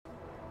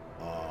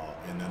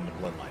And then the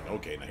bloodline.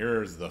 Okay, now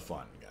here's the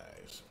fun,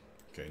 guys.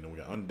 Okay, now we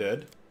got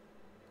undead.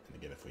 And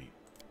again, if we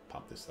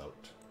pop this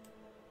out.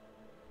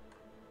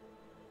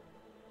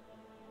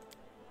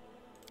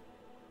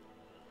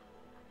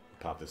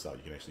 Pop this out,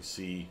 you can actually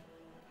see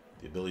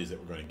the abilities that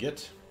we're going to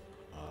get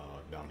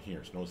down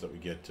here. So notice that we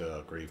get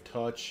Grave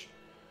Touch.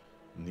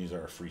 And these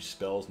are our free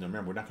spells. Now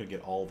remember, we're not going to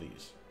get all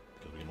these.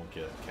 Because we don't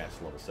get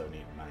cast level 7, 8,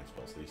 and 9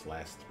 spells. So these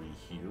last 3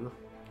 here,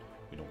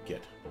 we don't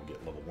get. We'll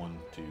get level 1,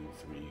 2,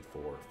 3,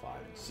 4, 5,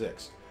 and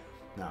 6.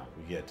 Now,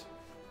 we get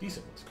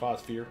decent ones.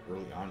 Cause Fear,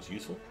 early on is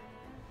useful,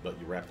 but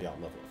you rapidly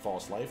outlevel it.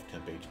 False Life,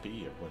 temp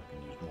HP, everyone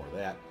can use more of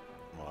that.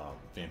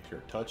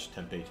 Vampiric Touch,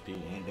 temp HP,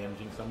 and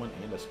damaging someone,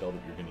 and a spell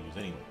that you're going to use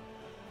anyway.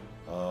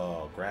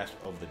 Grasp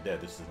of the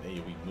Dead, this is an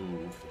AoE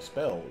move. The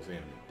spell is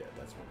Enemy Dead,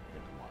 that's what you're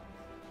going to want.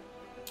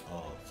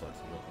 So that's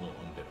a little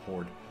Undead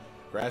Horde.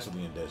 Grasp of the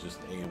Undead is just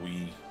an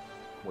AoE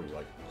where you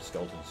like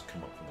skeletons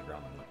come up from the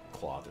ground and like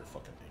claw their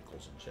fucking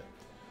ankles and shit.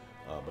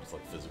 But it's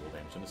like physical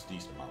damage, and it's a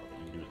decent amount of it.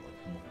 You can do it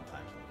like multiple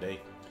times in a day.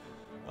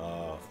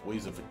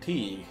 Waves of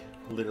Fatigue,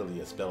 literally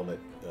a spell that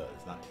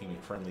is not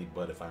teammate friendly,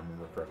 but if I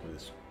remember correctly,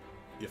 this,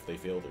 if they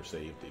fail their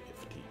save, they get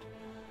fatigued.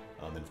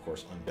 Then of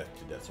course Undead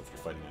to Death, so if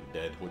you're fighting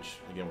undead, which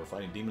again we're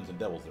fighting demons and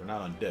devils, they're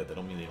not undead, that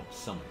don't mean they don't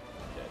summon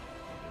undead.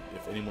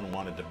 If anyone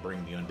wanted to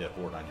bring the undead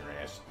horde on your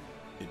ass,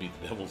 it'd be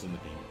the devils and the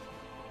demons.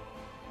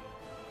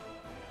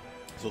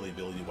 So the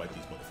ability to wipe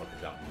these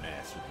motherfuckers out in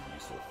mass would be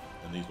useful.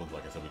 And these ones,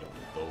 like I said, we don't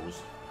get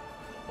those.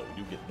 But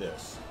we do get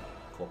this,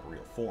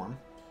 corporeal form.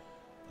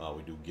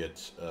 We do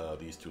get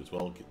these two as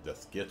well. Get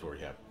Death's Gift, where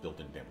you have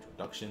built-in damage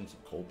reduction, some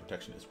cold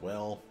protection as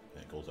well.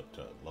 And it goes up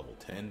to level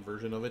 10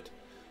 version of it,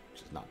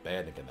 which is not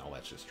bad. Again, all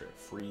that's just straight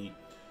free.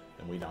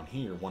 And way down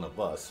here, one of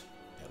us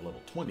at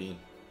level 20,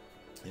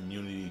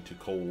 immunity to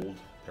cold,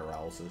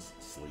 paralysis,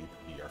 sleep,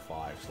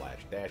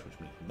 VR5/dash, which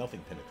means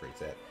nothing penetrates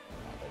that.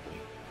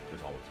 Probably.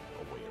 There's always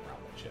a way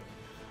around that shit.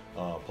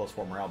 Plus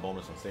 4 morale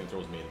bonus on saving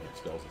throws made against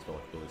spells and spell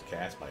abilities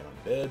cast by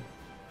undead,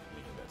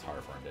 meaning that's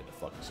hard for undead to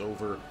fuck us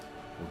over.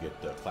 We'll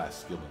get class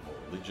skill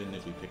in religion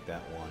if we pick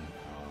that one.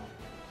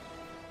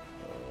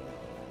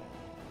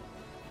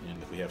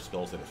 And if we have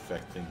spells that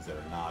affect things that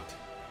are not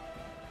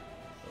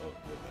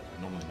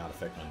that normally not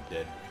affect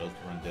undead because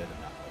they're undead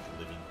and not like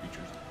living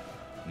creatures,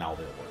 now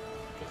they'll work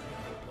because we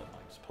have no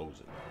bloodline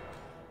supposedly.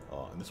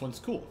 And this one's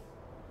cool.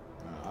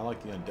 I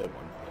like the undead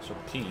one.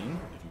 Serpentine,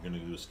 if you're going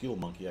to do a skill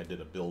monkey, I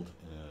did a build.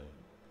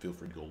 Feel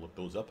free to go look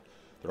those up.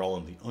 They're all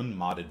in the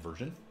unmodded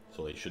version,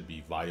 so they should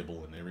be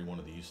viable in every one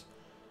of these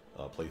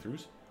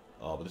playthroughs.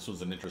 But this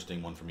was an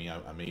interesting one for me.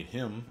 I made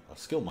him a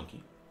skill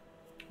monkey,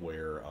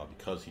 where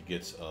because he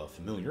gets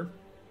familiar,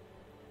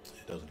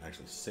 it doesn't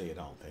actually say it,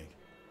 I don't think.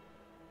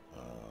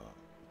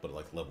 But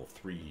like level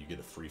 3, you get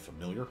a free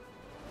familiar,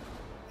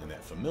 and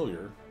that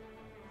familiar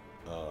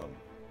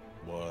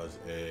was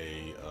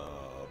a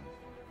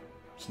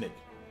snake.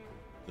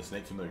 The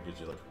snake familiar gives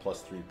you like a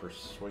 +3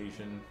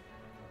 persuasion,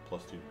 +2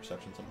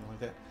 perception, something like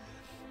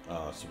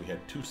that. So we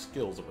had 2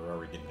 skills that we're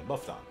already getting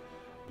buffed on.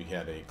 We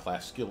had a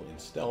class skill in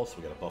stealth, so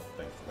we got a buff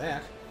thanks to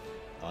that.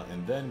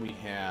 And then we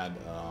had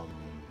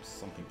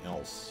something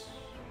else.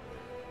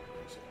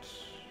 Where is it?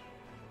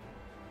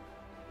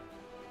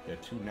 We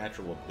had 2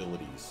 natural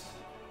abilities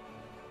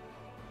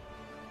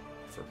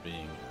for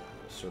being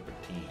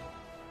serpentine.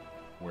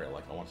 Where,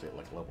 like, I want to say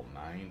like level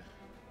 9.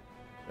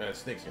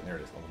 Snakes, there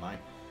it is, level 9.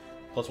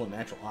 +1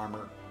 natural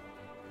armor.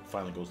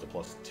 Finally goes to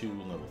 +2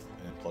 level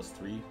and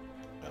 +3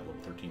 at level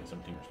 13 and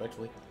 17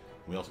 respectively.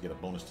 We also get a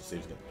bonus to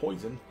saves against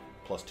poison.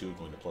 +2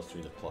 going to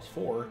 +3 to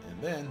 +4,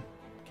 and then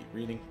keep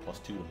reading,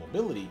 +2 to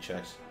mobility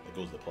checks. It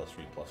goes to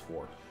 +3 and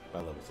 +4 by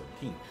level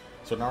 17.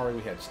 So now already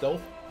we had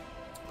stealth,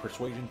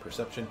 persuasion,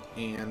 perception,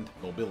 and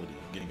mobility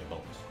getting a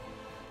bonus.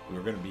 We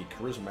were going to be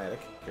charismatic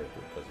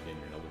character because again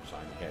you're another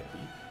sign you had to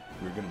be.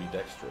 We were going to be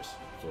dexterous,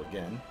 so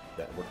again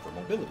that worked for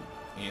mobility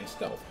and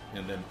stealth.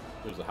 And then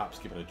there was a hop,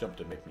 skip, and a jump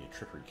to make me a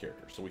trickery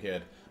character. So we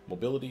had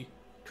mobility,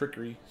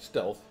 trickery,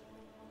 stealth.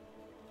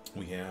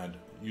 We had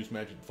use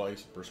magic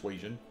device,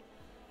 persuasion,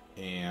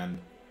 and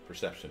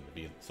perception to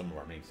be some of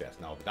our main stats.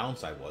 Now the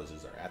downside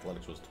is our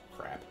athletics was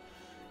crap,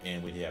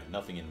 and we have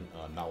nothing in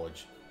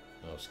knowledge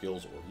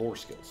skills or lore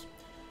skills,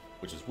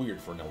 which is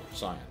weird for an Elder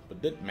Scion, but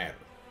it didn't matter.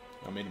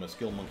 I made him a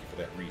skill monkey for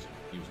that reason.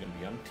 He was going to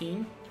be on a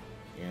team,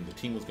 and the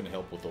team was going to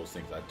help with those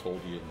things I told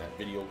you in that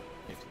video.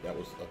 If that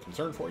was a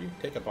concern for you,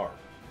 take a bar.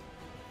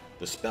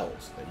 The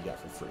spells that you got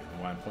for free,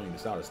 and why I'm pointing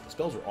this out is the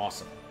spells are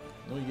awesome.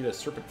 You know, you get a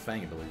Serpent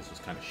Fang ability, this was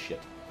kind of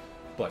shit.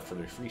 But for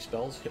their free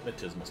spells,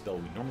 Hypnotism, a spell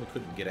we normally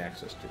couldn't get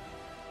access to.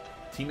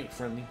 Teammate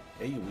friendly,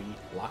 AoE,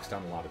 locks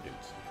down a lot of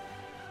dudes.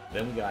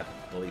 Then we got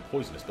Delay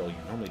Poison, a spell you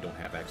normally don't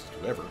have access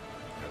to ever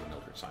as an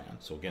Elder Scion.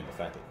 So again, the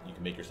fact that you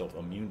can make yourself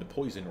immune to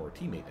poison, or a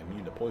teammate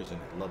immune to poison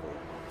at level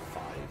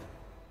 5,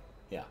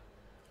 yeah,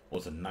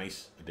 was a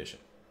nice addition.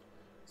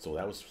 So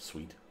that was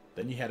sweet.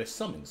 Then you had a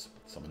Summons,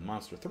 Summon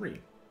Monster 3.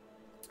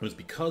 It was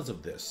because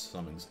of this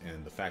Summons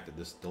and the fact that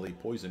this Delay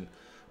Poison,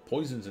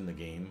 poisons in the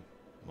game,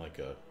 like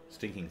a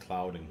Stinking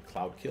Cloud and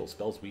Cloud Kill,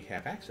 spells we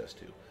have access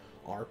to,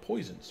 are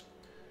poisons.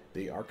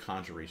 they are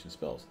conjuration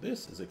spells.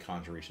 This is a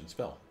conjuration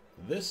spell.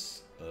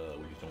 This,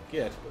 we don't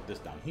get, but this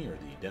down here,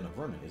 the Den of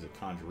Vermin, is a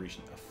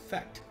conjuration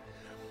effect.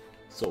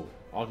 So,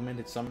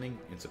 augmented summoning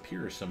and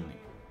superior summoning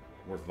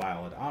were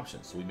valid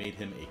options. So we made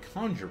him a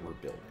conjurer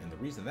build. And the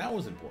reason that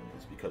was important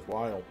is because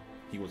while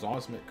he was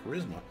awesome at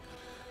charisma,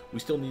 we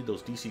still need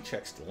those DC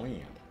checks to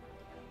land.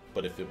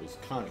 But if it was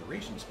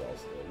conjuration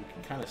spells, we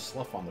can kind of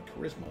slough on the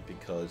charisma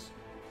because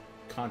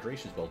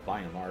conjuration spells,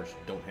 by and large,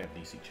 don't have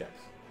DC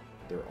checks.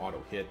 They're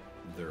auto-hit,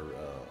 they're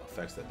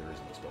effects that there is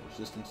no spell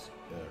resistance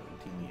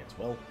routinely as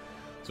well.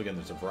 So again,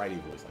 there's a variety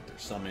of ways, like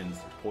there's summons,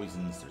 there's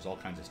poisons, there's all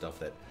kinds of stuff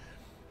that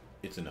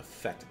it's an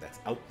effect that's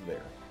out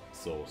there.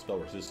 So spell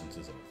resistance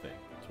isn't a thing.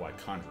 That's why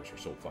conjurers are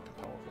so fucking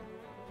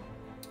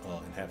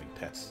powerful. And having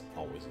pets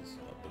always is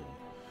a boon.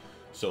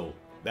 So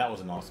that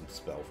was an awesome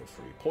spell for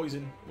free.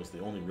 Poison was the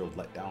only real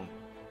letdown,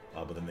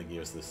 but then they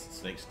gave us this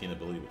snake skin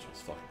ability, which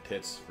was fucking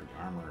tits, free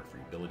armor,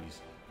 free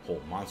abilities.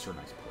 Whole monster,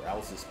 nice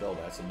paralysis spell,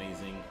 that's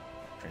amazing.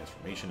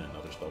 Transformation,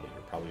 another spell that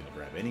you're probably going to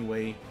grab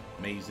anyway,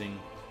 amazing.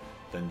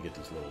 Then you get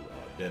this little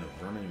Den of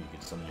Vermin, you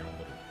can summon your own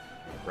little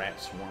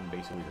rat swarm,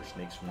 basically, or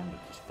snake swarm,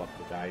 that just fuck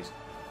with guys.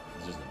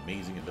 It's just an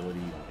amazing ability.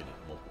 You don't get it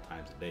multiple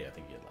times a day. I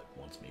think you get like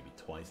once, maybe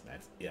twice, and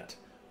that's it.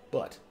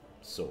 But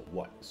so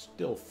what?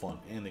 Still fun,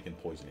 and they can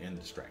poison and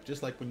distract.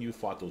 Just like when you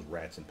fought those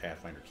rats in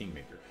Pathfinder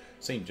Kingmaker.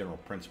 Same general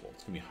principle.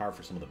 It's going to be hard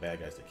for some of the bad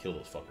guys to kill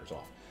those fuckers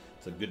off.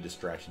 It's a good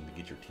distraction to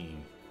get your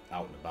team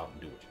out and about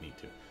and do what you need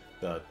to.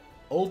 The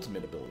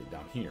ultimate ability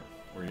down here,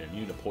 where you're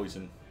immune to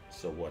poison.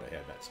 So what? I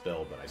have that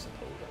spell, but I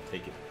suppose I'll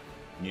take it.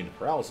 Immune to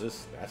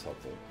paralysis. That's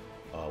helpful.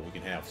 We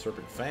can have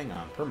Serpent Fang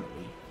on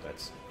permanently.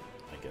 That's,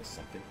 I guess,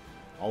 something.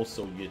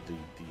 Also, you get the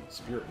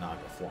Spirit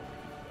Naga form.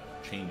 You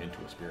can change into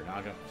a Spirit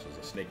Naga, which is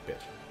a snake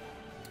bitch.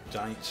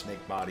 Giant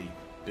snake body,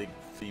 big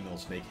female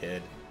snake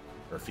head,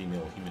 or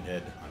female human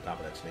head on top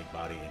of that snake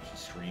body, and she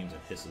screams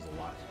and hisses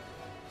a lot.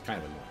 It's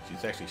kind of annoying.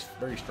 She's actually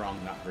very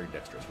strong, not very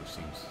dexterous, which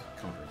seems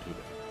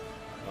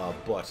counterintuitive.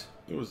 But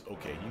it was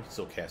okay. You can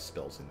still cast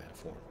spells in that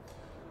form.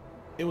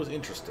 It was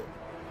interesting.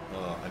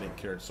 I didn't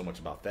care so much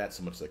about that,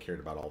 so much as I cared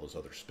about all those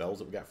other spells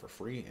that we got for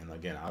free. And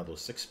again, out of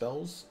those 6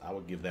 spells, I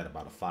would give that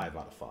about a 5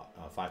 out of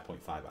 5,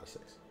 5.5 out of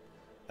 6.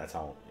 That's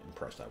how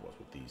impressed I was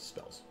with these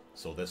spells.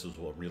 So this was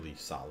a really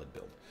solid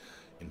build.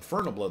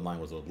 Infernal Bloodline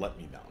was what let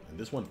me down. And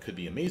this one could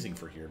be amazing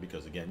for here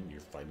because, again,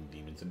 you're fighting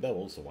demons and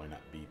devils, so why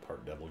not be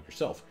part devil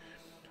yourself?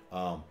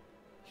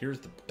 Here's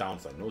the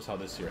downside. Notice how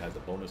this here has a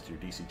bonus to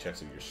your DC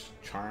checks of your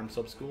charm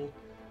sub-school.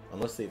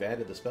 Unless they've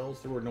added the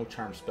spells, there were no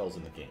charm spells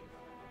in the game.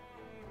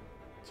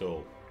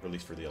 So, or at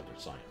least for the Elder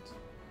Science.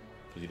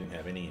 Because you didn't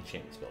have any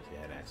enchantment spells you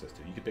had access to.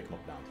 You could pick them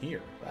up down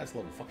here. That's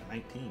level fucking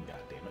 19,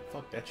 goddammit.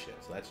 Fuck that shit.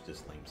 So that's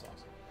just lame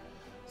sauce.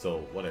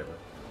 So, whatever.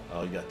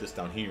 You got this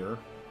down here.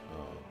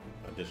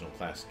 Additional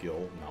class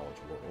skill, Knowledge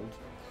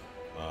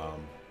World.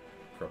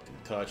 Corrupting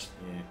Touch.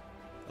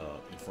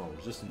 Infernal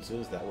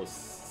Resistances. That was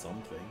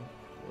something.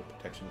 Or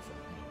protection from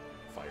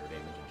fire damage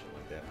and shit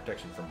like that.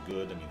 Protection from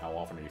good. I mean, how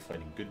often are you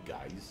fighting good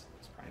guys?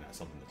 It's probably not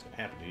something that's going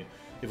to happen to you.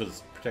 If it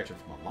was protection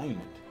from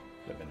alignment,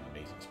 that'd been an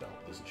amazing spell.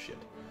 This is shit.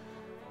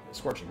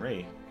 Scorching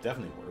Ray,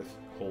 definitely worth.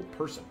 Hold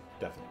Person,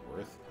 definitely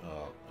worth.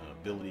 An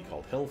ability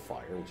called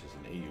Hellfire, which is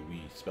an AoE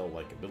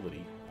spell-like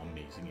ability.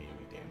 Amazing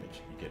AoE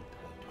damage. You get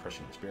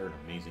Crushing Despair, an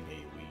amazing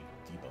AoE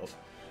debuff.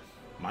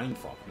 Mind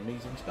Fog, an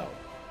amazing spell.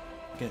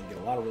 Again, get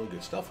a lot of really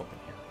good stuff up in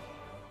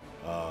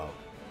here.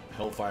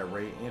 Hellfire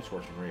Ray and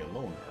Scorching Ray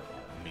alone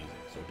are amazing.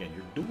 So again,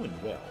 you're doing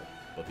well.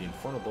 But the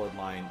Infernal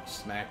Bloodline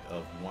smacked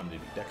of you wanted to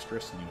be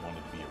dexterous and you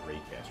wanted to be a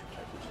Raycaster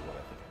type, which is what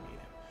I think I made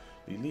him.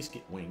 We at least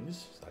get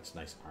wings, so that's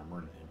nice armor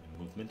and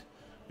movement.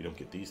 We don't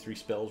get these 3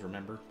 spells,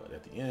 remember, but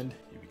at the end,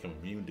 you become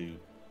immune to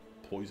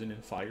poison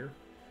and fire.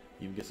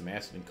 You even get some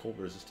acid and cold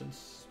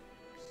resistance.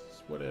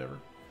 Whatever.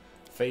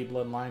 Fey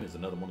Bloodline is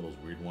another one of those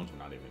weird ones. We're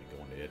not even going to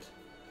go into it.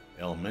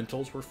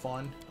 Elementals were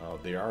fun.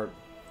 They are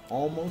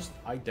almost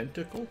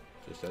identical,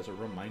 just as a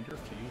reminder to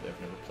you that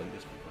have never played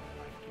this before.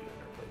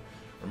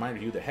 Reminder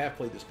to you that have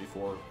played this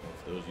before,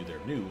 for those of you that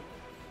are new,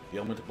 the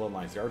Elemental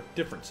Bloodlines, there are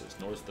differences.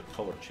 Notice the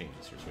color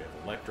changes here. So we have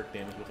electric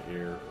damage with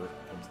air, earth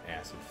becomes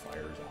acid,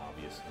 fire is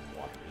obvious, and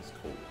water is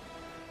cold.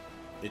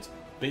 It's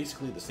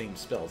basically the same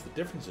spells. The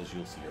difference is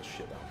you'll see our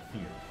shit down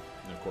here.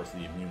 And of course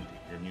the immunity.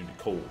 You're immune to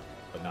cold,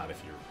 but not if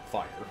you're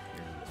fire.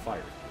 You're immune to fire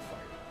if you're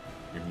fire.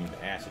 You're immune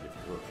to acid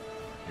if you're earth.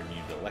 You're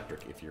immune to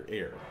electric if you're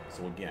air.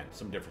 So again,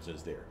 some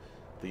differences there.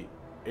 The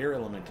air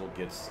elemental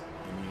gets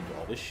immune to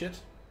all this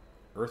shit.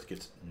 Earth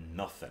gets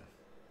nothing.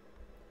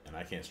 And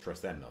I can't stress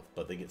that enough.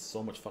 But they get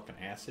so much fucking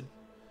acid.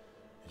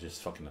 It's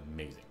just fucking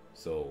amazing.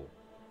 So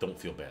don't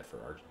feel bad for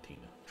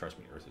Argentina. Trust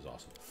me, Earth is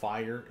awesome.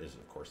 Fire is,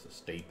 of course, the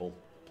staple.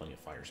 Plenty of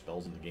fire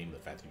spells in the game. The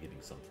fact that you're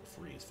getting some for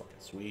free is fucking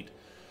sweet.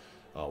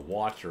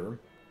 Water.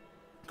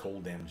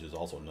 Cold damage is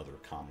also another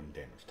common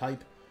damage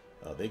type.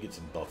 They get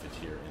some buffage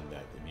here in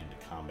that immune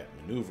to combat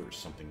maneuvers.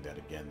 Something that,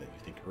 again, that you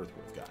think Earth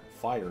would have gotten.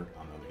 Fire,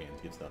 on the other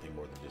hand, gets nothing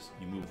more than just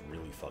you move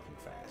really fucking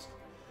fast.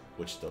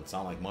 Which doesn't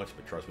sound like much,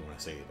 but trust me when I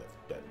say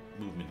that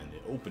movement in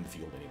the open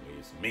field anyway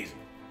is amazing.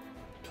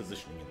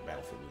 positioning in the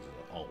battlefield is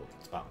all what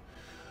it's about.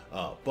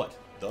 But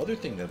the other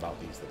thing about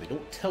these that they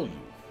don't tell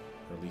you,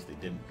 or at least they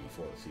didn't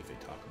before. Let's see if they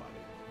talk about it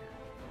here.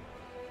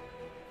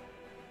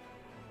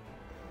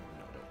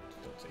 No,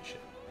 don't say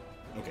shit.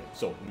 Okay,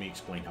 so let me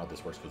explain how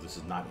this works, because this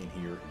is not in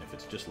here, and if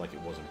it's just like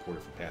it was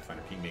imported from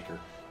Pathfinder Kingmaker,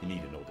 you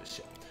need to know this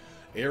shit.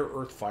 Air,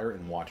 earth, fire,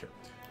 and water.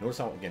 Notice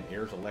how, again,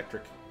 air is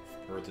electric,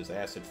 earth is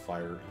acid,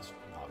 fire is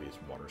obvious,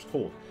 water is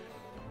cold.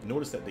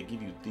 Notice that they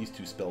give you these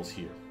two spells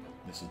here.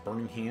 This is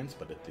Burning Hands,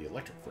 but it's the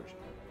electric version.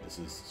 This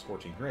is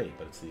Scorching Ray,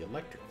 but it's the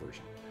electric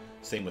version.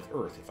 Same with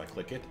earth. If I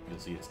click it, you'll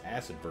see it's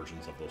acid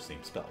versions of those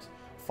same spells.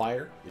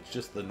 Fire, it's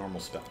just the normal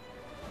spell.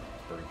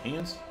 Burning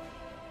Hands,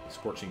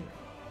 Scorching Ray.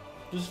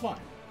 This is fine.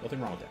 Nothing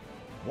wrong with that.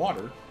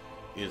 Water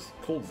is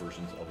cold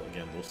versions of,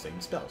 again, those same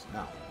spells.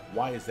 Now,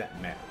 why does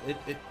that matter?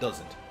 It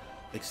doesn't,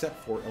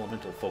 except for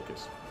Elemental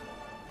Focus.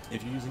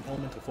 If you're using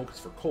Elemental Focus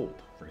for cold,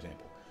 for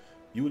example,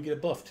 you would get a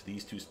buff to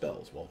these two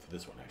spells. Well, for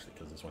this one, actually,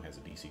 because this one has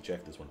a DC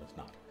check, this one does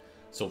not.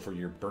 So for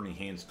your Burning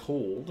Hands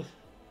cold,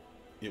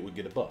 it would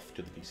get a buff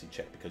to the DC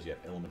check because you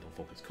have Elemental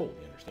Focus cold,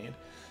 you understand?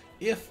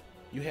 If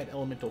you had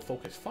Elemental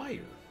Focus fire,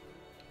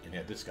 and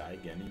had this guy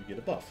again, you get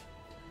a buff.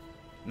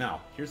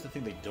 Now, here's the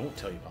thing they don't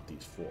tell you about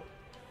these four.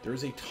 There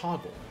is a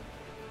toggle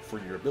for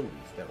your abilities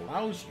that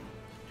allows you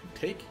to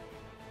take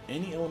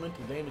any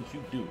elemental damage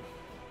you do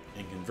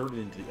and convert it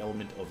into the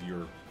element of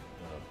your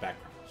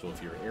background. So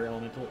if you're an air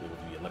elemental, it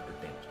would be electric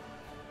damage.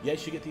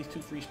 Yes, you get these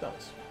two free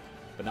spells.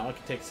 But now I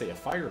could take, say, a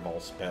fireball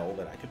spell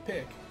that I could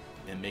pick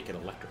and make it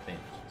electric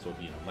damage. So it'd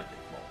be an electric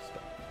ball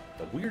spell.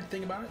 The weird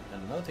thing about it,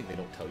 and another thing they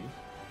don't tell you,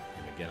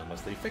 and again,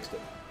 unless they fixed it,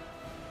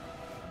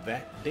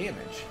 that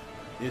damage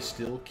is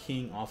still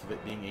keying off of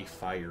it being a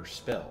fire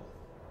spell.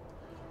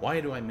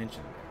 Why do I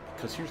mention that?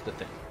 Because here's the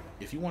thing.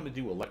 If you want to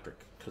do electric,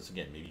 because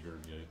again, maybe you're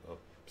a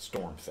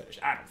storm fetish.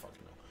 I don't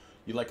fucking know.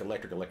 You like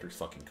electric. Electric's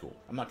fucking cool.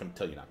 I'm not going to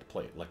tell you not to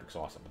play it. Electric's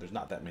awesome. But there's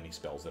not that many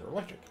spells that are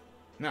electric.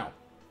 Now,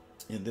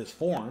 in this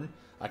form,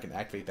 I can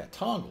activate that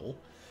toggle,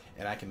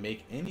 and I can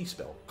make any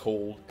spell,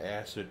 cold,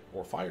 acid,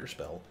 or fire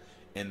spell,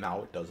 and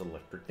now it does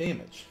electric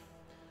damage.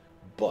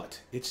 But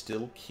it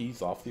still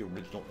keys off the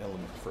original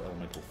element for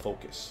Elemental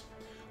Focus.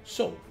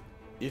 So,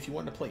 if you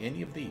want to play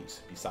any of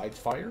these besides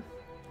fire,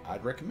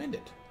 I'd recommend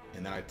it.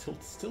 And then I'd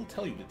still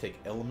tell you to take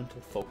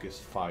Elemental Focus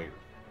Fire.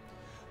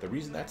 The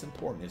reason that's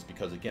important is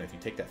because, again, if you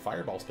take that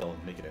fireball spell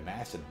and make it an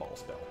acid ball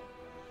spell,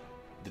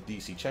 the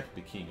DC check would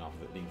be keying off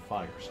of it being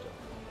fire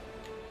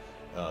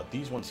still.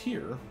 These ones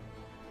here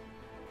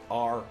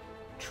are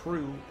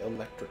true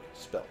electric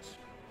spells.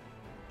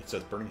 It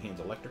says Burning Hands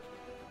Electric.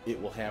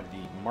 It will have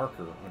the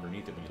marker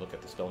underneath it when you look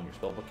at the spell in your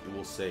spell book. It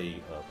will say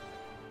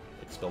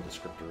like spell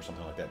descriptor or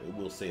something like that. It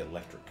will say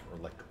electric or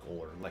electrical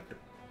or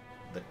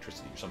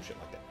electricity or some shit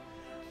like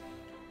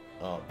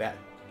that. That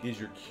is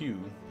your cue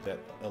that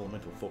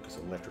Elemental Focus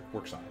Electric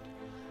works on it.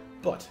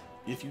 But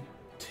if you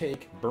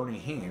take Burning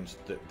Hands,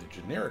 the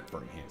generic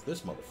Burning Hands,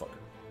 this motherfucker,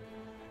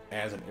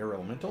 as an air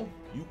elemental,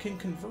 you can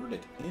convert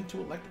it into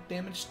electric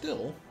damage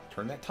still.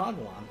 Turn that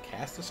toggle on,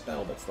 cast a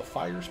spell, that's the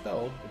fire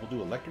spell, it will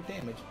do electric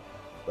damage,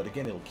 but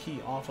again, it'll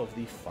key off of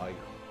the fire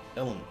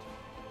element.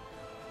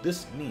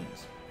 This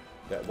means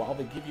that while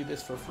they give you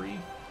this for free,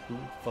 who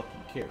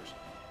fucking cares?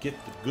 Get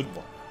the good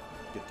one.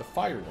 Get the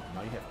fire one.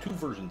 Now you have two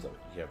versions of it.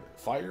 You have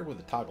fire with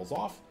the toggles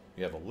off,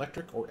 you have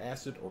electric or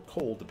acid or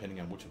cold, depending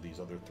on which of these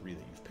other three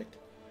that you've picked,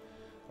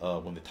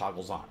 when the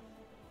toggle's on.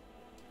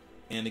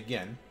 And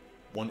again,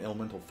 one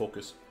elemental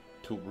focus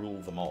to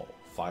rule them all.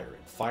 Fire.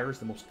 And fire is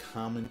the most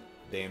common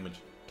damage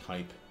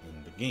type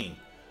in the game.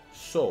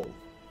 So,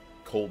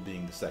 cold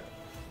being the second.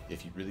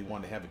 If you really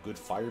want to have a good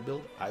fire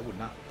build, I would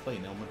not play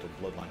an elemental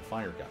bloodline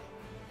fire guy.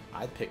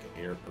 I'd pick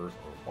air, earth,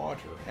 or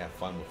water, have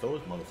fun with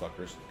those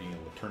motherfuckers, being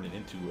able to turn it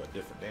into a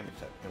different damage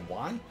type. And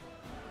why?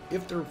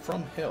 If they're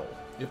from hell,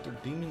 if they're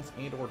demons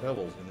and or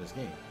devils in this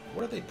game,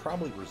 what are they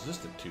probably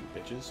resistant to,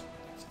 bitches?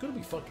 It's gonna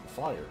be fucking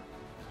fire.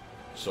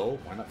 So,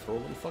 why not throw a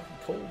little fucking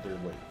cold their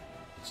way?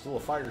 It's still a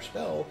fire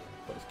spell,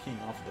 but it's keying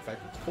off of the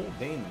fact that it's cold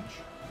damage,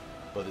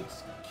 but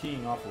it's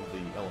keying off of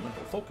the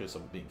elemental focus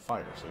of it being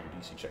fire, so your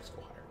DC checks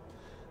go higher.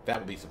 That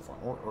would be some fun.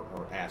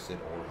 Or acid,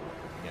 or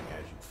again,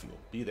 as you feel.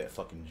 Be that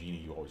fucking genie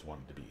you always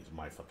wanted to be, is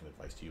my fucking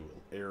advice to you.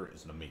 Air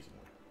is an amazing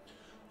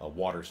one.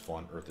 Water's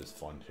fun, earth is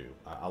fun too.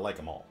 I like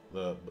them all.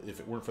 If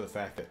it weren't for the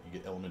fact that you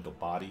get elemental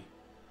body,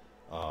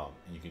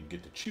 and you can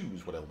get to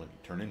choose what element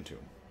you turn into,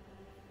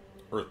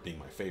 earth being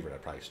my favorite,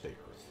 I'd probably stay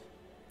earth.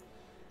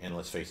 And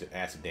let's face it,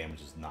 acid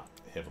damage is not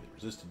heavily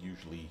resisted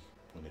usually.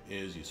 When it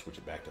is, you switch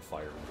it back to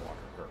fire and water,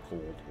 or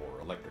cold,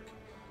 or electric.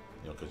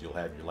 You know, because you'll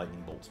have your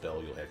lightning bolt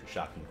spell, you'll have your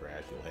shocking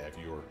crash, you'll have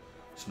your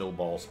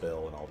snowball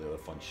spell, and all the other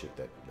fun shit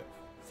that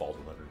falls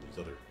under these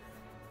other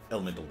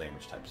elemental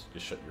damage types.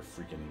 Just shut your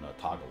freaking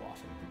toggle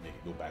off and make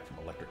it go back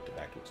from electric to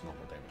back to its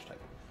normal damage type,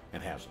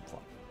 and have some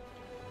fun.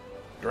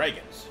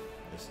 Dragons.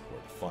 This is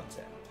where the fun's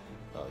at.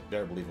 You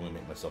better believe I'm going to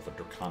make myself a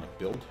draconic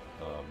build.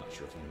 I'm not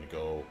sure if I'm going to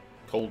go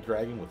cold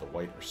dragon with a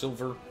white or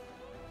silver.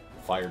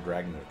 Fire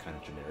dragon, they're kind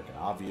of generic and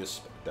obvious,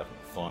 but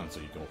definitely fun.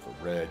 So you're going for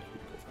red,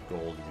 you're going to go for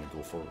gold, you're going to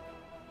go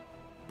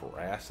for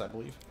brass, I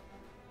believe.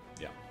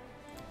 Yeah.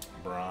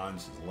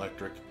 Bronze is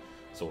electric,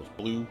 so is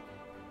blue.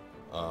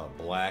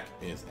 Black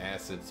is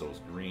acid, so is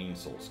green,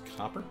 so is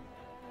copper.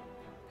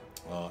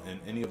 And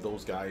any of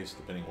those guys,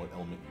 depending on what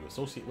element you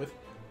associate with,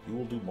 you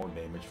will do more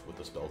damage with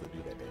the spells that do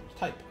that damage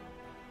type.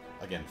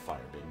 Again, fire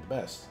being the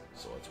best,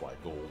 so that's why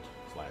gold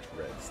 /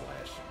 red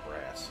 /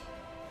 brass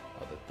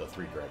are the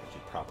three dragons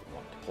you probably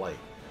want to play.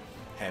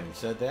 Having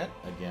said that,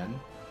 again,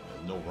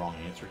 no wrong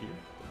answer here,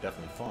 but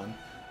definitely fun.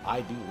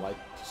 I do like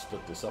to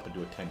split this up and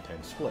do a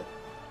 10-10 split.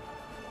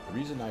 The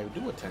reason I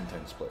do a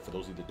 10-10 split, for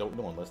those of you that don't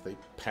know, unless they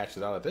patched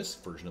it out of this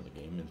version of the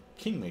game, in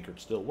Kingmaker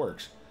it still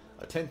works,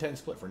 a 10-10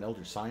 split for an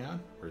Eldritch Scion,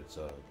 or it's,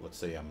 let's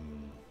say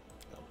I'm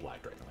a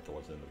Black Dragon, like I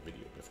was in the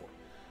video before.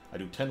 I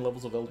do 10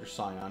 levels of Eldritch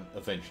Scion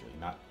eventually,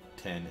 not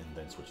 10 and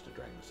then switch to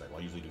Dragon Disciple. I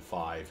usually do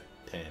 5,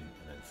 10, and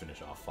then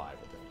finish off 5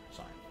 with Eldritch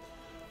Scion.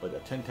 But a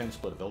 10-10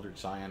 split of Eldritch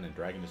Scion and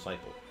Dragon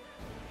Disciple.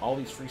 All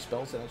these free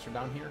spell sets are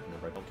down here.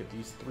 Remember, I don't get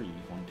these 3,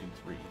 1, 2,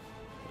 3.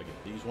 But I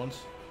get these ones.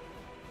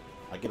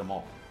 I get them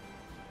all.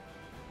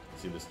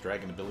 See this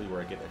dragon ability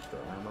where I get extra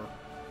armor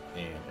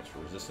and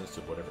extra resistance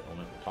to whatever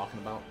element we're talking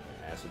about.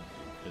 Acid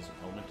is an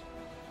element.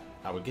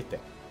 I would get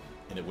that.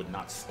 And it would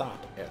not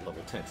stop at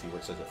level 10. See where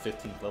it says at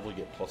 15th level you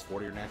get plus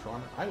 40 your natural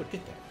armor? I would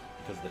get that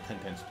because of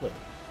the 10-10 split.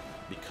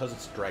 Because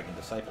it's Dragon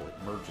Disciple, it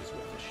merges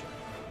with this shit.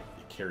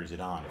 It carries it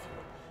on, if you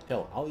will.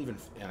 Hell, I'll even,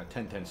 in a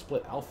 10-10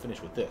 split, I'll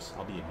finish with this.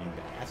 I'll be immune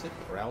to acid,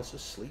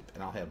 paralysis, sleep,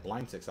 and I'll have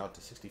blind 6 out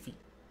to 60 feet.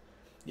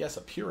 Yes,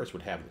 a purist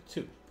would have it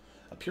too.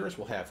 A purist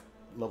will have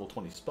level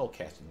 20 spell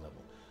casting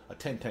level. A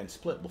 10-10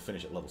 split will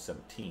finish at level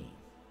 17.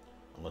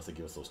 Unless they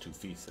give us those 2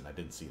 feats, and I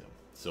didn't see them.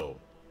 So,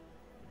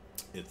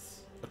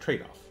 it's a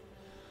trade-off.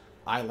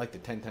 I like the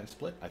 10-10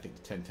 split. I think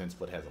the 10-10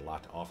 split has a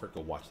lot to offer.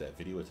 Go watch that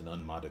video. It's an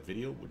unmodded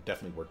video. Would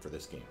definitely work for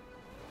this game.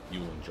 You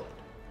will enjoy it.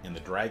 And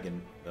the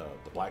dragon, the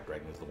black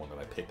dragon, is the one that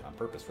I picked on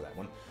purpose for that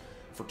one,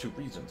 for 2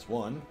 reasons.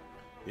 One,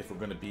 if we're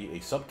going to be a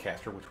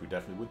subcaster, which we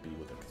definitely would be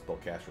with a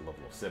spellcaster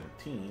level of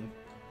 17,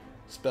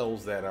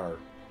 spells that are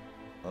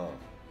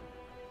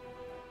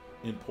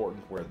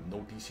important where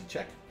no DC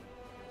check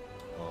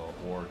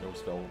or no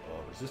spell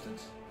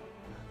resistance,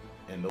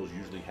 and those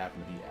usually happen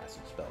to be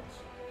acid spells,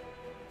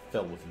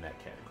 fell within that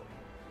category.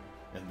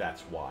 And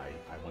that's why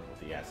I went with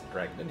the Acid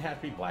Dragon. Didn't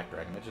have to be Black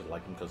Dragon, I just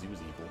liked him because he was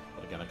evil.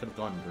 But again, I could have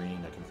gone green,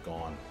 I could have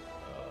gone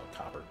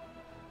copper.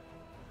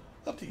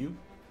 Up to you.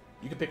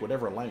 You can pick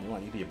whatever alignment you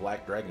want. You can be a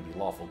Black Dragon and be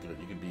lawful good.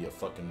 You can be a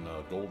fucking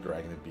Gold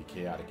Dragon and be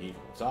chaotic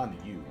evil. It's on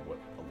to you what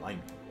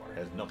alignment you are. It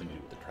has nothing to do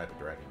with the type of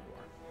dragon you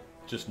are.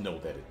 Just know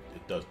that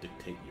it does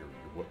dictate your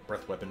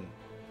breath weapon.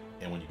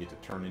 And when you get to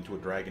turn into a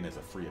dragon as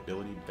a free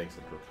ability, thanks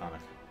to Draconic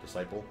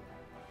Disciple,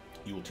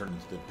 you will turn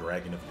into the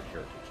dragon of your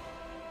heritage.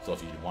 So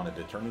if you wanted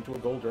to turn into a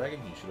gold dragon,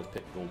 you should have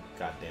picked gold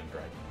goddamn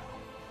dragon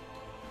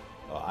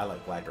now. I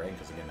like black dragon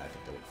because, again, I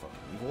think they look fucking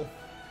evil.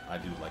 I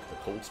do like the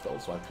cold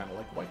spells, so I kind of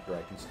like white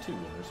dragons too.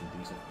 And there's some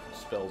decent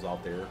spells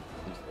out there,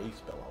 at least a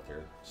spell out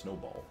there,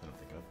 Snowball, I'm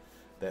thinking of,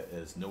 that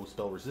is no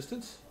spell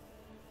resistance,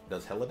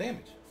 does hella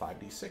damage.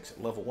 5d6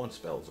 at level 1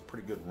 spell is a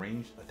pretty good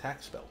ranged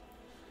attack spell.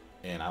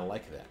 And I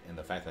like that. And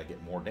the fact that I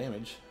get more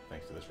damage,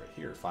 thanks to this right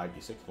here,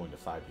 5d6 going to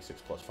 5d6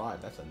 plus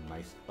 5, that's a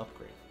nice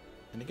upgrade.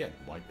 And again,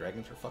 white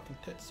dragons are fucking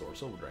tits, or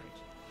silver dragons.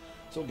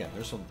 So again,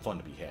 there's some fun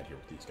to be had here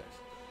with these guys.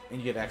 And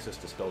you get access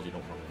to spells you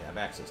don't normally have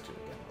access to.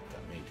 Again,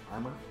 like Mage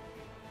Armor,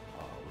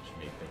 which you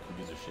may think, who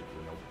gives a shit,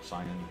 you're an Eldritch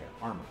Scion, you have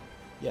armor.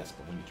 Yes,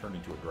 but when you turn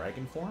into a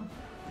dragon form,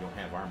 you don't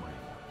have armor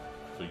anymore.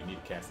 So you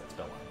need to cast that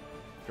spell on you.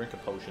 Drink a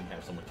potion,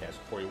 have someone cast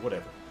it for you,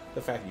 whatever.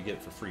 The fact that you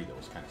get it for free, though,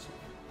 is kind of sweet.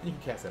 And you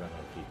can cast that on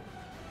other people.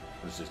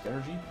 Resist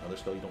Energy, another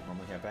spell you don't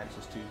normally have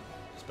access to.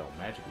 Spell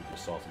Magic, we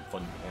just saw some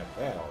fun you have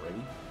that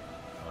already.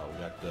 We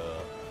got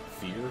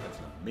Fear, that's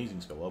an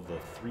amazing spell. Of the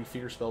 3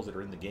 fear spells that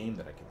are in the game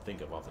that I can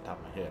think of off the top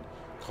of my head,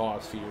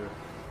 Cause Fear,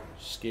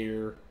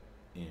 Scare,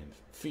 and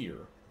Fear,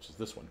 which is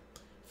this one.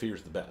 Fear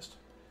is the best,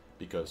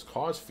 because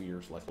Cause Fear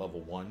is like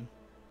level 1,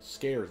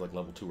 Scare is like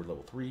level 2 or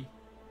level 3,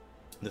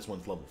 this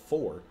one's level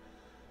 4.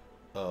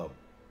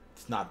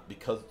 It's not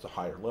because it's a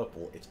higher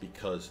level, it's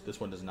because this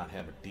one does not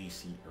have a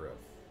DC, or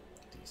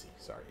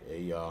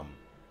a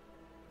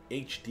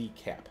HD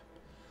cap.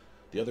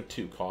 The other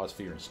 2, Cause,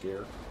 Fear, and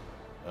Scare,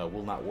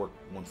 will not work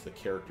once the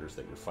characters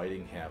that you're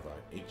fighting have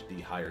a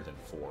HD higher than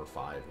 4 or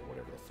 5 or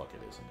whatever the fuck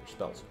it is in their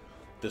spells.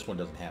 This one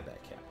doesn't have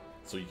that cap.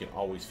 So you can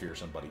always fear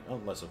somebody,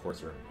 unless of course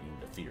they're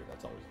immune to fear.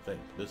 That's always the thing.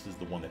 This is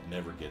the one that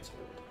never gets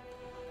old.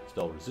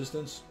 Spell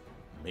resistance,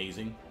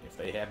 amazing. If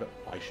they have it,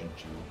 why shouldn't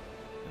you?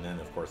 And then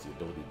of course the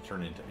ability to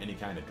turn into any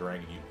kind of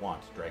dragon you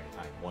want. Dragon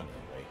Time 1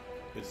 anyway.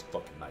 It's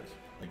fucking nice.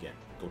 Again,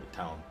 go to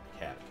town,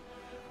 have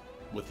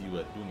it. With you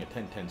doing a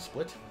 10-10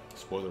 split,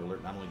 spoiler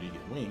alert, not only do you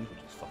get wings, which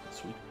is fucking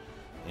sweet,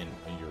 and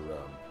your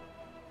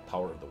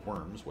power of the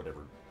worms, whatever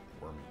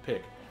worm you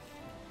pick,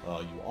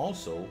 you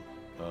also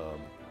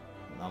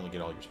not only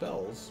get all your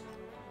spells,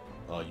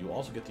 you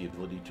also get the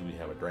ability to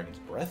have a Dragon's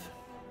Breath.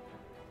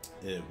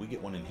 We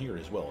get one in here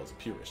as well as a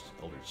Purist,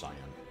 Eldritch Scion,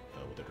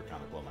 with the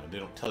Draconic Bloodline. They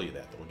don't tell you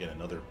that, though. Again,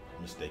 another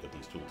mistake of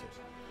these tooltips.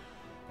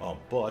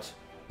 But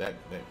that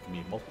can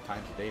be multiple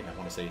times a day, and I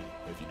want to say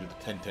if you do the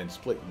 10-10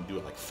 split, you can do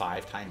it like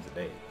 5 times a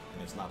day,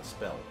 and it's not a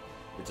spell.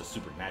 It's a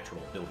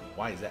supernatural ability.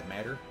 Why does that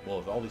matter? Well,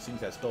 if all these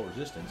things have spell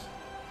resistance,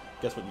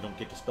 guess what? You don't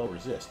get to spell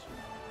resist.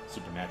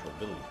 Supernatural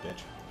abilities,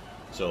 bitch.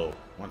 So,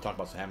 want to talk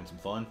about having some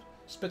fun?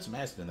 Spit some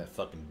acid in that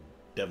fucking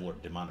devil or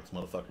demonic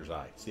motherfucker's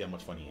eye. See how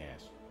much fun he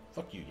has.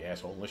 Fuck you, you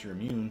asshole. Unless you're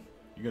immune,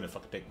 you're gonna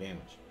fucking take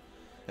damage.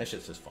 That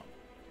shit's just fun.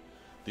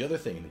 The other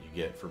thing that you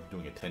get for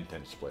doing a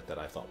 10-10 split that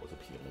I thought was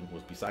appealing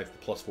was, besides the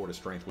 +4 to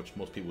strength, which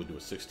most people would do a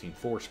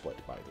 16-4 split,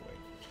 by the way.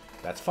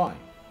 That's fine,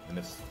 and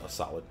it's a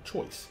solid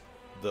choice.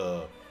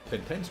 The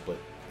 10-10 split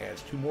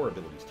adds 2 more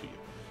abilities to you.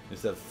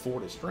 Instead of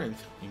 4 to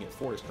strength, you get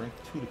 4 to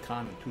strength, 2 to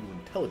con, and 2 to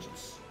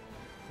intelligence.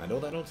 I know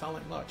that don't sound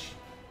like much,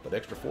 but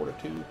extra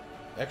fortitude,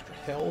 extra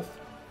health,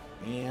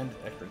 and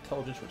extra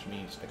intelligence, which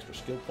means extra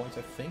skill points,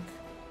 I think.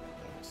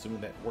 I'm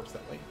assuming that works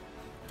that way.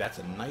 That's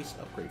a nice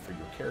upgrade for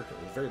your character.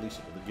 At the very least,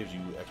 it gives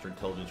you extra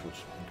intelligence, which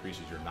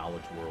increases your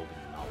knowledge world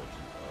and your knowledge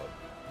of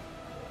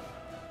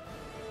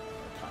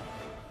economy.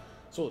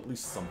 So at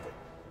least something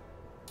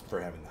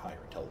for having the higher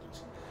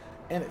intelligence.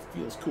 And it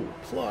feels cool.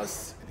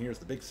 Plus, and here's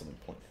the big selling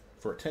point,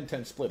 for a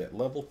 10-10 split at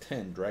level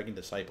 10 Dragon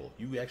Disciple,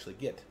 you actually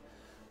get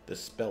this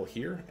spell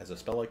here as a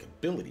spell-like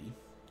ability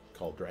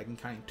called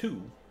Dragonkind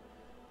 2.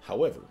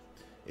 However,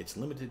 it's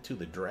limited to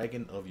the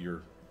dragon of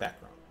your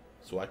background.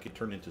 So I could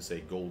turn into,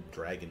 say, Gold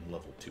Dragon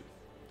level 2.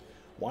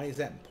 Why is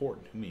that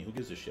important to me? Who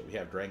gives a shit? We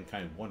have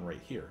Dragonkind 1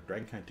 right here.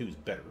 Dragonkind 2 is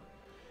better.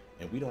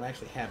 And we don't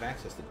actually have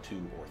access to 2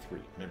 or 3.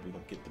 Remember, we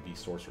don't get to be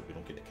Sorcerer. We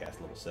don't get to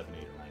cast level 7,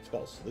 8, or 9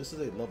 spells. So this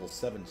is a level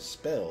 7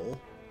 spell-like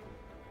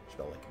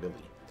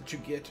ability, that you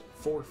get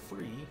for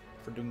free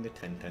for doing the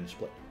 10-10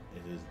 split.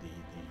 It is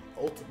the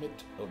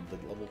ultimate of the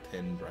level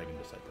 10 Dragon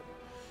Disciple.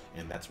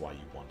 And that's why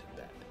you wanted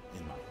that,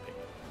 in my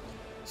opinion.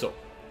 So,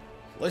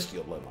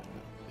 Celestial Bloodline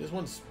now. This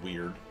one's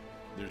weird.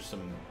 There's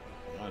some,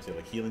 honestly,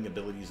 like healing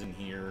abilities in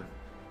here.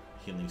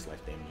 Healing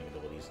 / damaging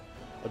abilities.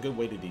 A good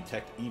way to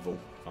detect evil,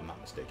 if I'm not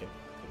mistaken.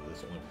 Because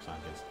this only works on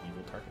against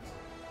evil targets.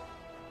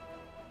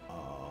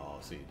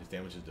 Let's see. This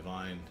damage is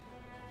divine.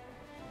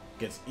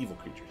 Against evil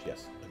creatures,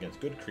 yes. Against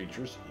good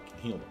creatures, you can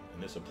heal them.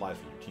 And this applies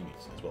for your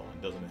teammates as well.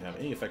 And doesn't have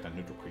any effect on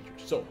neutral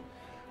creatures. So,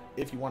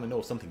 if you want to know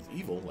if something's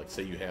evil, like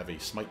say you have a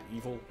Smite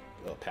Evil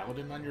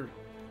Paladin on your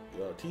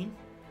team,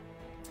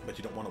 but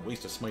you don't want to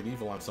waste a Smite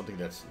Evil on something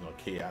that's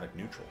chaotic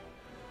neutral.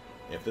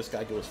 If this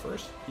guy goes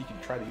first, he can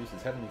try to use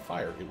his Heavenly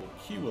Fire. It will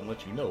cue and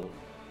let you know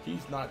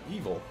he's not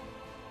evil.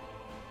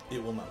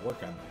 It will not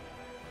work on them.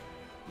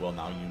 Well,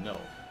 now you know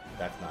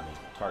that's not an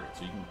evil target.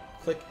 So you can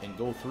click and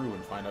go through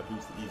and find out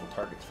who's the evil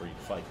targets for you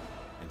to fight.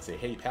 And say,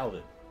 hey,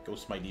 Paladin, go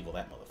Smite Evil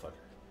that motherfucker.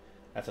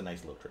 That's a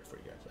nice little trick for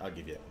you guys. I'll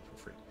give you that one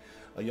for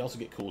free. You also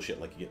get cool shit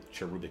like you get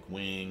cherubic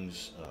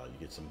wings. You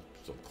get some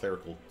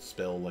clerical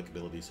spell-like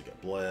abilities. You get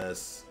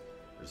Bless.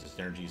 Resist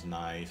energy is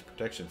nice.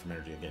 Protection from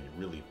energy, again,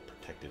 you're really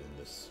protected in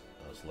this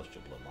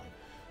Celestial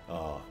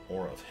Bloodline.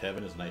 Aura of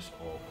Heaven is a nice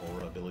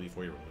aura ability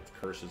for you. Remove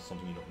curses,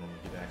 something you don't normally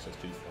get access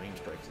to. Flame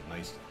Strike is a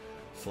nice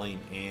flame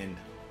and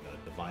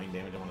divine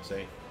damage, I want to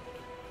say.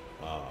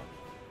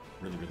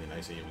 Really, really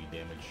nice AoE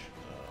damage.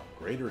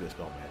 Greater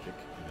Dispel Magic.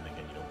 Even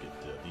again, you don't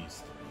get these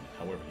three.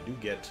 However, you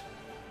do get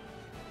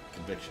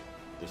Conviction.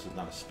 This is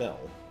not a spell.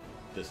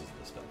 This is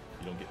the spell.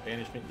 You don't get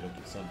Banishment, you don't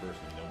get Sunburst,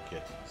 and you don't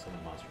get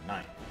Summon Monster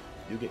 9.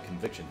 You get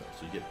Conviction though,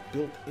 so you get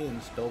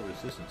built-in spell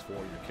resistance for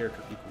your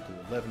character equal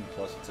to 11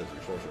 plus, it says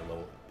your sorcerer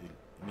level,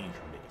 it means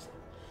your biggest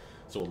level.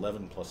 So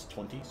 11 plus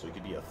 20, so you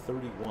could be a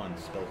 31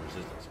 spell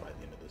resistance by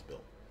the end of this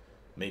build.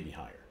 Maybe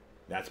higher.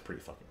 That's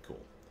pretty fucking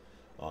cool.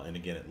 And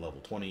again, at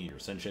level 20, your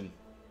Ascension,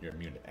 you're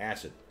immune to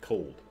acid,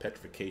 cold,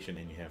 petrification,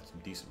 and you have some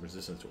decent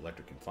resistance to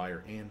electric and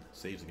fire, and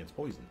saves against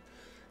poison.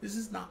 This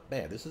is not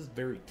bad. This is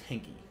very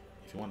tanky.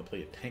 If you want to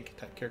play a tank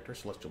type character,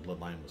 Celestial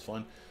Bloodline was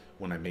fun.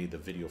 When I made the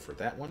video for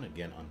that one,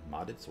 again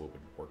unmodded, so it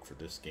would work for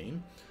this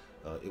game.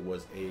 It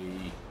was a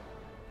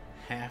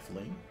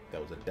halfling.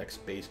 That was a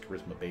dex-based,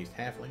 charisma-based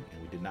halfling,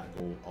 and we did not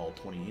go all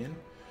 20 in.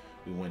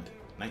 We went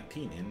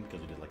 19 in because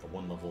we did like a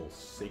 1-level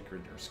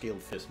sacred or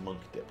scaled fist monk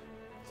dip,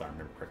 if I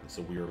remember correctly.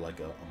 So we were like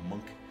a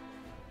monk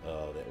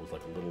that was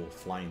like a little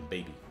flying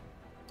baby.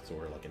 So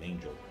we're like an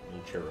angel, a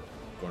little cherub,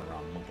 going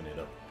around monking it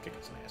up,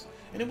 kicking some ass,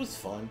 and it was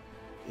fun.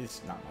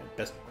 It's not my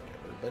best work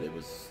ever, but it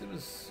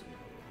was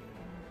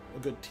a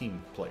good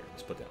team player.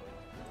 Let's put that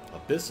way.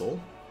 Abyssal.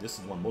 This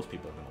is one most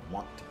people are going to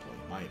want to play,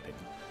 in my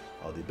opinion.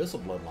 The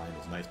Abyssal Bloodline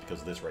is nice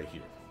because of this right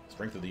here.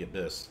 Strength of the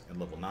Abyss at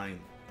level 9,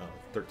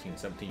 13, and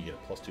 17, you get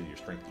a +2 to your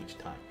strength each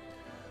time.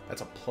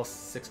 That's a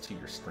 +6 to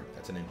your strength.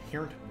 That's an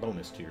inherent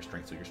bonus to your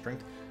strength. So your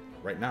strength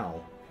right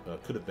now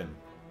could have been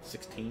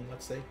 16,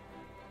 let's say.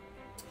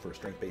 For a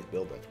strength-based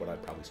build, that's what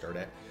I'd probably start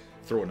at.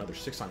 Throw another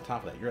 6 on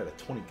top of that, you're at a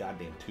 20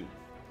 goddamn 2.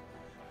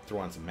 Throw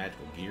on some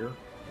magical gear,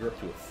 you're up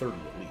to a 30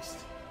 at least.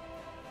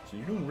 So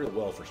you're doing real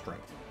well for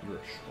strength. You're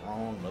a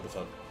strong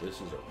motherfucker.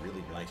 This is a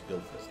really nice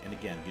build for this. And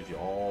again, gives you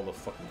all the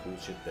fucking cool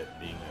shit that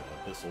being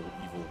an abyssal,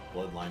 evil,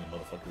 bloodline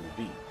motherfucker would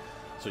be.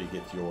 So you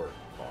get your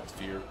Cause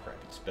Fear,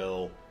 Cracking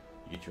Spell,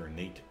 you get your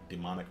innate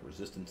demonic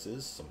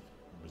resistances, some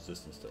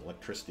resistance to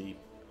electricity,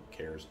 who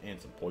cares, and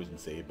some poison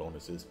save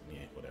bonuses, yeah,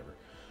 whatever.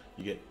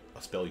 You get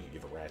a spell you can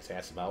give a rat's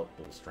ass about,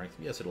 build strength.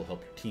 Yes, it'll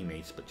help your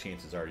teammates, but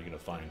chances are you're going to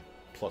find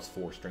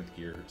 +4 strength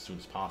gear as soon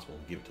as possible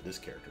and give it to this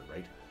character,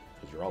 right?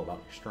 Because you're all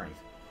about your strength.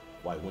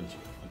 Why wouldn't you?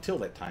 Until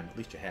that time, at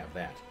least you have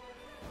that.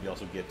 You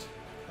also get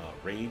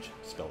Rage,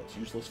 spell that's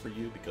useless for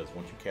you, because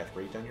once you cast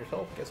Rage on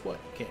yourself, guess what?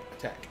 You can't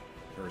attack.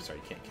 Or, sorry,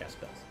 you can't cast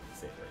spells.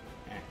 Say it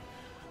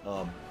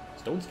right.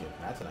 Stone Skin,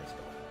 that's a nice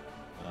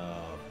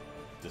spell.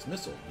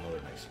 Dismissal,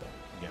 another nice spell.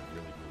 Again,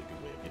 really, really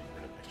good way of getting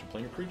rid of extra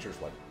planar creatures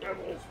like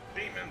devils,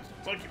 demons,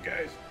 fuck you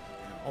guys,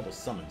 and all those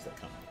summons that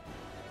come.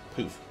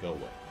 Poof, go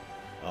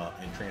away.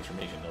 And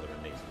Transformation, another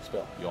amazing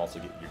spell. You also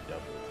get your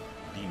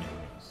demon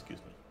wings, excuse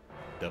me.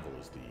 Devil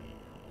is the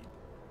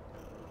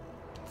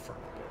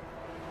infernal board.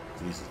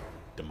 So this is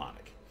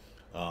demonic.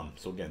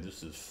 So again,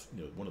 this is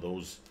one of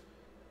those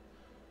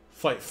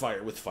fight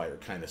fire with fire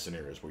kind of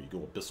scenarios where you go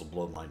Abyssal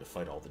Bloodline to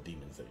fight all the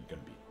demons that you're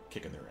going to be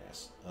kicking their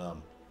ass.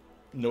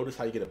 Notice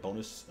how you get a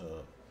bonus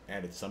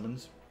added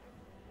summons.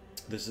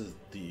 This is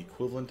the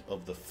equivalent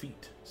of the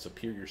feat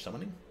Superior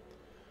Summoning,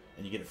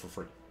 and you get it for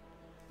free.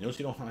 Notice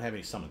you don't have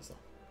any summons though.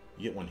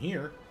 You get one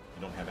here,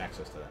 you don't have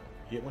access to that one.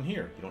 You get one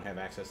here, you don't have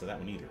access to that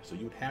one either. So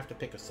you would have to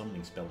pick a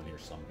summoning spell in here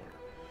somewhere.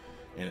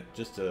 And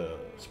just a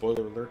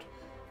spoiler alert,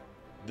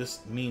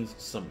 this means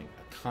summoning.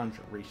 A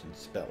conjuration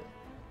spell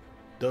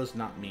does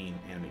not mean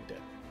Animate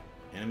Dead.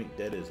 Animate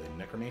Dead is a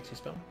necromancy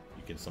spell.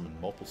 You can summon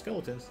multiple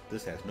skeletons.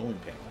 This has no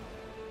impact on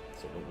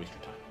it. So don't waste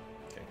your time.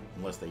 Okay?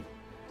 Unless they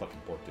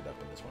fucking borked it up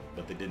in this one.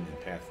 But they didn't in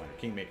Pathfinder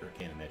Kingmaker.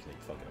 Can't imagine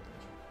they'd fuck it up in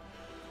this one.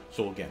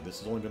 So again,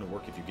 this is only going to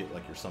work if you get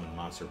like your summon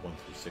monster 1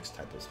 through 6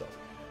 type of stuff.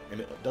 And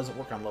it doesn't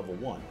work on level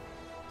 1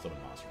 summon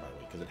monster, by the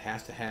way, because it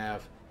has to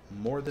have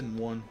more than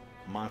one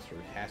monster.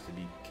 It has to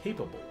be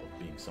capable of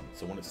being summoned.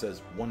 So when it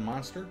says one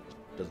monster,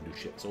 it doesn't do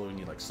shit. So when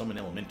you like summon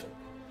elemental,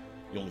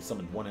 you only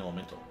summon one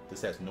elemental.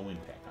 This has no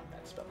impact on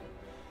that spell.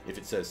 If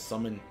it says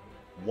summon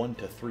 1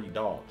 to 3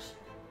 dogs,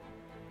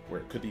 where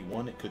it could be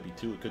 1, it could be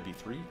 2, it could be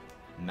 3,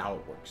 now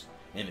it works.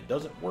 And it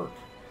doesn't work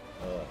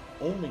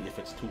only if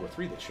it's 2 or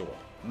 3 that show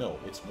up. No,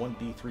 it's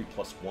 1d3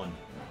 plus 1 now.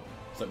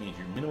 So that means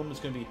your minimum is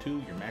going to be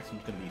 2, your maximum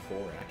is going to be 4,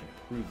 and I can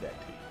prove that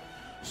to you.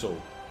 So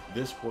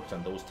this works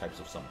on those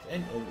types of summons,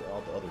 and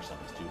all the other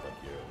summons too. Like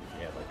if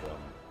you have like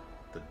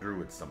the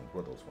Druid summon,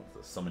 what are those ones?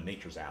 The Summon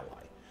Nature's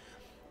Ally.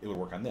 It would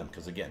work on them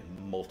because again,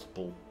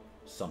 multiple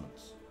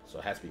summons. So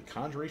it has to be a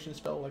conjuration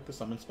spell like the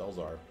summon spells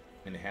are,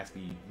 and it has to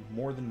be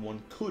more than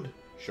one could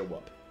show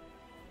up,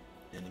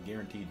 and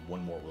guaranteed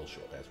one more will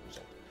show up as a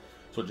result.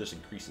 So it just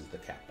increases the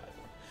cap by 1.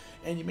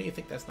 And you may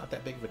think that's not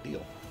that big of a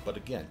deal, but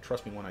again,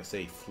 trust me when I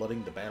say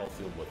flooding the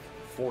battlefield with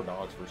 4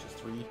 dogs versus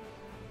 3,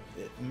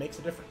 it makes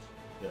a difference.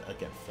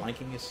 Again,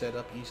 flanking is set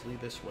up easily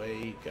this way.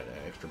 You've got an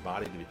extra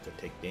body to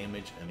take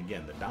damage, and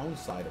again, the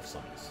downside of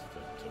summons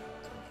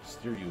to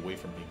steer you away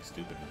from being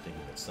stupid and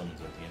thinking that summons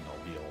are the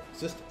end-all be-all of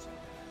existence.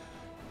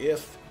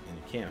 If, and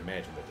you can't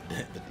imagine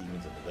that the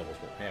demons and the devils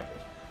won't have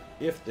this,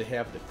 if they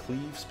have the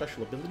cleave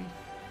special ability,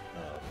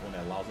 when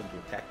that allows them to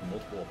attack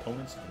multiple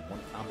opponents in one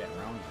combat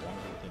round as long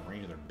as they're within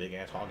range of their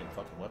big-ass hogging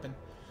fucking weapon,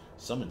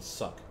 summons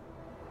suck.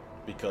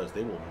 Because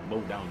they will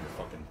mow down your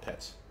fucking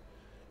pets.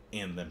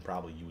 And then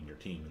probably you and your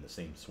team in the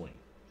same swing.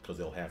 Because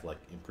they'll have like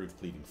improved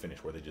cleaving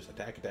finish where they just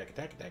attack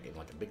in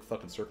like a big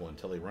fucking circle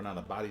until they run out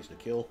of bodies to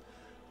kill.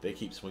 They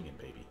keep swinging,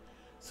 baby.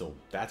 So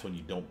that's when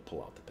you don't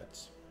pull out the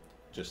pets.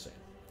 Just saying.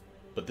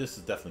 But this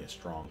is definitely a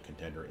strong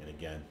contender. And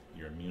again,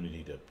 your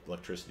immunity to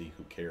electricity,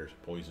 who cares,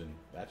 poison,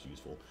 that's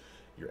useful.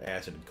 Your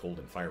acid and cold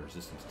and fire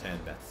resistance 10,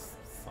 that's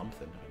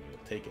something. I mean,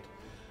 you'll take it.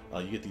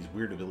 You get these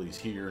weird abilities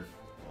here.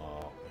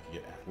 You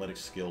get athletic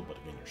skill, but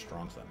again, you're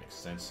strong, so that makes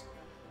sense.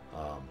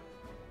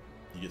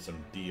 You get some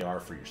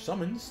DR for your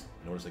summons.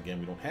 Notice again,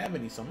 we don't have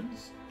any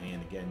summons.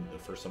 And again, the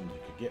first summons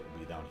you could get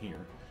would be down here.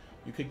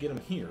 You could get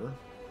them here,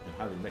 and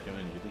highly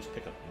recommend you at least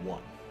pick up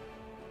 1.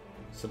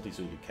 Simply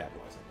so you can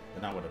capitalize it.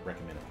 And I would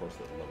recommend, of course,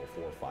 the level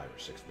 4, 5, or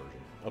 6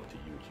 version. Up to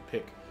you what you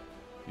pick.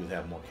 You'll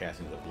have more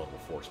castings of level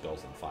 4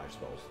 spells than 5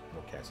 spells.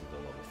 More castings of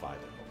level 5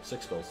 than level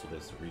 6 spells, so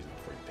there's a reason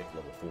for you to pick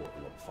level 4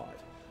 or level 5.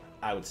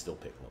 I would still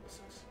pick level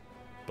 6.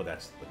 But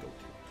that's the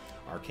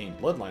go-to. Arcane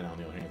Bloodline, on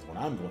the other hand, is what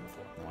I'm going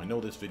for. Now, I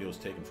know this video is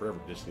taking forever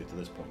just to get to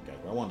this point, guys,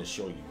 but I wanted to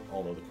show you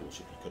all the other cool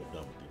shit you could have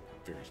done with the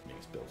various mini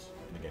builds.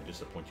 And again, just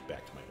to point you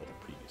back to my other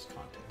previous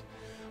content.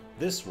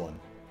 This one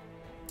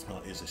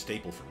is a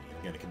staple for me.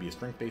 Again, it can be a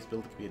strength-based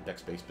build, it can be a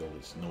dex-based build.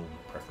 It's no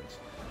preference.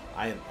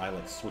 I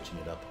like switching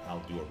it up.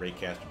 I'll do a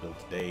Raycaster build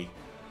today.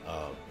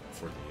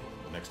 For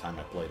the next time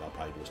I play it, I'll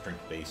probably do a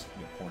strength-based,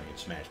 pouring and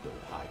smash build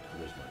with high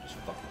charisma, and just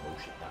fucking mow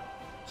shit down,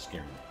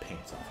 scaring the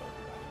pants off of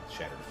everybody,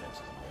 shatter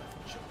defenses and all that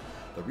fun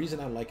shit. The reason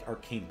I like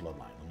Arcane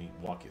Bloodline, let me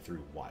walk you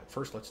through why.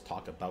 First, let's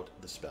talk about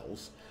the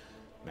spells.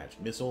 Magic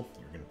Missile,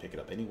 you're going to pick it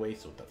up anyway,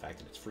 so the fact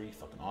that it's free,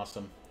 fucking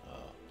awesome.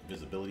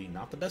 Invisibility,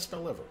 not the best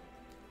spell ever,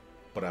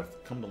 but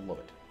I've come to love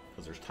it.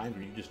 Because there's times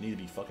where you just need to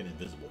be fucking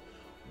invisible.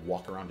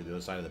 Walk around to the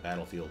other side of the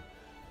battlefield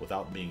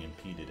without being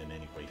impeded in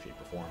any way, shape,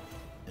 or form,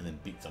 and then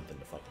beat something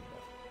to fucking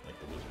death. Like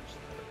the wizards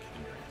that are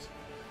kicking your ass.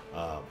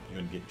 You're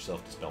going to get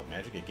yourself Dispel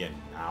Magic. Again,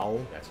 now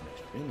that's an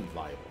extremely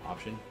viable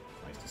option.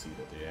 Nice to see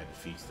that they added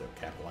feats that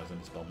capitalize on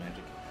Dispel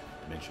Magic.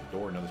 Dimension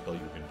Door, another spell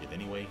you're going to get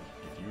anyway.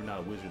 If you're not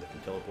a wizard that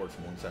can teleport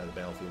from one side of the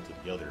battlefield to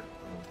the other, I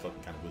don't know what the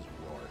fucking kind of wizard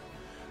you are.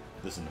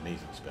 This is an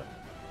amazing spell.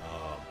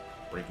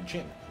 Break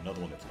Enchantment, another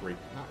one that's great.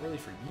 Not really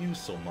for you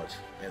so much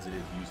as it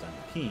is used on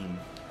your team.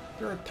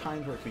 There are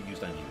times where it can be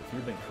used on you. If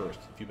you've been cursed,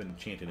 if you've been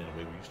enchanted in a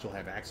way where you still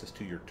have access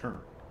to your turn.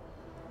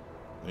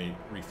 Let me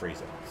rephrase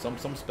that.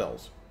 Some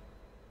spells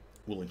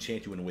will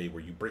enchant you in a way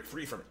where you break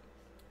free from it.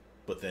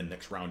 But then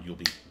next round you'll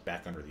be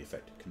back under the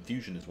effect.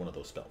 Confusion is one of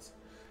those spells.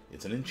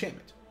 It's an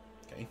enchantment.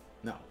 Okay?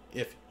 Now,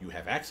 if you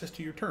have access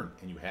to your turn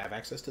and you have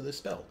access to this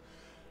spell,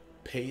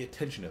 pay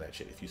attention to that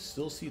shit. If you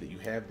still see that you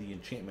have the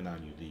enchantment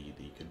on you,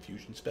 the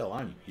confusion spell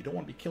on you, you don't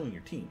want to be killing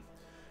your team.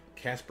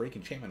 Cast Break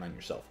Enchantment on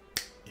yourself.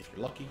 If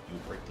you're lucky, you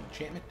break the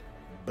enchantment.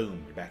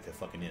 Boom, you're back to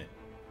fucking in it.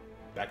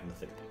 Back in the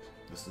thick of things.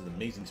 This is an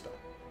amazing spell.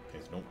 Okay,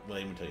 so don't let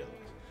anyone tell you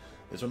otherwise.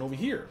 This one over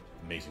here,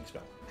 amazing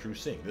spell. True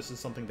Sing. This is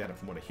something that,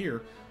 from what I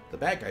hear, the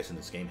bad guys in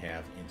this game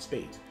have in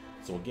spades.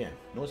 So again,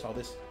 notice how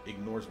this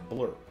ignores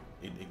blur.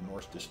 It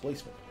ignores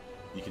displacement.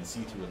 You can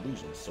see through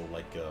illusions. So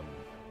like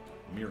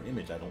mirror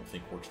image, I don't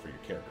think works for your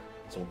character.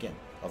 So again,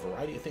 a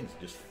variety of things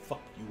just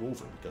fuck you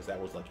over because that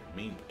was like your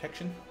main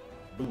protection.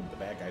 Boom, the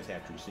bad guys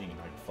have True Seeing and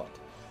now you're fucked.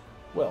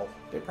 Well,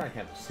 they probably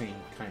have the same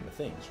kind of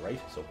things, right?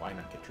 So why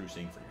not get True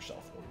Seeing for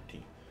yourself or your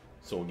team?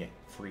 So again,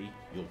 free,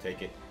 you'll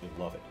take it,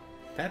 you'll love it.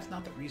 That's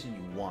not the reason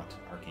you want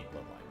Arcane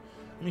Bloodline.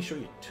 Let me show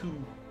you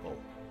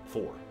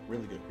four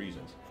really good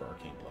reasons for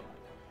Arcane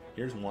Bloodline.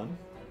 Here's one,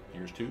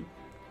 here's two,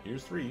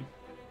 here's three,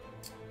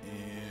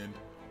 and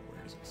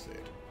where does it say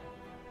it?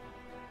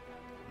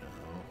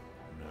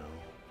 No.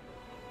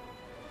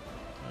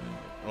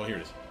 Oh, here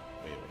it is.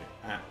 Wait.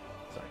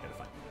 Sorry, I gotta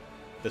find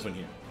it. This one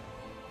here.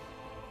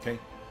 Okay.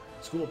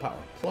 School of Power.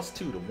 +2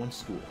 to one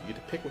school. You get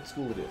to pick what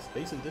school it is.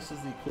 Basically, this is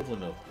the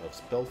equivalent of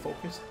Spell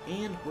Focus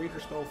and Greater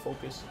Spell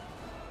Focus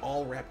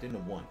all wrapped into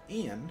one.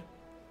 And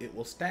it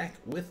will stack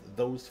with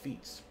those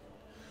feats.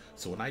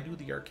 So when I do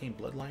the Arcane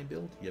Bloodline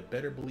build, you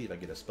better believe I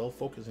get a Spell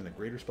Focus and a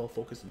Greater Spell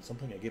Focus and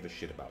something I give a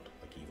shit about,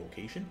 like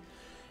Evocation.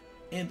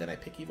 And then I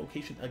pick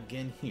Evocation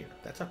again here.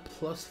 That's a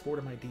 +4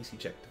 to my DC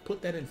check. To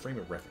put that in frame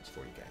of reference for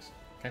you guys.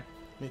 Okay?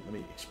 Let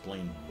me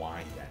explain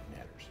why that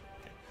matters.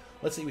 Okay.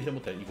 Let's say we hit him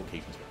with that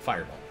Evocation spell.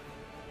 Fireball.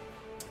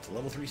 It's a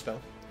level 3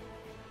 spell.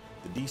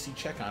 The DC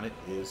check on it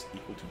is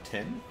equal to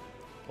 10,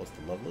 plus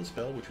the level of the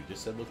spell, which we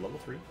just said was level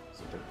 3,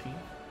 so 13,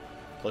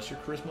 plus your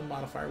Charisma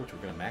modifier, which we're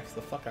going to max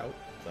the fuck out.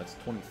 So that's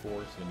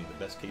 24. It's going to be the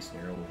best case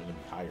scenario. We're going to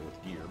be higher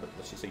with gear, but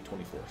let's just say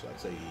 24. So I'd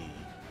say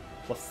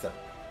 +7.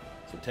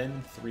 So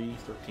 10, 3,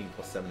 13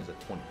 plus 7 is a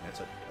 20. That's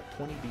a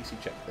 20 DC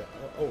check.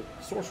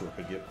 Sorcerer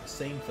could get the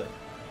same thing,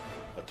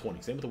 a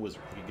 20. Same with the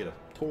Wizard. They could get a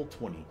total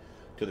 20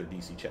 to their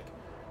DC check.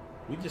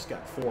 We just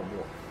got 4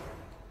 more.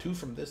 2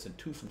 from this and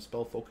 2 from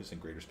Spell Focus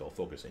and Greater Spell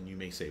Focus. And you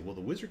may say, well,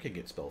 the Wizard can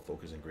get Spell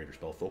Focus and Greater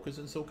Spell Focus,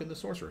 and so can the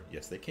Sorcerer.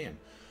 Yes, they can.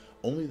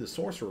 Only the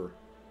Sorcerer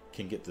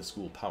can get the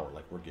School Power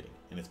like we're getting.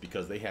 And it's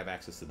because they have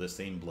access to the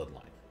same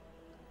bloodline.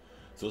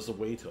 So it's a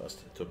way to us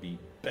to be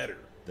better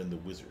than the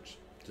Wizards.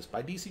 Just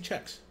by DC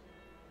checks,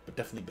 but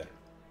definitely better.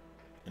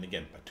 And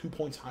again, by 2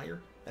 points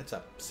higher, that's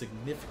a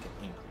significant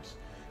increase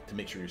to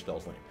make sure your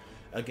spells land.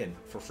 Again,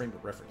 for frame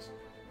of reference,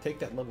 take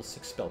that level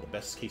 6 spell, the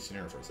best case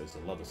scenario for us is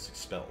a level 6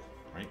 spell,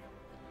 right?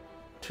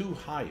 2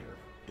 higher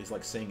is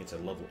like saying it's a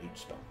level 8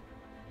 spell.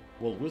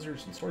 Well,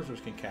 Wizards and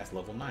Sorcerers can cast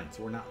level 9,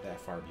 so we're not that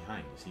far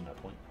behind. You see my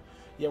point?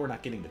 Yeah, we're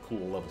not getting the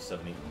cool level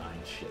 7, 8, and 9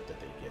 shit that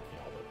they get,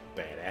 all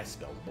the badass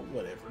spells, but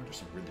whatever. There's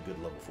some really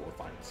good level 4,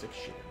 5, and 6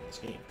 shit in this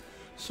game.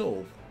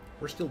 So,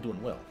 we're still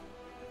doing well.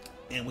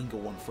 And we can go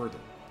one further.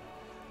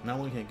 Not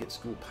only can I get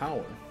School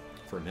Power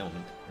for an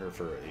element, or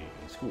for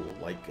a school,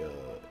 like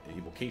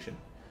Evocation,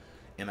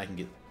 and I can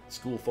get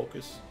School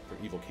Focus for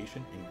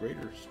Evocation and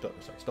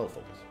Spell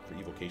Focus for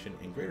Evocation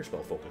and Greater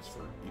Spell Focus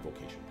for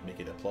Evocation. Make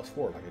it a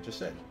 +4, like I just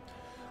said.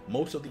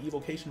 Most of the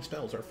Evocation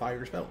spells are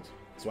fire spells,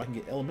 so I can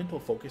get Elemental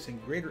Focus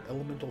and Greater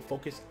Elemental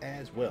Focus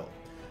as well,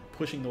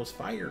 pushing those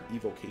fire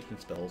Evocation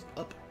spells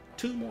up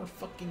 2 more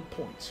fucking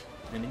points.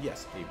 And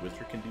yes, a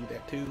Wizard can do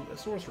that too, a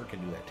Sorcerer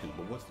can do that too,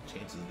 but what's the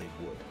chances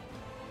they would?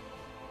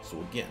 So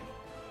again,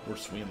 we're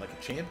swinging like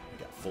a champ.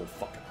 We got full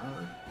fucking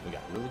armor. We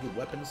got really good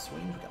weapons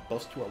swings. We got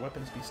buffs to our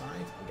weapons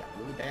besides. We got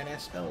really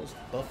badass spells to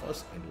buff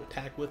us and to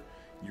attack with.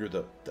 You're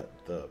the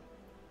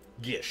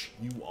Gish.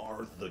 You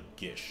are the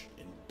Gish.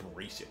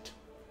 Embrace it.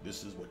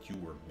 This is what you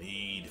were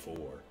made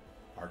for.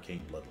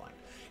 Arcane Bloodline.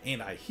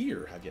 And I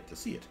hear, I've yet to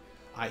see it,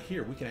 I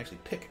hear we can actually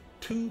pick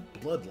 2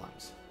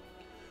 bloodlines.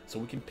 So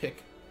we can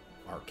pick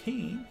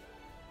Arcane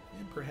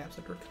and perhaps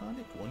a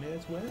Draconic one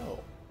as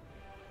well.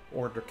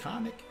 Or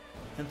Draconic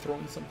and throw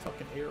in some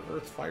fucking air,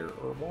 earth, fire,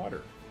 or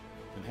water.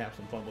 And have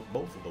some fun with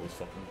both of those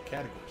fucking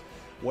categories.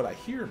 What I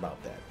hear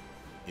about that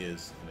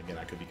is, and again,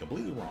 I could be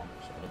completely wrong,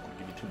 so I don't want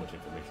to give you too much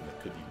information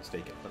that could be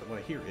mistaken, but what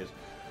I hear is,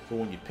 so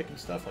when you're picking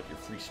stuff like your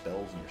free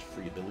spells and your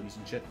free abilities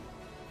and shit,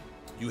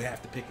 you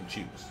have to pick and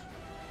choose.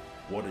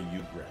 What are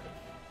you grabbing?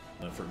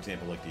 For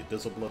example, like the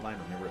Abyssal Bloodline,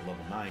 remember at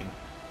level 9,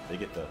 they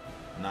get the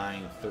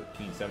 9,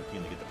 13,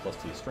 17, they get the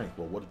 +2 to strength.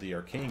 Well, what did the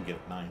Arcane get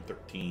at 9,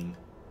 13,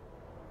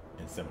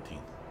 and 17?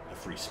 A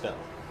free spell.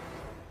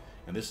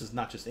 And this is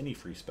not just any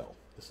free spell.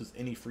 This is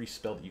any free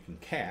spell that you can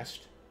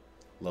cast,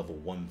 level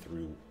 1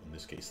 through, in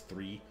this case,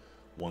 3,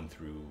 1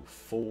 through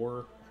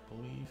 4, I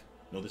believe.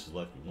 No, this is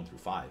likely 1 through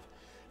 5.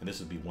 And this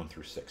would be 1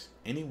 through 6.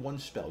 Any one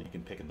spell you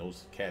can pick in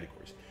those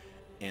categories.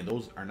 And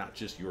those are not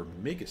just your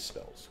mega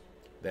spells.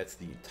 That's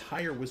the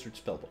entire wizard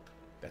spellbook.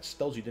 That's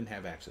spells you didn't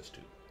have access to.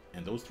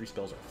 And those 3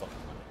 spells are fucking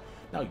money.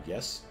 Now,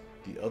 yes,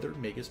 the other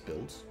Magus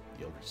builds,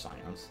 the Eldritch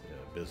Scions,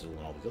 Abyssal, and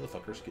all these other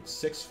fuckers get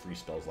 6 free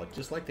spells, like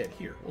just like that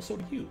here. Well, so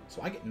do you.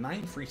 So I get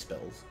 9 free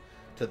spells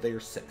to their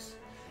 6.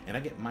 And I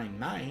get my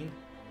 9,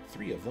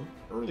 3 of them,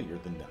 earlier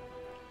than them.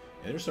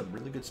 And there's some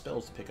really good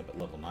spells to pick up at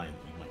level 9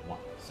 that you might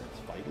want. Sense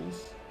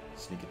Vitals,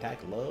 Sneak Attack,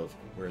 Love,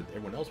 where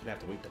everyone else would have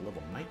to wait to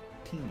level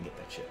 19 to get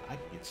that shit. I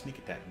can get Sneak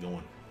Attack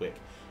going quick.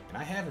 And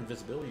I have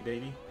Invisibility,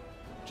 baby.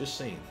 Just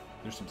saying,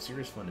 there's some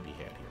serious fun to be had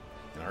here.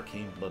 An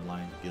Arcane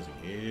Bloodline gives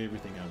me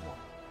everything I want,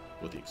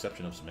 with the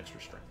exception of some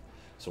extra strength.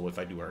 So if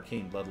I do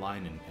Arcane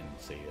Bloodline and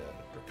say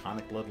a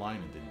Draconic Bloodline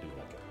and then do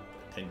like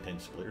a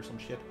 10-10 split or some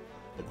shit,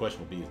 the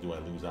question will be is do I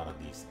lose out on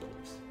these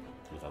abilities?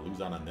 If I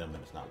lose out on them,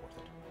 then it's not worth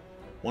it.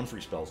 1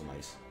 free spell is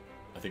nice.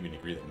 I think we can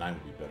agree that 9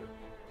 would be better.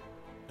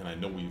 And I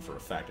know we for a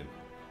fact in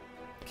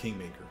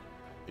Kingmaker,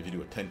 if you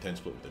do a 10-10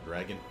 split with the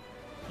dragon,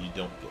 you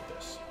don't get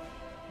this,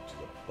 which is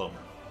a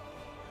bummer.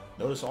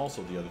 Notice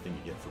also the other thing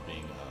you get for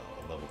being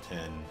a level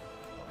 10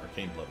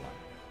 Arcane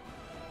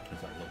Bloodline. In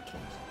fact, level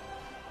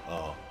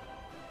 20s.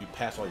 You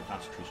pass all your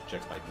concentration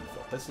checks by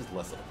default. This is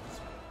less of a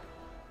concern.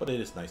 But it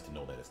is nice to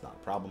know that it's not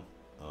a problem.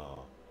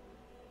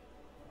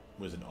 It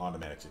was an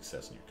automatic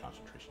success in your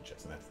concentration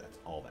checks, and that's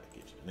all that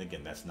gives you. And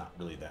again, that's not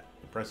really that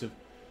impressive.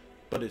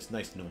 But it's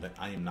nice to know that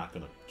I am not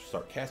going to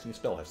start casting a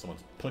spell, have someone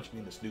punch me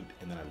in the snoot,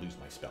 and then I lose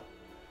my spell.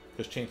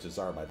 Because chances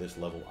are, by this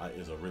level,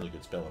 is a really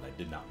good spell, and I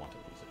did not want to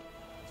lose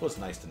it. So it's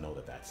nice to know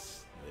that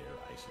that's there,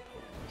 I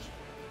suppose.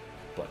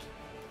 But,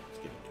 let's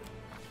get into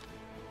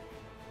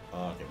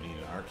it. Okay, we need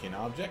an arcane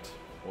object,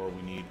 or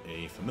we need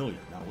a familiar.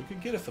 Now, we could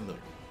get a familiar.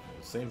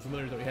 The same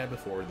familiars that we had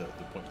before, the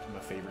points to my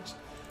favorites.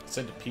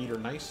 Centipede are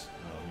nice.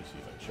 Let me see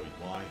if I can show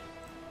you why.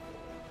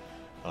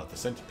 The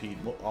Centipede,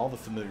 all the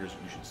familiars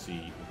you should see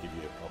will give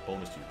you a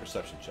bonus to your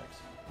perception checks,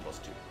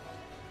 +2.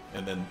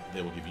 And then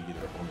they will give you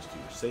either a bonus to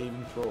your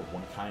saving throw of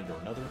one kind or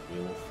another,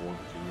 will,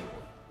 fortitude,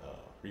 or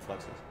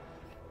reflexes.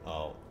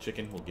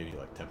 Chicken will give you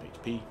like 10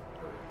 HP,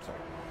 or sorry,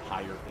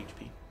 higher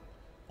HP,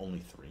 only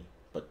 3.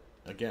 But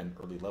again,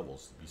 early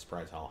levels, you'd be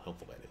surprised how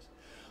helpful that is.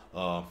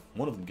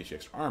 One of them gets you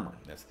extra armor.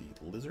 That's the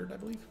lizard, I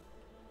believe.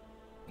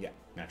 Yeah,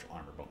 natural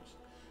armor bonus.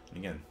 And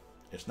again,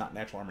 it's not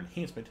natural armor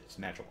enhancement, it's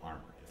natural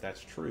armor. If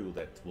that's true,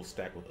 that will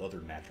stack with other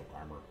natural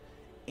armor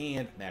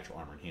and natural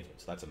armor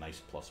enhancement. So that's a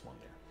nice +1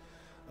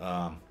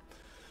 there.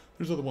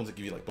 There's other ones that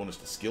give you like bonus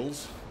to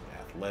skills,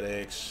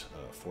 athletics,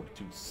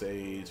 fortitude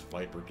saves.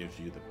 Viper gives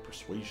you the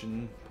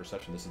perception.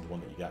 This is the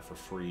one that you got for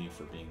free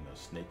for being the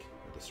snake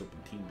or the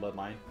serpentine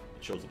bloodline.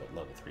 It shows up at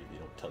level 3. They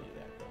don't tell you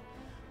that though.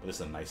 But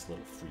it's a nice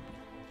little freebie.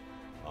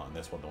 And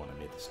that's the one I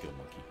made the skill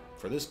monkey.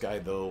 For this guy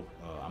though,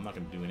 I'm not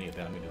going to do any of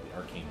that. I'm going to do the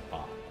arcane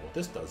bomb. What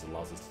this does, it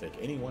allows us to take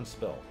any one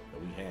spell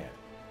that we had,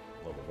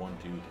 level 1,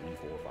 2,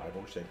 3, 4, 5,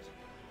 or 6,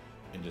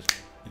 and just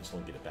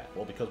instantly get it back.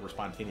 Well, because we're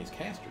spontaneous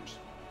casters,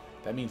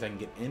 that means I can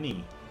get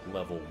any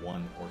level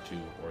 1 or 2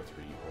 or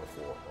 3 or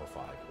 4 or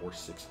 5 or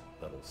 6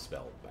 level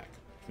spell back.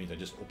 Which means I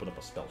just open up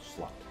a spell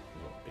slot,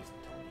 is what I'm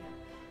basically telling you.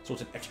 So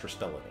it's an extra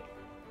spell a day.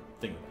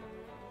 Think of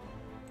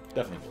it.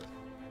 Definitely worth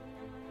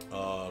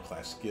it.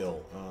 Class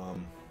skill.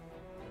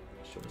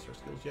 Showed us our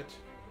skills yet?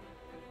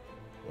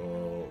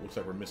 Looks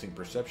like we're missing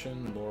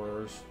perception,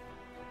 lures,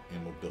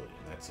 and mobility.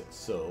 And that's it.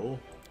 So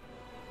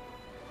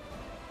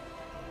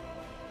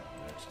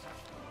next,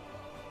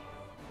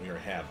 we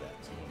already have that.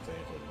 So you know what I'm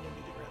saying? So we don't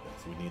need to grab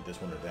that. So we need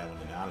this one or that one.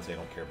 And honestly, I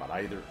don't care about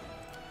either.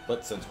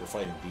 But since we're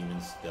fighting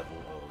demons, devil,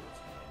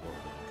 Lord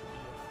of Demon could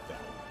be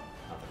valid.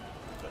 Not that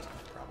I'm best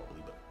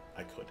probably, but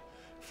I could.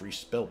 Free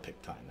spell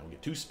pick time. Now we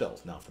get 2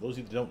 spells. Now, for those of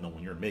you that don't know,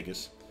 when you're a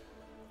Magus,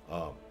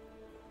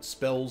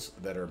 spells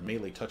that are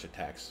melee touch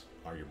attacks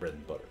are your bread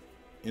and butter.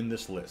 In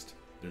this list,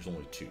 there's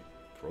only 2.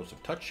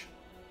 Corrosive Touch,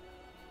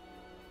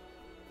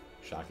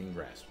 Shocking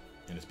Grasp.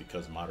 And it's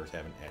because modders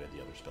haven't added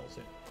the other spells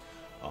in.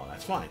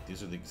 That's fine.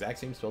 These are the exact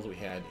same spells we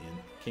had in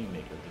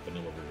Kingmaker, the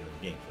vanilla version of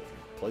the game. So if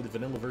you play the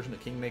vanilla version of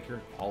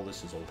Kingmaker, all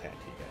this is old hat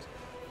to you guys.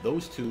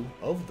 Those two,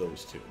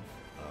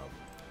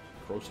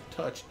 Corrosive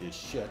Touch is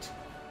shit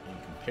in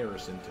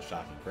comparison to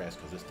Shocking Grasp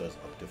because this does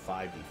up to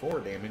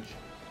 5d4 damage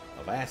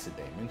of acid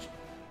damage.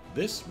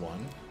 This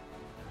one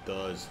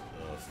does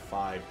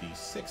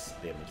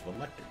 5d6 damage of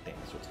electric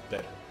damage, so it's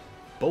better.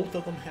 Both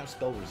of them have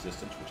spell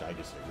resistance, which I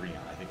disagree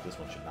on. I think this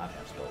one should not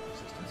have spell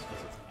resistance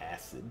because it's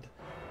acid,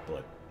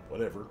 but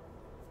whatever.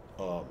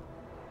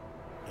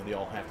 And they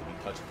all have to be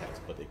touch attacks,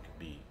 but they could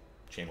be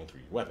channeled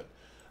through your weapon.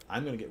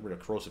 I'm going to get rid of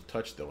Corrosive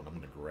Touch, though, and I'm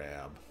going to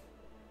grab...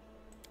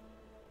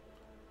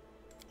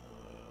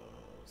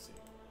 let's see.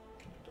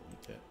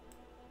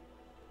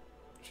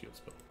 shield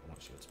spell. I want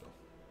a shield spell.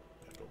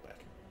 Gotta go back.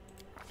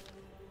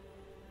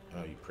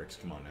 Oh, you pricks.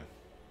 Come on now.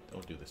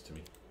 Don't do this to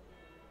me.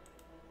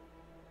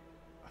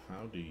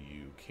 How do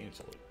you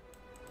cancel it?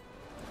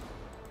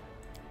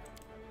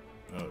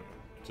 Oh,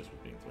 it just was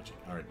being glitchy.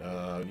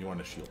 Alright, you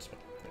want a shield spell.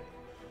 There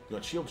you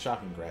want shield,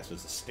 shocking grasp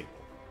as a staple.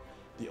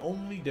 The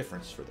only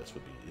difference for this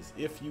would be is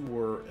if you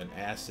were an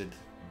acid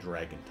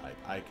dragon type,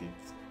 I could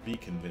be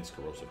convinced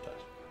corrosive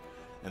touch.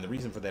 And the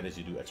reason for that is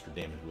you do extra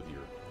damage with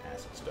your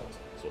acid spells.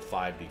 So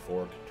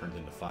 5d4 turns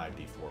into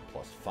 5d4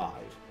 plus 5.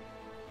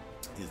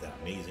 Is that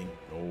amazing?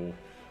 No.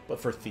 But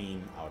for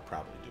theme, I would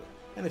probably do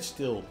it. And it's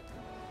still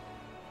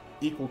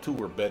equal to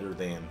or better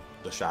than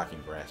the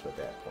shocking grasp at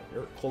that point.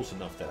 You're close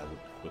enough that I would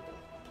quibble,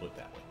 put it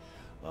that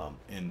way.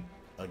 And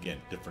again,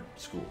 different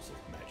schools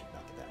of magic.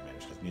 Not that that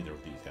matters, because neither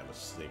of these have a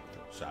stable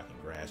shocking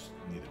grasp.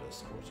 Neither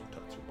does corrosive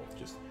touch. They're both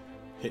just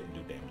hit and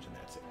do damage, and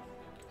that's it.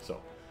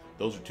 So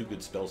those are two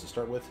good spells to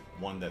start with.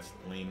 One that's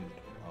lane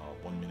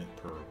 1 minute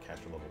per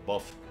caster level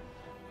buff.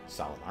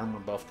 Solid armor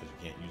buff, because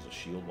you can't use a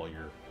shield while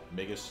you're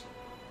Magus.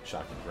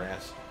 Shocking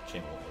Grasp,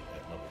 channel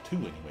at level 2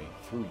 anyway,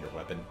 through your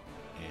weapon,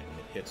 and when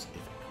it hits,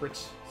 if it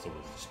crits, so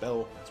does the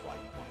spell. That's why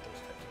you want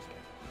those types of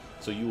spells.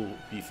 So you will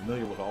be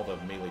familiar with all the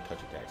melee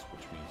touch attacks,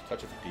 which means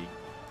Touch of Fatigue,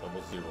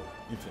 level 0,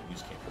 infinite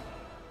use cantrip.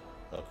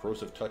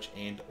 Corrosive Touch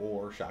and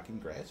or Shocking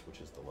Grasp,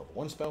 which is the level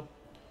 1 spell.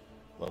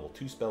 Level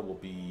 2 spell will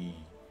be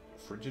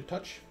Frigid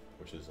Touch,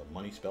 which is a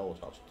money spell,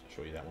 which I'll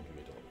show you that one when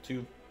we get to level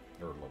 2,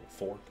 or level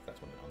 4,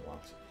 that's when it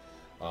unlocks.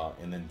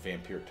 And then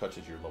Vampire Touch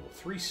is your level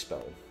 3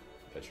 spell.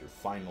 That's your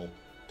final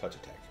touch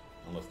attack,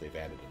 unless they've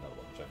added another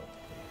one, which I don't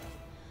think they have.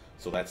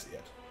 So that's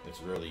it.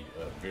 It's really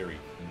a very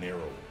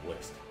narrow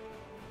list.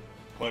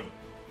 However,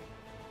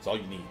 it's all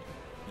you need.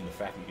 And the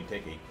fact that you can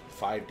take a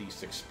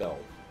 5d6 spell,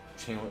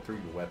 channel it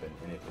through your weapon,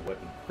 and if the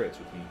weapon crits,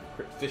 which means you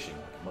crit fishing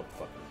like a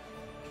motherfucker,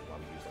 which is why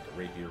we use like a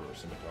rapier or a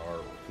scimitar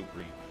or a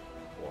kukri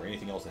or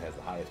anything else that has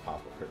the highest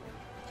possible crit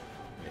rate.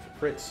 And if it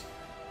crits,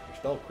 your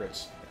spell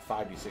crits, at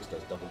 5d6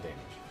 does double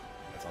damage.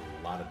 That's a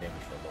lot of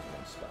damage for a level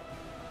 1 spell.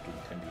 Doing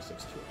 10d6 to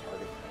a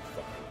target,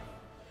 fuck you.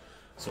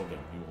 So then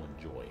you will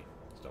enjoy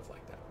stuff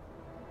like that.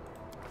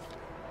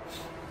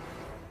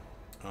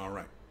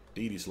 Alright,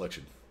 deity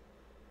selection.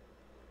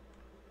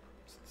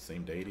 It's the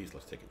same deities,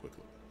 let's take a quick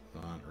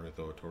look. On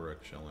Eartho,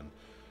 Torek, Shellen,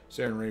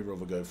 Saren Ray,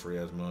 Rovagud,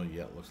 Friasma,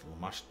 yeah, it looks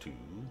Lamashtu.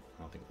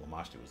 I don't think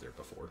Lamashtu was there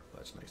before.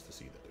 That's nice to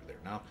see that they're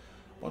there now.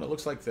 Well, it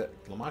looks like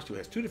that Lamashtu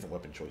has two different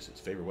weapon choices.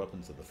 Favorite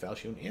weapons of the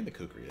Falchion and the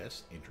Kukri.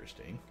 That's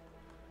interesting.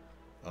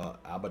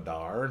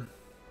 Abadar.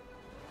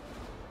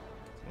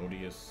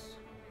 Odious,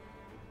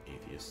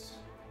 Atheist,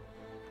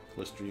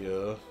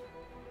 Calistria,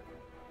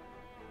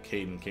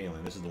 Caden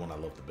Kalen. This is the one I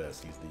love the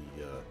best. He's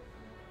the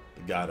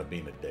god of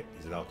being a dick.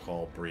 He's an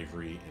alcohol,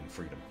 bravery, and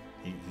freedom.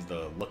 He's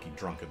the lucky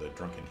drunk of the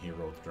drunken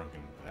hero, the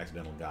drunken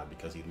accidental god,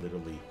 because he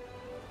literally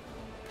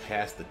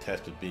passed the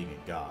test of being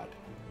a god,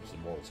 which the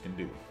mortals can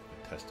do.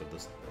 The test of the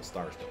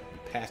Starstone.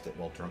 He passed it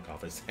while drunk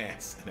off his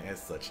ass, and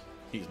as such,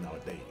 he's now a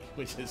deity,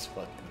 which is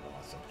fucking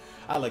awesome.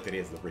 I like that he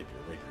has the rapier.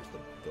 Rapier is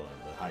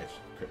the highest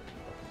crit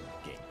weapon in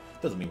the game.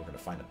 Doesn't mean we're going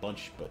to find a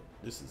bunch, but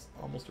this is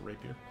almost a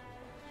rapier.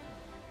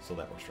 So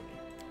that works for me.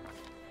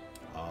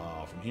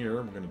 From here,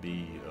 we're going to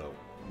be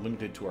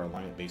limited to our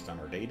alignment based on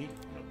our deity.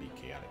 I'm going to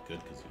be chaotic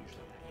good, because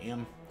usually I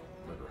am.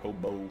 Murder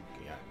hobo,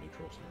 chaotic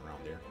neutral, something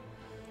around there.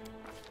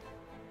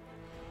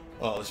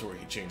 This is where we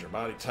can change our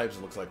body types.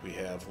 It looks like we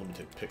have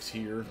limited picks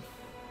here.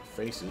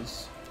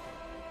 Faces.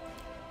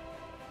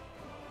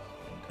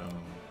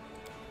 Income.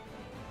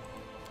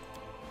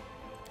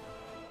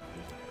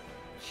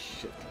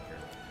 Shit compared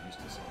to what I used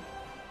to see.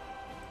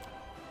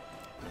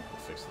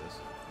 We'll fix this.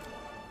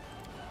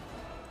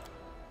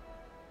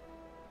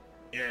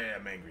 Yeah,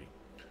 I'm angry.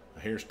 A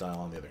hairstyle,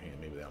 on the other hand,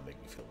 maybe that'll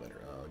make me feel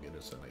better. I'll get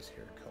us a nice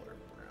hair color,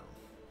 brown.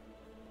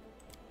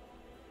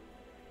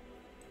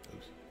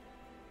 Oops.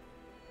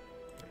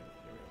 There we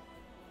go.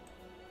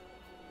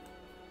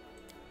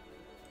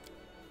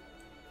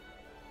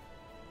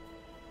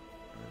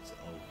 That's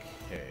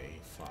okay.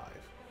 5.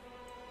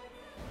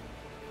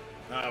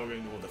 We're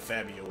gonna go with the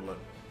Fabiola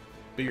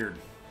beard.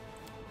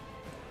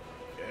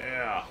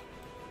 Yeah.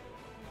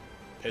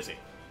 Pissy.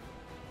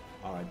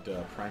 Alright,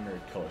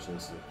 primary color. So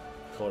this is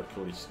a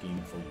color-coded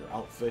scheme for your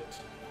outfit.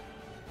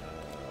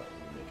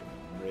 We'll make them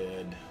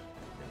red.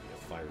 Maybe a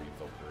fiery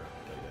evoker.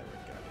 I'll tell you that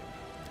right, goddamn.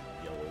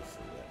 Yellow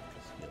for that,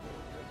 because yellow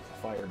and red for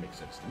fire makes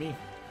sense to me.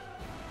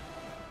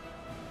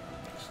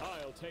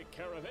 I'll take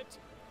care of it.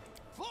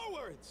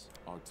 Forwards!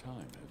 Our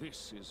time.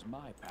 This is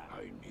my path.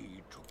 I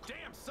need to...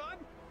 Damn, son!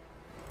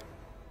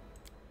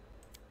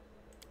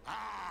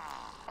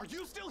 Ah! Are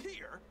you still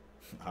here?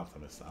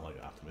 Optimist. I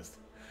like Optimist.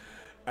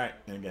 Alright,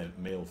 and again,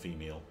 male,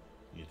 female.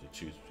 You have to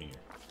choose between your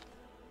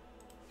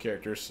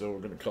characters, so we're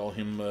going to call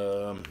him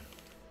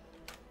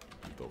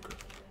Evoker.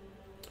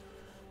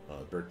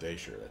 Birthday,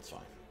 sure, that's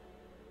fine.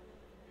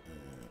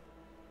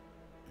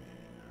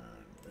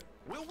 And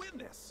we'll win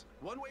this,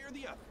 one way or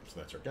the other. So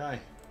that's our guy.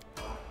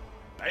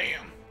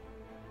 Bam!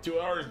 2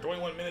 hours,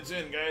 21 minutes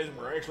in, guys, and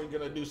we're actually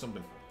going to do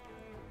something.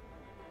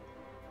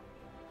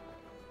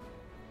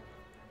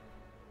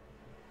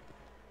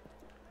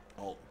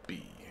 Alt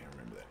B. I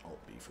remember that. Alt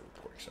B for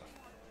report stuff.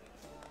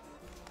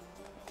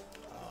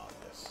 Ah,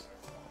 yes.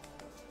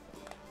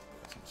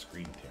 Got some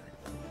screen tearing.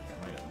 I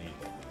might not need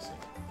that in this thing.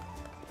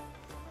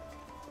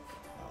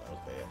 Oh, that was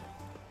bad.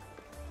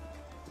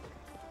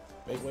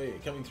 Make way,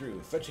 coming through.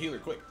 Fetch a healer,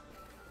 quick.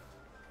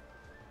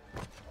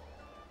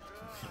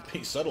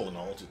 Be subtle and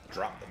all, just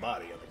drop the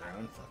body on the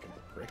ground. Fucking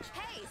pricks.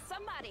 Hey,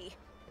 somebody!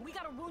 We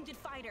got a wounded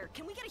fighter.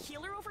 Can we get a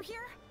healer over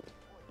here?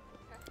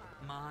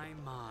 My,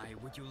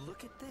 would you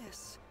look at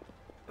this?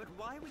 But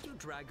why would you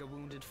drag a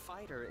wounded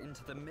fighter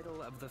into the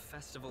middle of the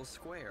festival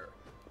square?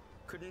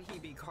 Couldn't he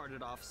be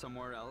carted off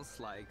somewhere else,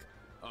 like,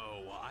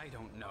 oh, I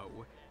don't know,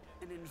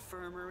 an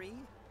infirmary?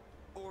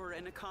 Or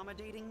an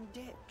accommodating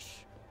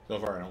ditch? So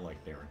far, I don't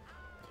like Darren.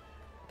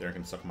 Darren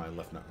can suck my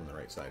left nut from the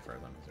right side for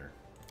as long as they're...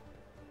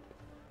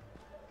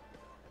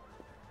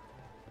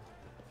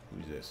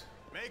 Who's this?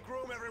 Make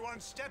room, everyone.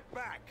 Step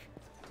back.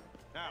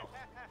 Now,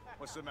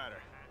 what's the matter?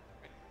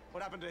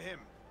 What happened to him?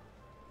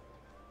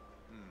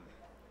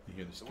 You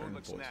hear the The stern one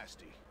looks voice.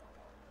 nasty.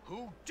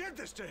 Who did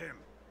this to him?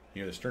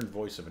 You hear the stern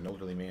voice of an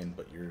elderly man,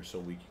 but you're so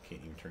weak you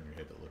can't even turn your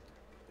head to look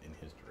in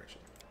his direction.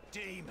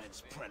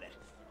 Demons, Prelate.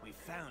 We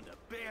found her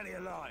barely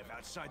alive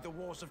outside the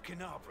walls of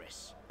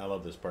Canabris. I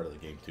love this part of the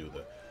game too.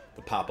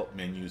 The pop-up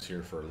menus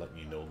here for letting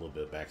you know a little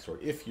bit of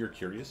backstory. If you're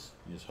curious,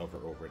 you just hover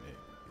over it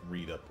and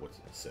read up what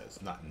it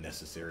says. Not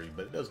necessary,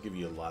 but it does give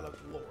you a lot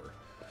of lore.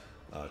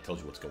 It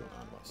tells you what's going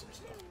on about some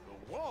stuff.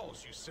 The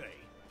walls, you say?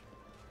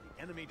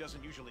 The enemy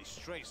doesn't usually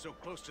stray so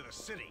close to the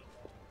city.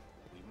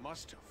 We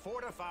must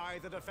fortify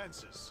the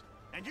defenses.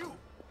 And you,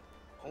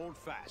 hold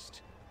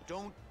fast.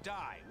 Don't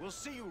die. We'll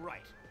see you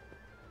right.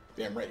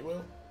 Damn right you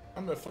will.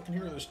 I'm the fucking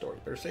hero of this story.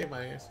 Better save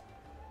my ass.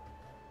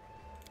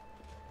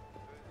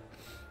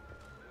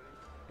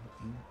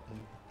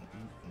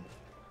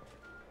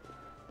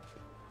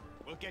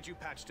 We'll get you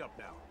patched up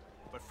now.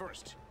 But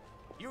first,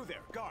 you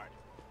there, guard.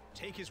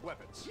 Take his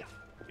weapons.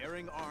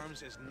 Bearing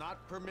arms is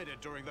not permitted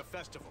during the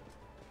festival.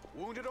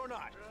 Wounded or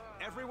not,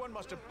 everyone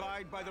must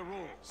abide by the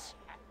rules.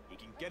 He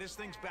can get his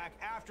things back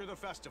after the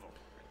festival.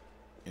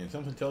 And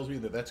something tells me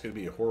that that's going to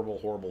be a horrible,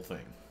 horrible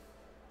thing.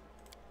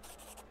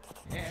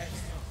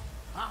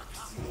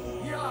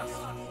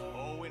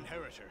 O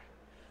Inheritor,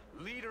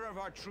 leader of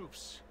our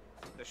troops,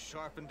 the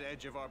sharpened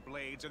edge of our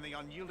blades and the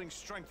unyielding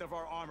strength of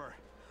our armor,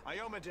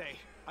 Iomade,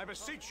 I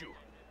beseech you,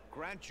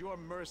 grant your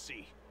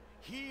mercy.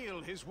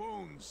 Heal his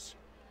wounds.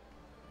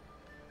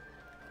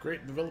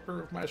 Great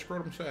developer of my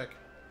scrotum sack.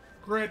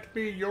 Grant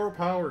me your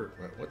power.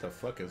 What the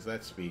fuck is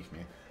that speech,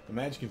 man? The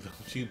magic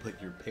envelops you,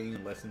 but your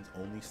pain lessens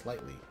only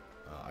slightly.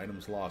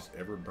 Items lost,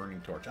 ever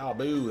burning torch. Ah,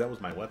 boo, that was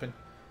my weapon.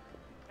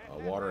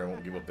 Water, I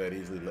won't give up that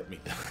easily. Let me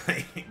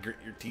die. Grit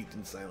your teeth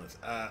in silence.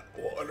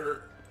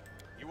 Water.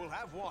 You will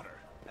have water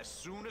as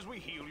soon as we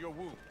heal your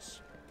wounds.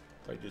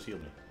 I just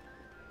healed me.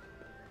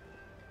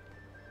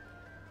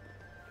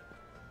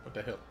 What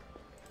the hell?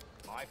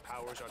 My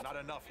powers are not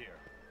enough here.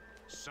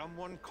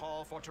 Someone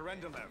call for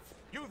Terendelev.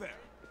 You there.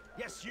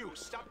 Yes, you.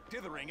 Stop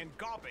dithering and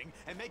gawping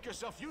and make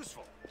yourself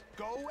useful.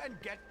 Go and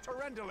get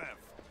Terendelev.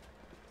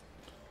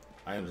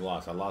 Items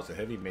lost. I lost a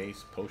heavy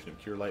mace, potion of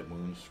cure light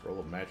wounds, scroll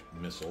of magic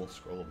missile,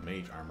 scroll of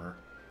mage armor,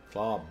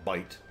 claw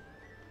bite.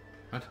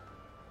 What?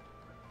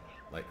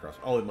 Light cross.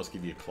 Oh, it must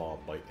give you a claw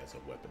bite as a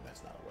weapon.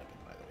 That's not a weapon,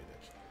 by the way.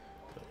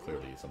 That's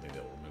clearly something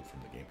that will remove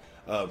from the game.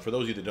 For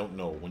those of you that don't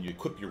know, when you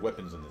equip your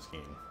weapons in this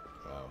game,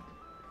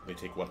 they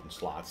take weapon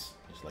slots,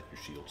 just like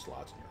your shield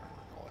slots and your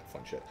armor and all that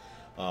fun shit.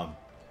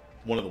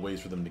 One of the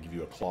ways for them to give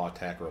you a claw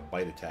attack or a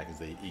bite attack is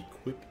they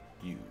equip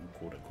you,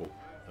 quote unquote,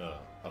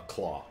 a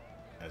claw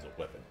as a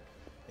weapon.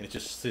 And it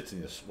just sits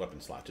in this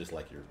weapon slot, just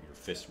like your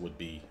fist would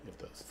be if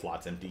the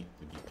slot's empty.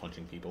 You'd be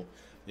punching people.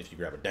 If you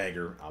grab a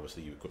dagger,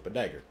 obviously you equip a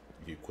dagger.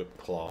 If you equip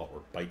claw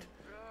or bite,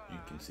 you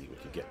can see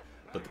what you get.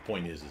 But the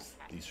point is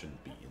these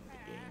shouldn't be in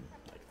the game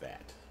like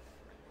that.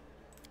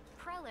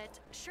 Prelate,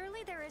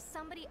 surely there is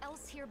somebody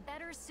else here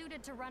better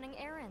suited to running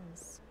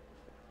errands.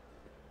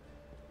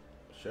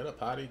 Shut up,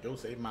 Hottie. Go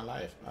save my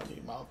life. I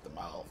need mouth to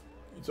mouth.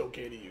 It's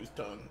okay to use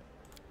tongue.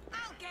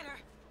 I'll get her!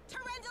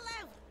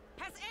 Terendelev!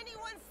 Has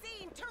anyone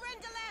seen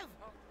Terendelev?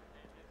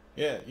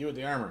 Yeah, you with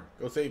the armor.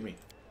 Go save me.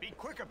 Be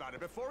quick about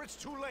it before it's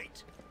too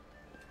late.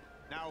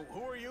 Now,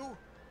 who are you?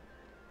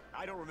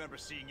 I don't remember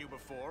seeing you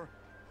before,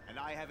 and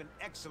I have an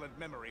excellent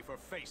memory for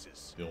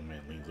faces. The old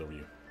man leans over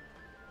you.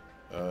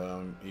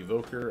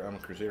 Evoker, I'm a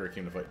crusader. I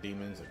came to fight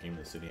demons. I came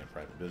to the city on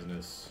private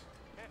business.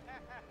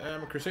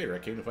 I'm a crusader. I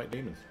came to fight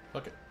demons.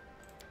 Fuck it.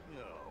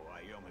 Oh,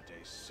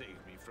 Iomade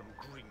saved me from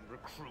green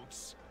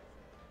recruits.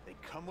 They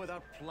come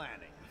without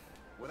planning,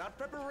 without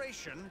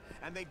preparation,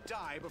 and they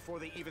die before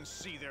they even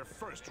see their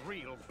first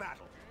real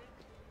battle.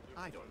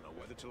 I don't know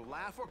whether to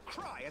laugh or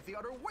cry at the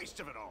utter waste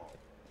of it all.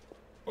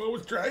 I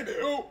was trying to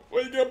help.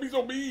 Why you gotta be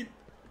so mean?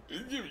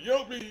 You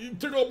yelled me. You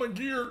took all my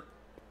gear.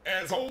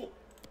 Asshole.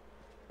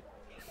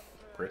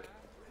 Prick.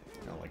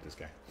 I don't like this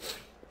guy.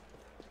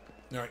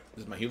 Alright,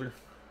 this is my healer.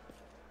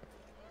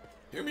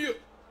 Hear me up.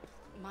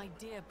 My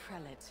dear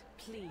prelate,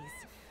 please,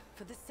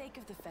 for the sake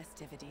of the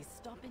festivities,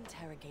 stop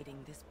interrogating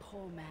this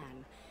poor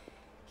man.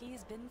 He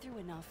has been through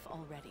enough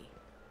already.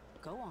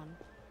 Go on.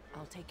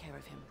 I'll take care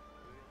of him.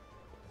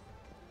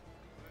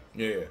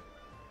 Yeah.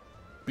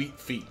 Beat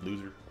feet,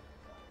 loser.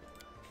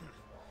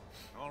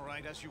 All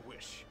right, as you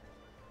wish.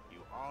 You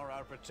are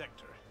our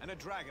protector, and a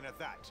dragon at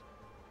that.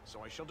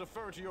 So I shall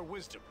defer to your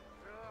wisdom.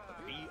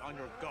 But be on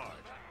your guard.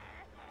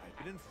 I've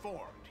been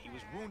informed he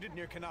was wounded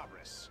near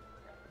Canabris.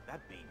 That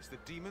means the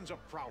demons are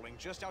prowling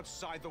just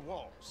outside the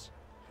walls,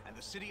 and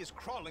the city is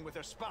crawling with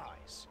their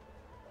spies.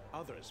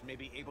 Others may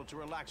be able to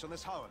relax on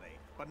this holiday,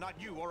 but not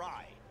you or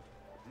I.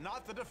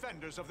 Not the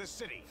defenders of this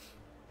city.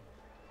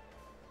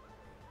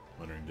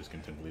 Muttering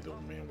discontentedly, the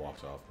old man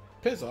walks off.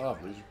 Piss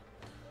off, loser.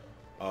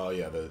 Oh,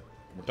 yeah, we're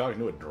talking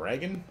to a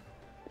dragon?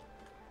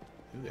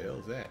 Who the hell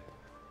is that?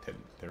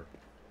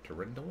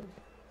 Terendilus?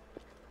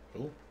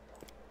 Cool.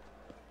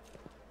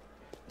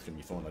 It's gonna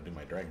be fun to do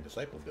my dragon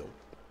disciple build.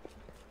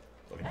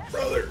 Fucking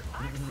brother!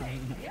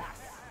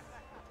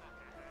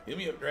 Give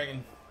me up,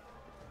 dragon.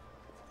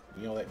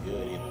 You know that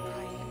good. Use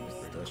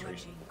the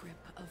grudging grip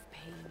of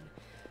pain.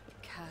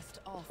 Cast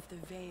off the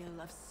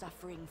veil of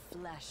suffering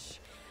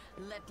flesh.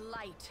 Let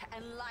light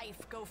and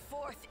life go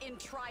forth in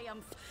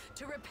triumph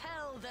to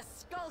repel the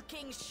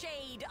skulking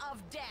shade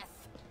of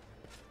death.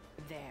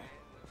 There.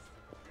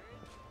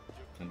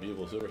 A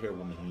beautiful silver-haired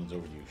woman leans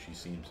over you. She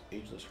seems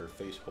ageless, her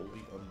face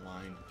wholly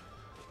unlined,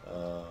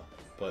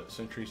 but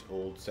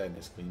centuries-old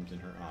sadness gleams in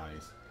her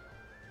eyes.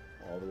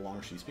 All the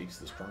longer she speaks,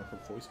 the stronger her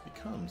voice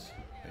becomes.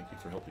 Thank you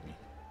for helping me.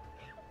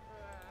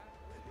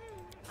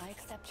 I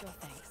accept your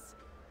thanks,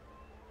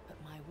 but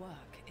my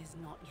work is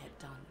not yet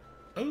done.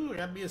 Oh, I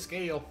gotta be a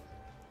scale.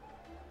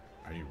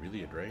 Are you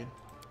really a dragon?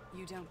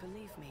 You don't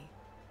believe me?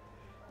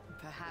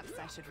 Perhaps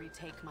I should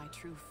retake my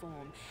true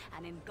form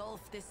and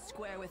engulf this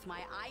square with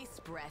my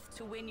ice breath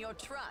to win your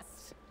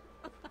trust.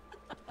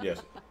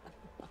 Yes.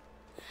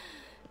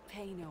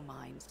 Pay no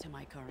mind to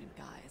my current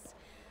guise.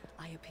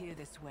 I appear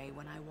this way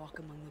when I walk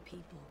among the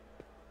people.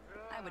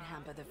 I would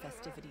hamper the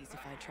festivities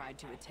if I tried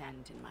to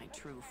attend in my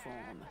true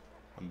form.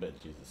 I bet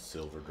she's a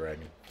silver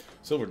dragon.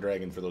 Silver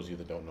dragon, for those of you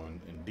that don't know,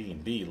 in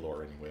D&D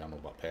lore anyway, I don't know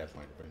about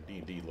Pathfinder, but in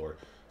D&D lore,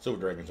 silver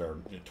dragons are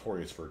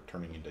notorious for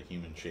turning into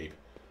human shape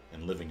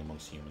and living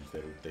amongst humans.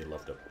 They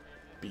love to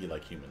be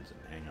like humans and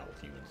hang out with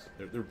humans.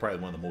 They're probably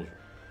one of the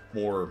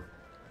more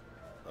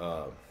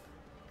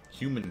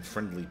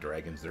human-friendly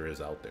dragons there is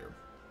out there.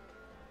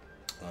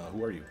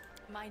 Who are you?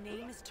 My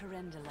name is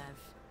Terendelev.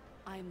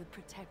 I am the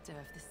protector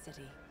of the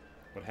city.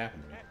 What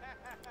happened to me?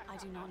 I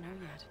do not know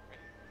yet,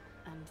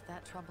 and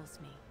that troubles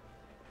me.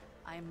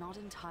 I am not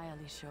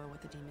entirely sure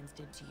what the demons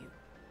did to you.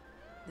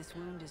 This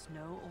wound is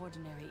no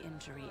ordinary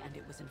injury, and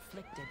it was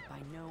inflicted by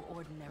no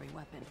ordinary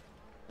weapon.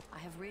 I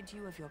have rid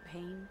you of your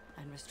pain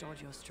and restored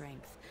your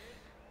strength,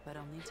 but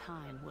only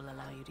time will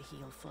allow you to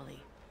heal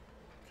fully.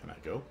 Can I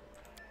go?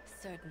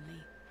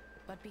 Certainly,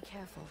 but be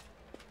careful.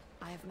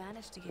 I have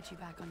managed to get you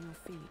back on your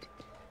feet,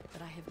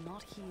 but I have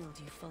not healed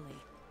you fully.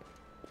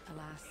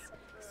 Alas,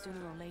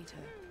 sooner or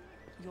later,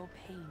 your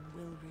pain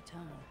will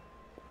return.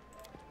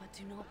 But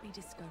do not be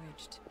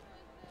discouraged.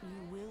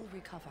 You will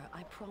recover,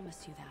 I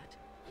promise you that.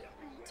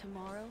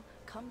 Tomorrow,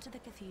 come to the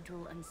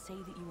cathedral and say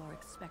that you are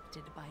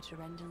expected by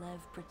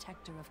Terendelev,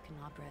 protector of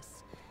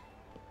Canabris.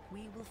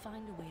 We will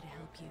find a way to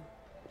help you.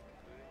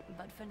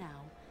 But for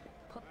now,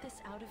 put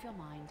this out of your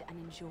mind and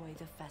enjoy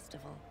the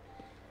festival.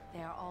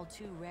 They are all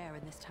too rare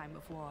in this time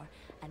of war,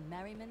 and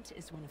merriment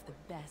is one of the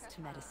best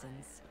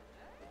medicines.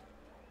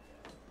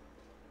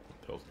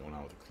 What the hell's going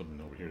on with the clipping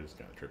over here? This is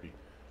kind of trippy.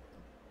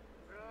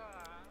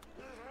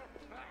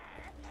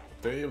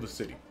 Day of the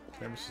city.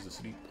 Canvas is the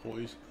city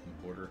poised on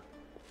the border.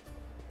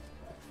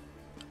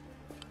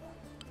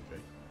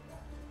 Okay.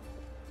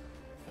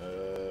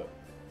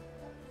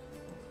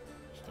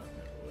 Stop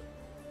that with it.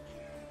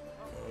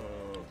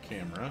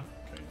 Camera.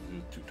 Okay, do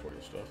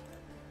tutorial stuff.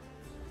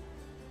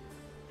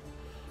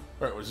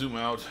 Alright, we'll zoom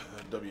out.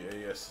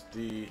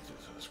 WASD.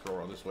 Just scroll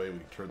around this way. We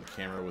can turn the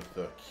camera with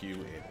Q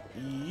and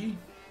E.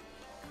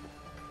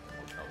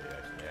 We'll probably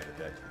actually added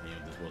that to the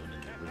end. This wasn't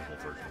in the original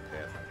version of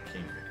Pathfinder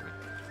King.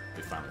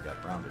 They finally got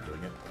around to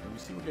doing it. And you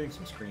see we're getting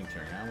some screen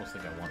tearing. I almost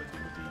think I want to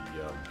do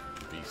the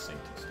V-Sync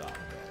to stop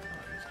that.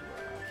 Let's do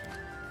our options.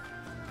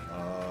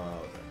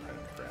 That kind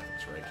of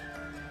graphics, right?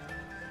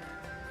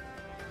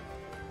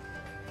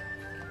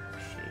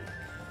 Shake.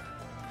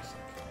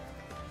 V-Sync.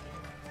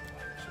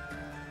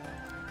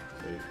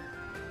 Save.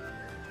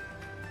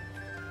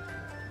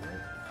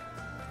 Right.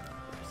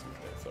 Let's see if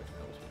that fucking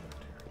helps with that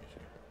tearing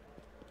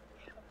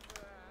issue.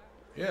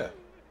 Yeah.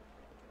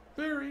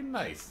 Very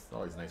nice. It's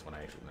always nice when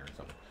I actually learn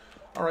something.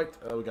 Alright,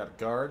 we got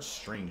guard,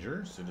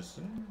 stranger,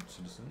 citizen.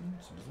 We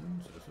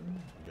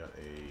got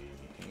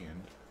a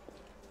hand.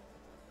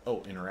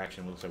 Oh,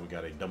 interaction. Looks like we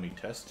got a dummy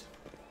test.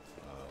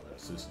 We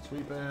got citizen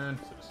sweeping,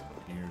 citizen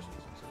over here,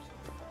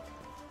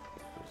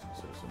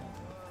 citizen.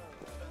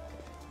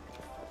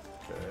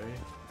 Okay.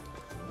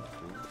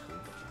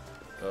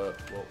 Cool.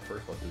 Well,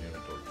 first let's do the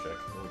inventory check.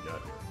 What we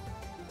got here?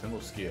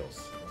 Temlo's scales.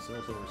 A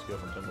single silver scale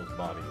from Temlo's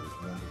body is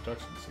warm to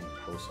touch and seems to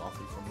glow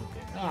softly from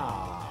within.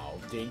 Oh,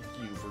 thank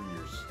you for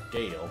your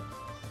scale.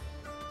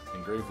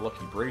 Engraved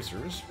Lucky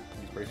Bracers.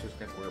 These bracers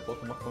grant the wearer plus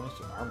 1 luck bonus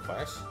to arm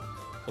class,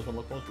 plus 1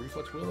 luck bonus to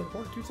reflex, will, and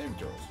fortitude saving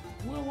throws.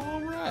 Well,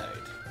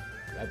 alright.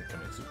 That would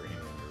come in super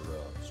handy on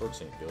your Sword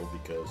Saint build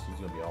because he's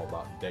going to be all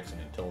about dex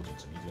and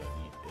intelligence, and he's going to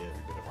need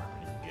every bit of armor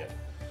he can get.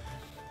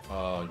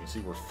 You can see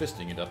we're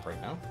fisting it up right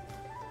now.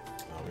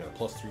 We got a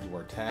 +3 to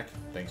our attack,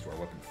 thanks to our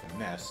weapon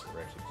Finesse.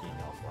 We're actually keying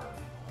off our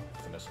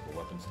finessable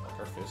weapons like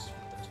our fists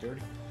with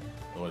dexterity.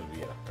 Otherwise, we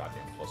get a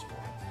goddamn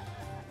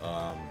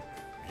 +1.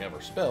 We have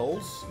our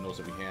spells. Notice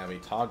that we have a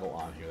toggle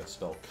on here that's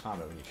spell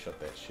combat when you shut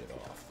that shit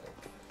off.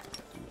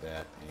 So do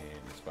that,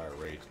 and inspire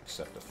rage,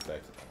 accept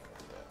effect.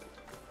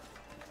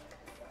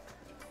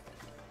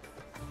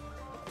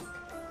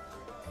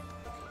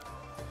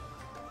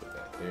 Put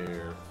that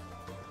there.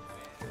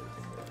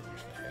 Everything where I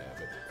used to have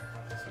it.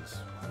 This is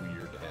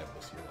weird to have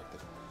this here like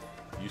this.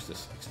 I used to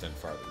extend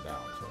farther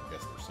down, so I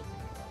guess there's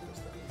something about this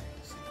that we need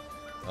to see.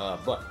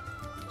 But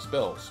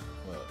spells.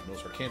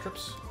 Notice our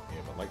cantrips. We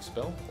have a light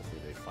spell.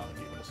 Hopefully they finally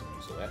gave us some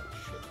use of that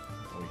shit.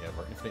 We have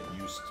our infinite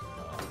use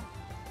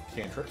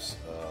cantrips.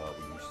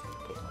 We used to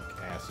put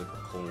like acid or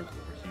cold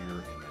over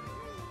here, and then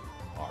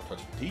our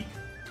touch fatigue,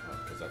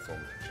 because that's all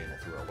we can channel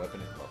through our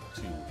weapon. At level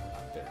 2, we're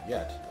not there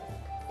yet.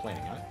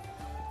 Planning on it.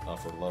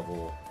 For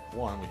level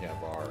 1, we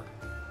have our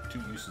 2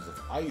 uses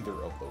of either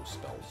of those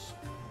spells.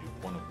 We do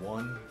 1 of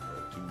 1,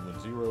 or 2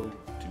 and 0, 2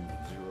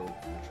 and 0,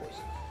 your choice.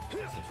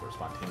 Since we're a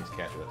spontaneous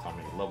caster, that's how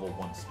many level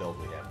 1 spells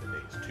we have in the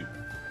day. It's 2.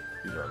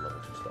 These are our level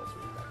 2 spells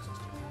we have access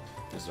to.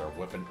 This is our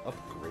weapon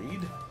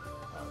upgrade.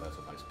 That's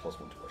a nice +1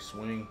 to our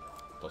swing,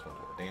 +1 to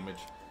our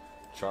damage,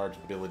 charge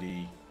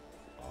ability,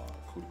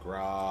 coup de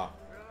grace,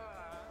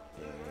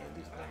 and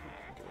these are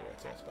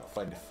that's about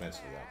fighting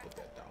defensively. I'll put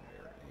that down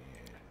there,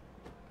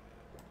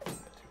 and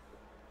that too.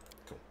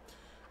 Cool.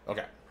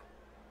 Okay.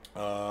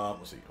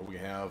 Let's see. We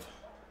have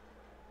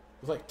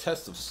it's like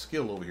tests of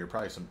skill over here.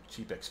 Probably some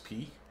cheap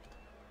XP.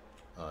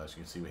 As you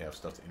can see, we have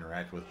stuff to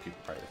interact with, people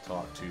probably to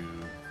talk to.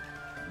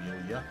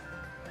 Amelia.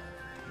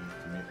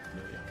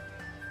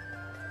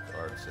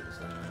 Guard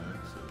citizen.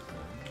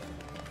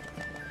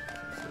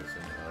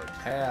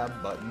 Tab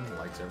button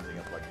lights everything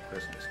up like a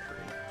Christmas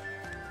tree.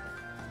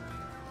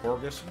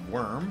 Horgus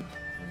worm.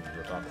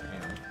 We're talking to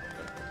him.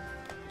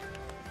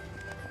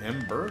 Okay.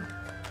 Ember.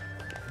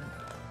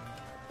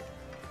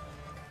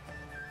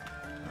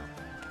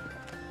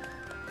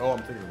 Oh, I'm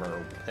thinking of our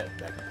old pet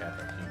back in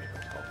Pathfinder.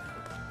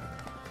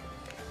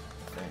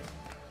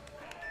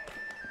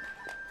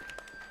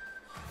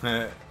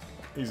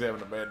 He's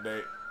having a bad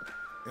day,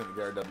 and the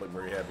guard doesn't look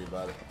very happy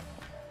about it.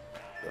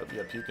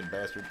 Yeah, puking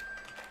bastard.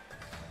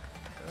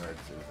 Alright,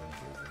 citizen.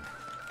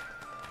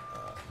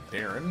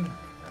 Darren.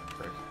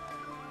 Prick.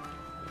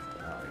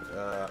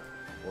 Alright,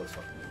 what's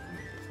fucking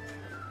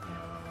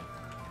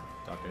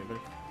talk to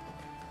anybody?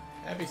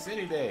 Happy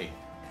City Day!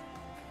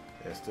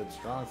 It stood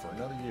strong for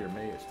another year.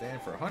 May it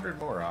stand for 100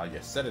 more. Ah,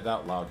 you said it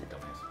out loud, you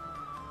dumbass.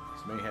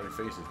 So many happy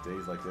faces.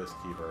 Days like this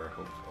keep our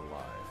hopes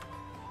alive.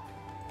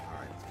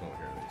 Alright, let's go over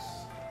here to this.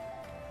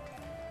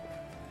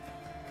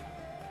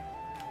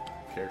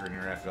 Character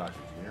interact with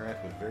objects. You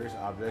interact with various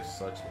objects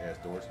such as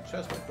doors and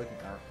chests by clicking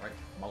our right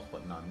mouse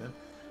button on them.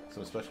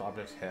 Some special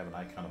objects have an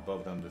icon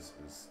above them. This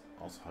is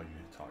also how you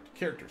talk to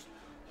characters.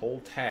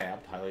 Hold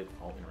tab to highlight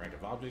all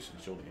interactive objects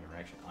and show the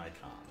interaction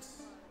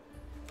icons.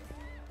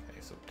 Okay,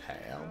 so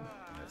tab, and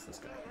that's this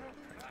guy here.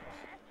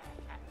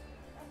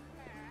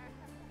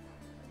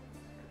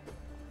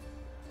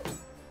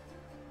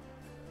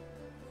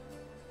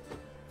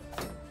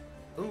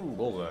 Ooh,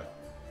 bullseye.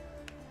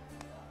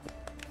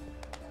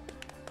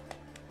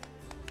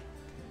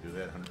 Can you do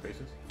that 100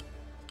 paces?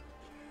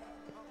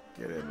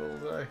 Get in,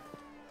 bullseye.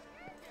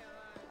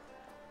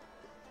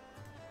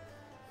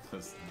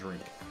 Let's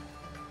drink.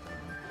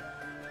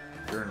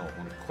 Journal.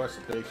 When a quest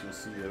is based, you'll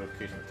see a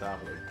notification at the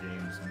top of the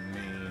game's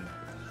main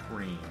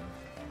screen.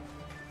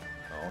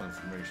 All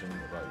information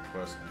about your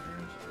quest and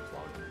dreams is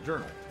logged in the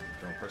journal.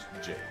 Journal, press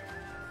J.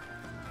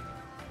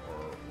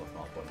 Or left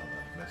mouse button on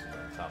the message on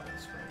the top of the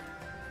screen.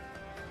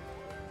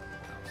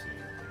 See it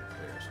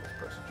there, so let's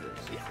press J.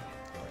 See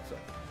like so.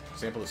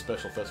 Sample the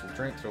special festival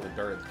drink, throw the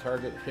dart at the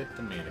target, hit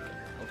the mannequin.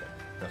 Okay,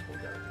 festival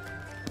dart.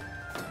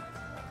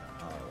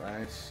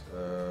 Alright,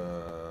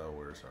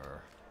 where's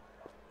our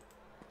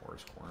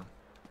horse corn?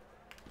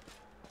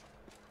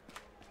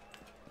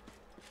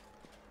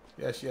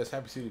 Yes, yes,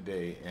 happy City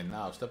Day. And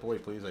now, step away,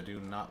 please. I do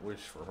not wish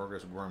for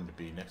Horgus Worm to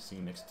be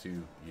seen next to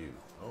you.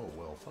 Oh,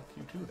 well, fuck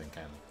you too, then,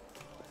 kindly.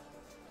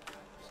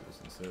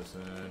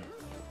 Citizen.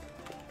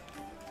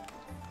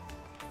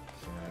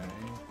 Okay.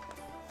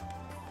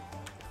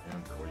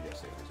 Ember, what do you got to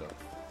say for yourself?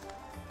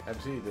 Happy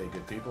City Day,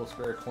 good people.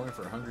 Spare a coin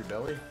for a hungry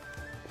belly.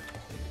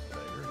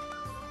 Beggar.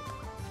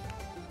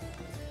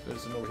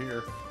 Citizen over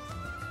here.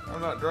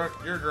 I'm not drunk,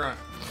 you're drunk.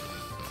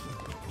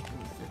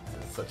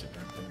 It's such a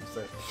drunk thing to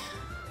say.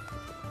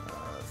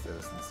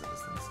 Citizen.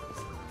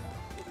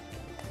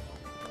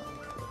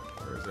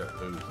 Where's that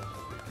booze I'm supposed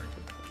to be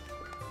drinking?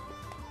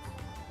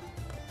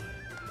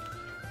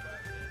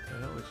 What the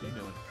hell is she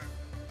doing?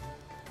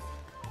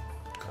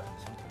 Cutting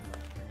something.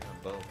 Bringing a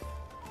bow.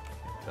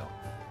 Can't tell.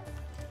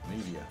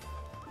 media.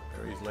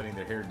 Everybody's letting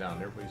their hair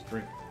down. Everybody's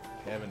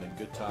having a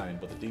good time,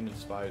 but the demon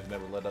spies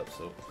never let up,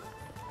 so...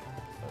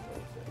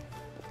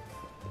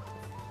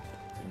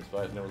 Demon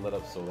spies never let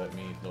up, so that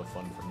means no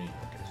fun for me.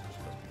 Okay, so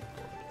she must be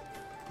important.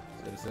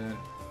 Citizen,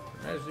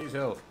 Her Majesty's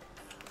health.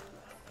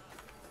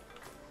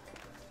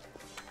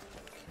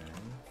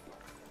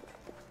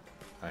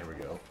 Okay. Here we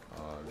go.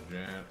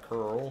 Jan,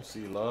 Curl,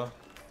 Sela.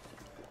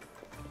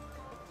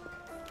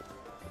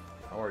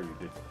 How are you?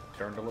 Did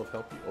Terendilov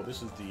help you? Oh,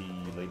 this is the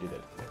lady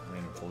that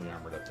ran fully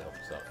armored up to help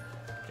us out.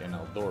 Jan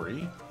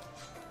Eldori.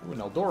 Ooh, an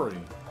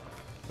Eldori.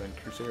 Been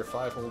Crusader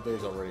 5 whole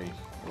days already.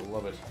 I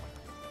love it.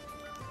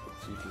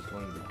 See if she's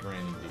going to be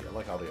grand indeed. I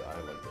like how they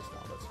highlight this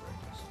now. That's very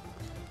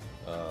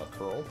nice.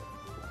 Curl.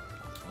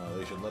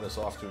 They should let us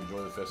off to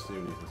enjoy the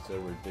festivities.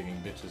 Instead, we're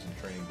digging bitches and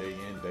training day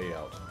in, day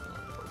out. Oh,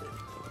 poor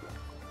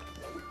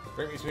baby.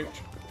 Bring me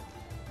smooch.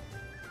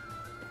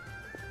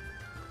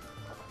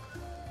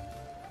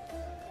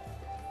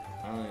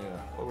 Oh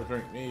yeah,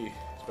 overdrink me,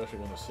 especially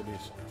when the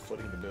city's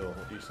footing the bill.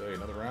 What do you say?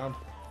 Another round?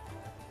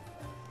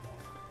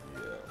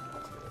 Yeah,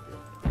 that's a good idea.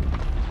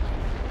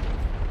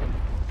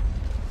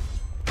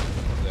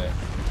 What's that?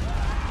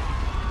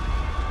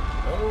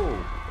 Oh,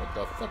 what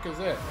the fuck is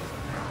that?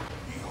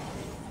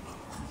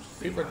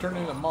 People are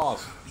turning into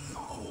moths.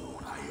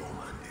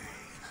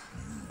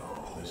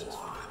 This is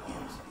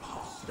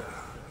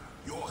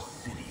your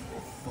city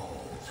will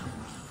fall to me.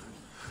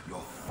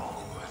 Your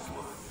followers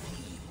will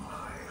feed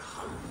my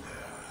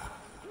hunger.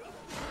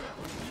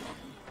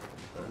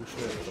 Oh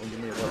shit, don't give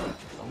me a weapon.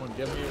 Someone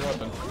give me a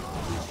weapon.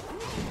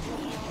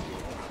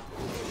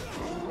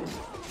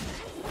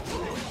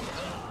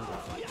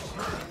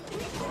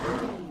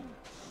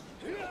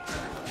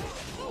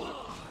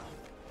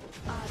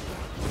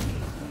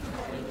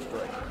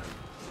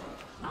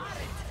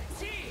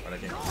 But I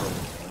can't control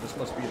it. This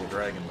must be the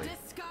Dragon League.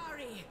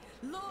 Discari,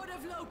 Lord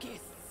of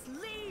Locusts,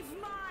 leave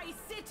my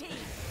city!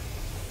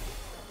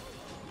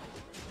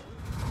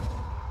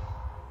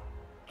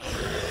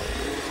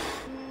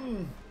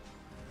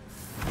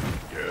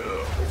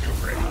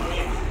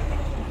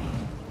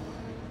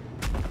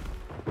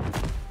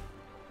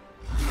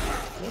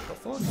 What the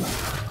fuck?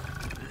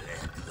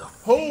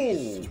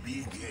 Oh!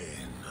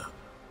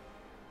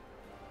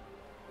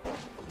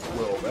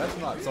 Well, that's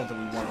not something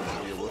we wanted to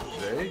deal with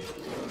today.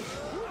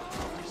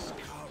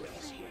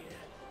 Discari's here.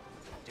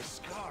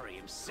 Discari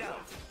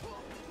himself.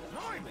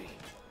 Blimey!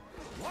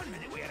 One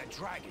minute we had a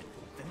dragon,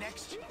 the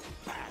next,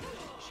 bam,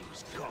 she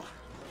was gone.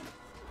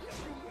 What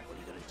are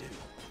you gonna do?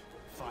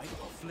 Fight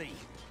or flee?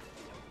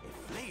 If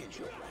fleeing's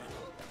your plan,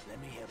 let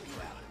me help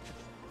you out.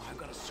 I've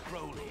got a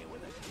scroll here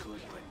with a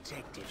good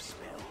protective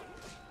spell.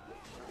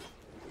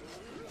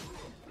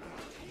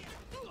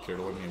 Care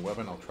to lend me a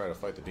weapon? I'll try to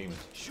fight the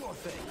demons. Sure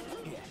thing.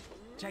 Here,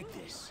 take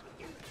this.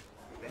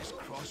 Best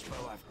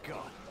crossbow I've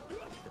got.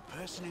 The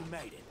person who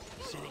made it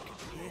said it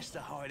could pierce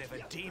the hide of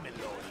a demon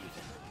lord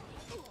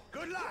even.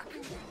 Good luck!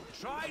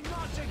 Try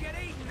not to get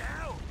eaten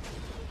now!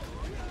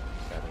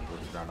 Having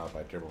was drowned out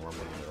by terrible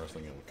rumbling and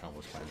wrestling and with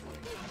countless kinds of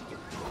wings.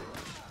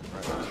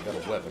 Alright, so we got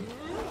a weapon.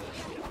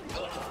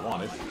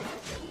 Wanted.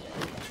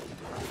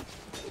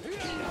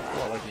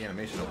 Oh, I like the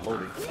animation of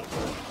loading.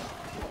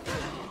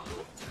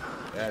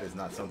 That is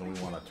not something we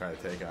want to try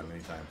to take on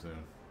anytime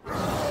soon.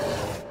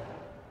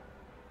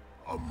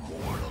 A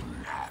mortal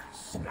gnat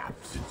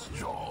snaps its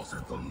jaws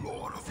at the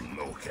Lord of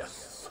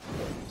Locusts.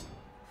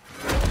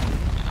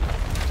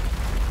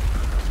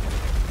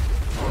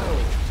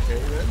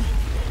 Okay then.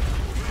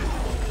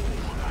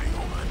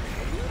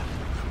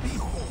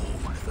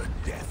 Behold the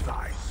death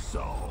I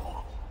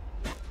sow.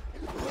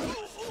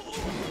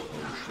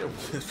 Shit, we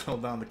just fell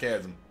down the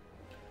chasm.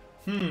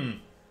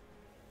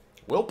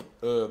 Welp,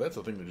 that's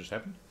the thing that just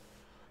happened.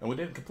 And we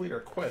didn't complete our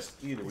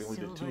quest either. We only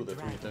did 2 of the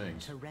 3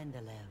 things.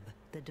 Terendilov,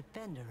 the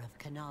defender of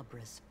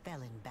Canabras,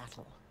 fell in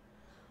battle.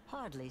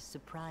 Hardly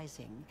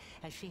surprising,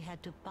 as she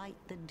had to fight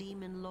the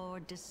demon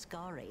lord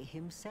Discari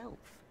himself.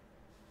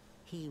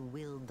 He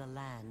willed the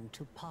land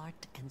to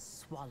part and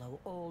swallow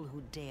all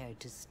who dared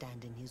to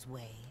stand in his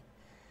way.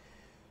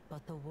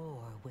 But the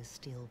war was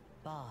still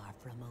far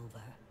from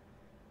over.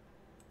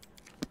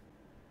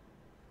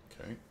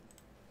 Okay.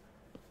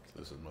 So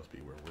this must be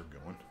where we're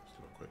going. Let's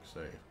do a quick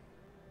save.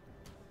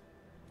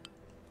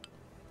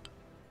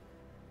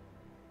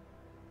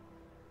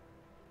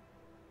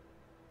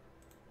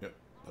 Yep,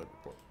 that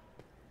report.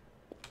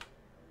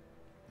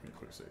 Give me a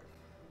quick save.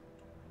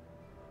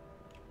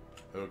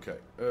 Okay,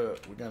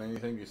 we got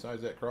anything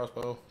besides that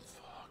crossbow?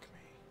 Fuck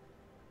me.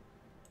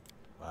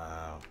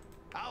 Wow.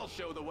 I'll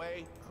show the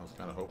way. I was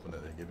kind of hoping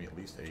that they'd give me at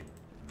least a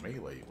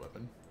melee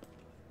weapon.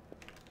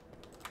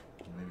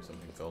 Maybe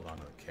something fell down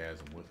the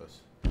chasm with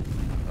us. Yeah,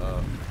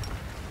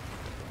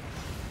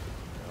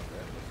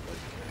 that looks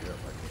like, yeah,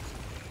 I can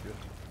see shit.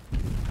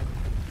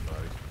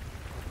 Bodies.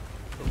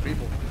 Those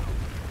people.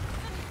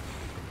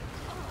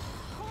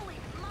 Holy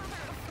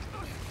mother!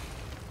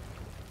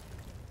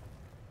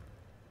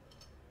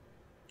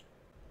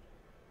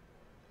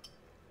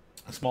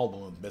 A small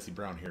woman with messy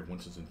brown hair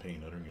winces in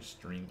pain, uttering a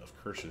stream of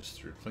curses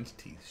through her clenched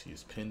teeth. She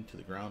is pinned to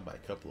the ground by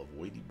a couple of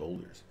weighty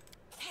boulders.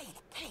 Hey,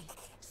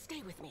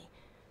 stay with me.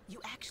 You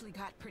actually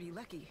got pretty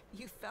lucky.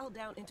 You fell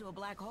down into a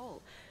black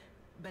hole.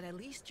 But at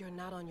least you're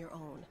not on your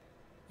own.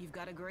 You've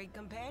got a great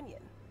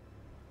companion.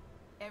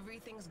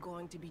 Everything's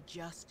going to be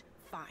just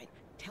fine.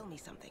 Tell me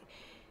something.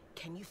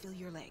 Can you feel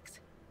your legs?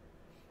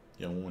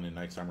 The young woman in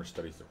knight's armor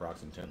studies the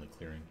rocks intently,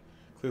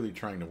 clearly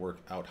trying to work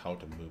out how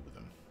to move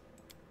them.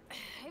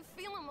 I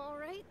feel them all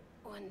right.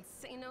 One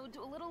say no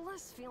to a little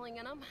less feeling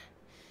in them.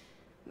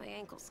 My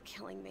ankle's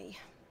killing me,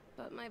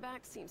 but my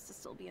back seems to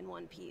still be in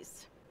one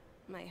piece.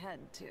 My head,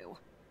 too.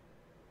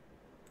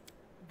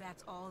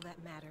 That's all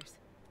that matters.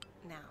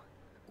 Now,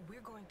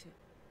 we're going to...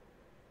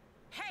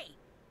 Hey!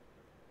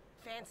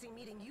 Fancy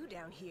meeting you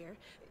down here.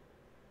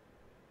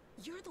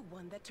 You're the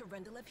one that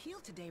Terendelev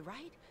healed today,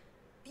 right?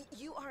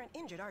 You aren't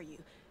injured, are you?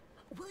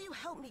 Will you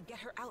help me get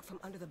her out from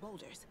under the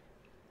boulders?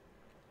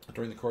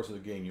 During the course of the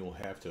game, you will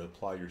have to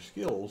apply your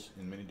skills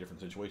in many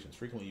different situations.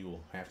 Frequently, you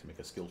will have to make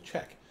a skill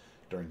check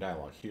during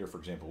dialogue. Here, for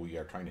example, we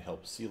are trying to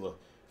help Sela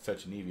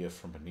fetch Nevia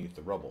from beneath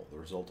the rubble. The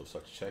result of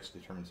such checks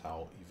determines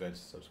how events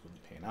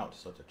subsequently pan out.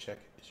 Such a check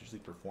is usually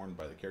performed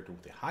by the character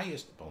with the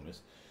highest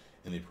bonus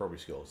in the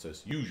appropriate skill. It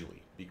says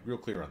usually. Be real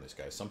clear on this,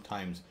 guys.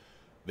 Sometimes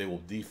they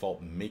will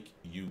default make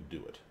you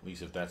do it. At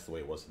least if that's the way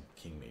it was in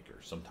Kingmaker.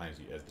 Sometimes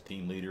you, as the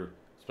team leader,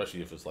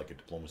 especially if it's like a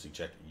diplomacy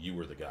check, you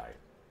were the guy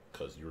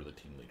because you're the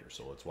team leader.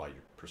 So that's why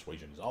your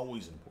persuasion is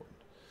always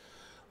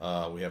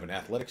important. We have an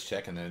athletics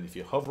check, and then if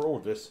you hover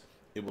over this,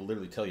 it will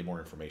literally tell you more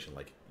information.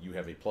 Like you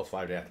have a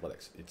 +5 to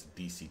athletics. It's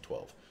DC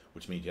 12,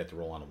 which means you have to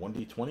roll on a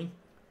 1d20.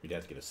 You'd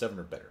have to get a 7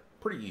 or better.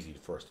 Pretty easy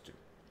for us to do.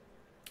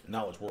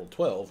 Knowledge World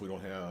 12, we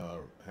don't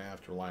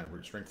have to rely on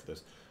brute strength for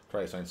this.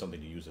 Try to find something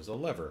to use as a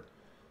lever.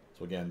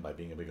 So again, by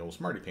being a big old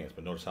smarty pants,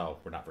 but notice how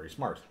we're not very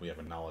smart. We have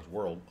a knowledge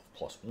world of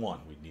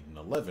 +1. We need an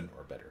 11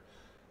 or better.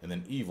 And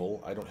then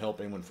evil, I don't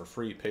help anyone for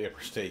free, pay up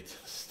or stay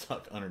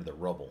stuck under the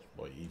rubble.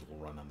 Boy, evil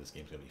run on this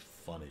game is going to be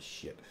fun as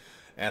shit.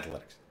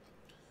 Athletics.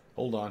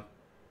 Hold on.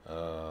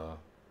 Well,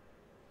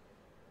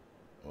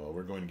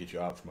 we're going to get you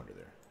out from under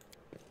there.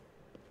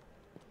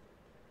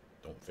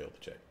 Don't fail the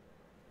check.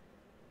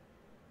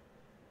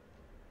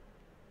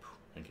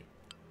 Thank you.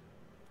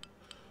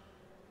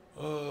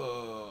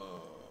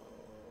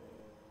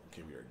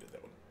 Okay, we already did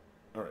that one.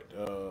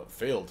 Alright,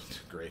 failed.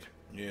 Great.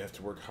 You have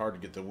to work hard to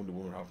get the wounded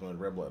woman off from the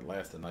rebel. At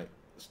last, the knight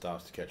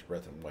stops to catch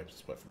breath and wipes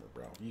the sweat from her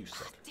brow. You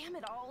suck. Damn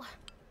it all.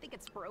 I think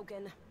it's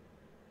broken.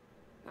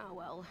 Oh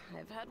well,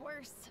 I've had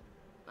worse.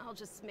 I'll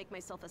just make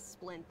myself a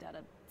splint out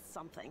of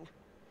something.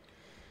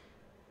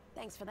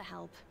 Thanks for the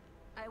help.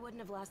 I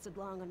wouldn't have lasted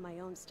long on my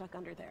own stuck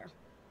under there.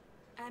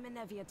 I'm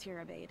Nevia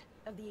Tirabade,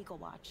 of the Eagle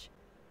Watch.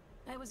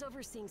 I was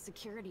overseeing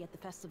security at the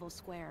festival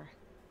square.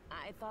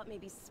 I thought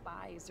maybe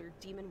spies or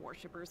demon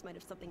worshippers might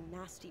have something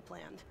nasty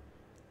planned.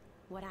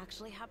 What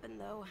actually happened,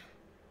 though,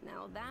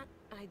 now that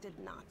I did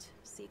not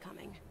see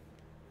coming.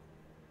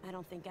 I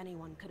don't think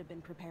anyone could have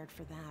been prepared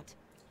for that.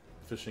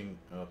 Fishing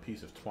a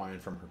piece of twine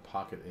from her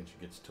pocket, and she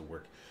gets to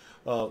work.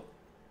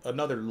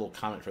 Another little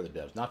comment for the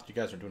devs. Not that you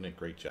guys are doing a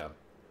great job.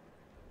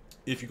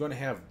 If you're going to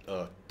have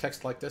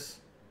text like this,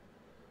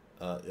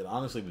 it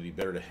honestly would be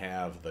better to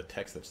have the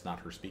text that's not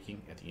her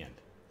speaking at the end.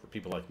 For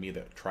people like me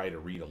that try to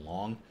read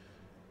along,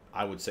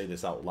 I would say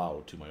this out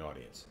loud to my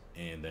audience,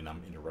 and then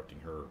I'm interrupting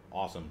her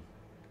awesome,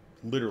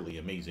 literally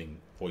amazing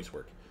voice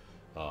work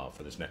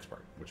for this next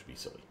part, which would be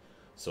silly.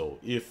 So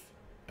if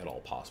at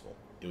all possible,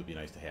 it would be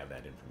nice to have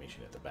that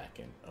information at the back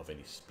end of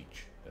any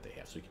speech that they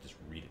have, so you can just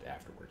read it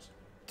afterwards.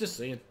 Just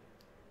saying.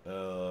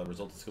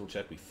 Result of the skill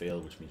check, we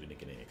failed, which means we didn't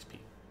get any XP.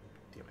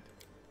 Damn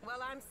it. Well,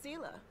 I'm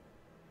Sela,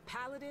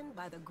 paladin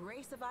by the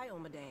grace of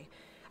Iomade.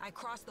 I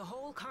crossed the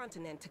whole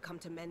continent to come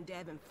to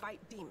Mendev and fight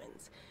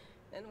demons.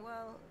 And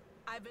well,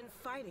 I've been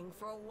fighting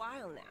for a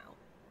while now.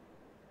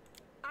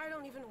 I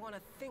don't even want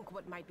to think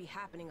what might be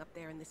happening up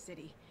there in the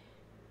city.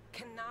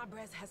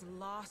 Canabres has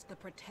lost the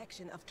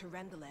protection of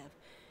Terendelev,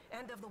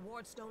 and of the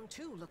Wardstone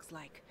too, looks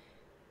like.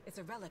 It's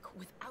a relic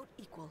without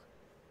equal.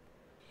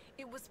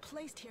 It was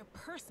placed here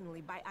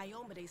personally by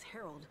Iomade's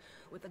herald,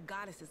 with the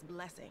goddess's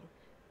blessing.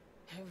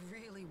 I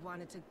really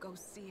wanted to go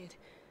see it,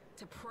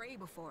 to pray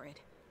before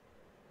it.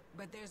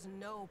 But there's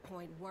no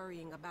point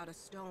worrying about a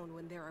stone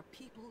when there are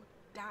people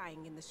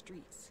dying in the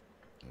streets.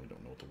 We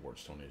don't know what the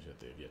Wardstone is yet.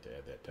 They've yet to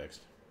add that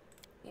text.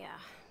 Yeah,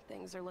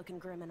 things are looking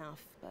grim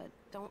enough, but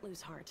don't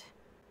lose heart.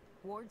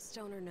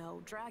 Wardstone or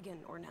no, dragon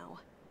or no,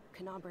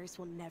 Canabres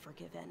will never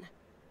give in.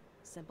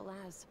 Simple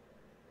as.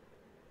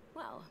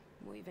 Well,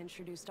 we've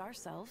introduced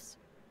ourselves.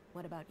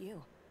 What about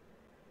you?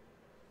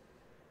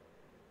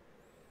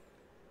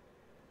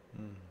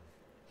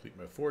 Seek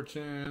my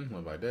fortune,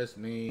 live by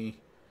destiny.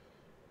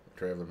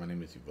 Traveler, my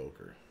name is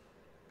Evoker.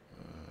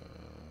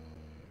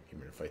 Came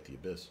here to fight the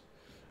abyss.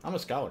 I'm a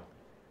scholar.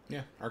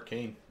 Yeah,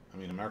 arcane. I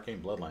mean, I'm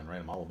arcane bloodline, right?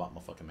 I'm all about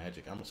my fucking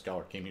magic. I'm a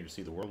scholar. Came here to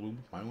see the world with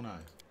my own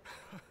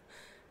eyes.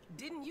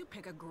 Didn't you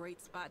pick a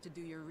great spot to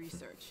do your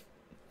research?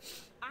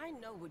 I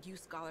know what you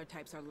scholar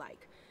types are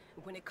like.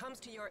 When it comes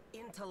to your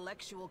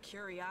intellectual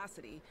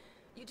curiosity,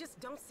 you just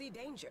don't see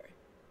danger.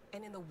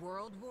 And in the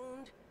world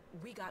wound,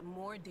 we got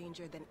more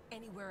danger than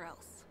anywhere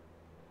else.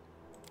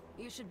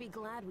 You should be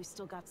glad we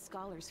still got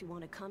scholars who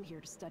want to come here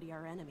to study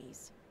our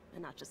enemies,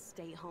 and not just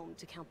stay home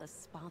to count the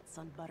spots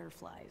on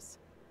butterflies.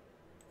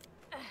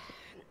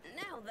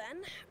 Now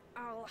then,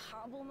 I'll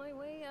hobble my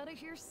way out of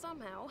here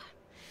somehow.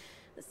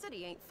 The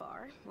city ain't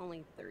far,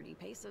 only 30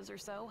 paces or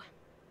so.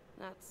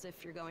 That's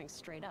if you're going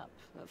straight up,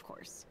 of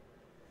course.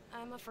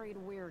 I'm afraid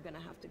we're gonna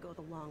have to go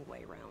the long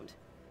way round.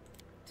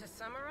 To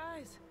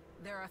summarize,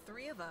 there are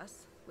 3 of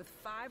us with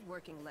 5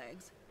 working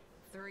legs,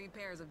 3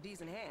 pairs of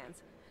decent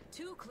hands,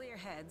 2 clear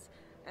heads,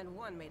 and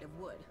 1 made of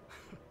wood.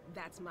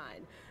 That's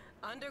mine.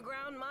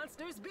 Underground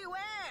monsters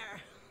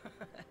beware!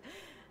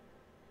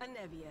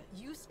 Anevia,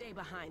 you stay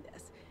behind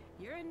us.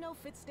 You're in no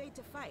fit state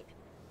to fight.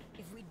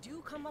 If we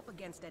do come up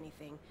against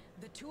anything,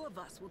 the 2 of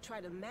us will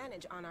try to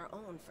manage on our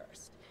own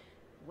first.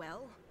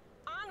 Well,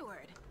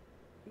 onward!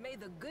 May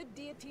the good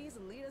deities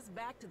lead us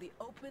back to the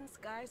open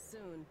sky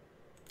soon.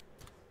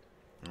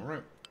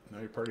 Alright, now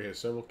your party has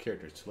several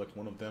characters. Select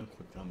one of them,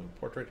 click on the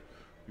portrait,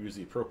 use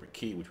the appropriate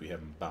key, which we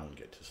haven't bound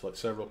yet. To select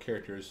several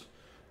characters,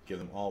 give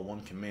them all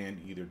one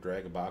command. Either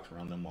drag a box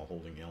around them while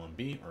holding L and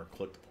B, or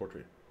click the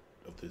portrait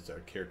of the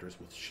desired characters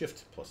with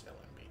Shift plus L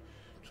and B.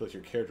 Select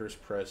your characters,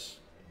 press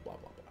blah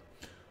blah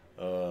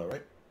blah.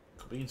 Right,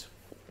 cool beans.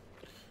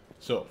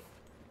 So,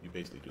 you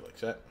basically do like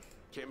that.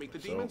 Can't make the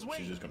demons wait.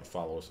 She's just going to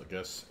follow us, I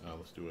guess.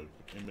 Let's do a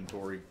quick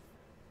inventory.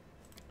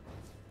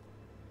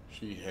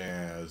 She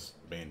has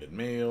Banded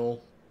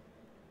Mail,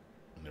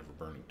 Never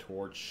Burning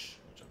Torch,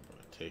 which I'm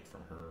going to take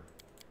from her,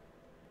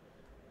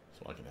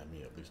 so I can have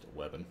me at least a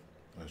weapon.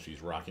 And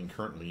she's rocking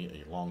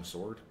currently a long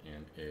sword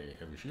and a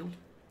heavy shield.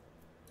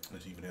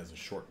 And she even has a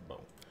short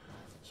bow.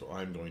 So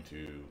I'm going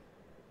to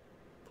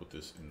put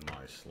this in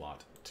my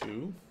slot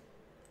 2.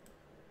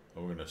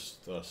 We're going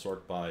to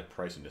sort by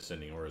price in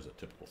descending order as a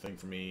typical thing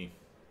for me.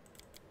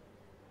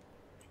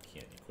 I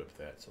can't equip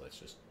that, so that's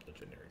just a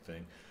generic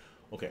thing.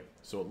 Okay,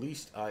 so at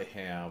least I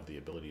have the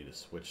ability to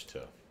switch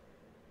to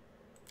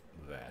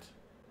that.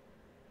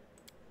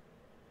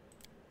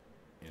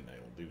 And I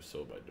will do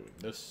so by doing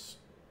this.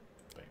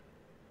 Bam.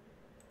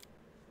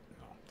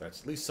 No,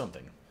 that's at least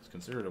something. It's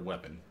considered a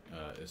weapon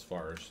as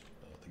far as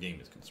the game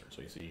is concerned.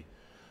 So you see,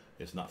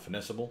 it's not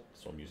finessable,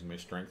 so I'm using my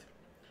strength.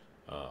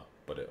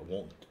 But it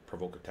won't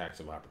provoke attacks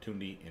of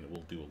opportunity, and it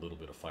will do a little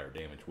bit of fire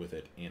damage with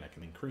it. And I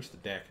can increase the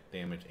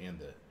damage and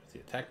the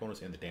attack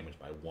bonus and the damage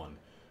by 1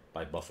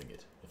 by buffing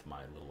it with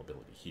my little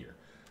ability here.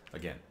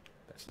 Again,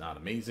 that's not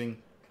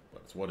amazing,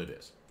 but it's what it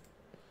is.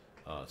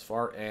 As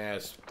far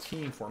as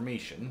team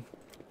formation,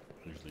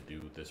 I usually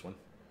do this one.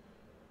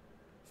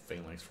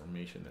 Phalanx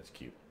formation, that's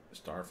cute.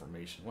 Star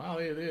formation, wow,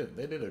 they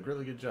did a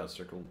really good job.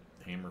 Circle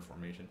hammer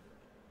formation,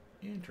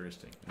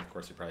 interesting. And of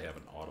course, they probably have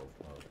an auto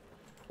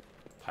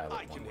pilot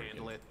I can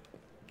handle it.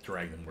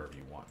 Drag them wherever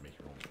you want, make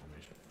your own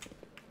formation.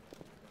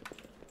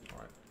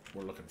 Alright,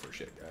 we're looking for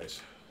shit,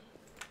 guys.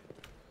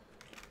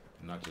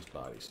 Not just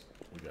bodies.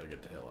 We gotta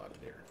get the hell out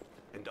of there.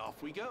 And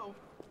off we go.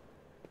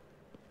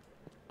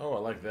 Oh, I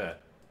like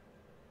that.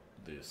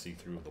 The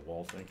see-through of the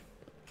wall thing.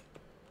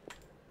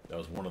 That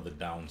was one of the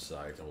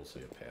downsides, I will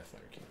say, of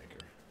Pathfinder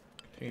Kingmaker.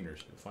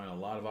 Containers. You'll find a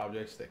lot of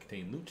objects that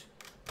contain loot.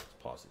 Let's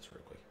pause this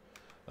real quick.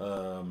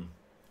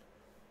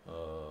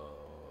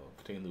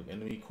 Contain loot.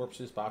 Enemy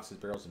corpses, boxes,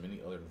 barrels, and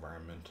many other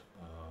environment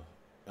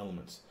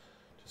elements.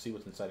 To see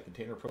what's inside a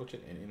container, approach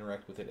it and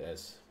interact with it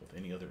as with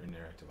any other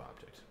interactive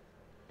object.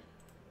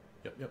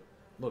 Yep.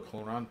 Look,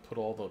 hold on. Put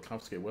all the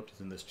confiscated weapons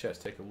in this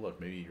chest. Take a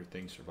look. Maybe your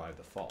things survived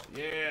the fall.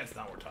 Yes,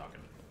 now we're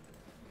talking.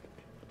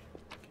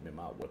 Give me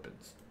my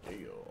weapons.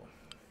 Deal.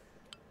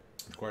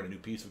 Acquired a new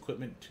piece of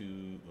equipment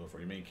for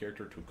your main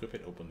character. To equip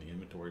it, open the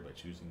inventory by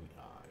choosing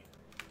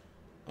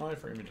the eye. Eye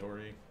for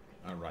inventory.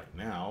 Alright,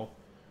 now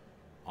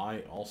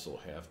I also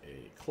have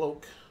a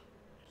cloak.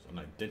 It's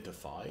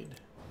unidentified.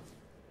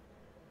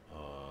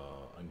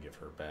 I can give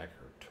her back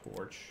her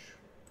torch.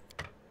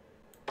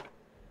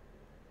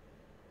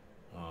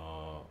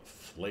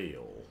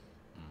 Flail.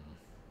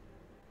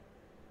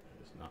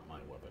 It is not my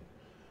weapon.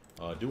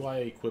 Do I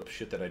equip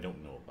shit that I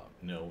don't know about?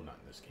 No, not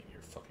in this game.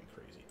 You're fucking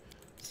crazy.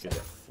 Let's get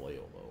that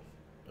flail, though.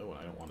 Oh,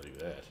 I don't want to do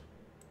that.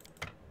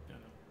 No.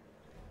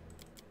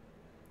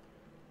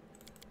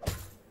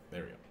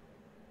 There we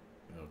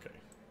go. Okay.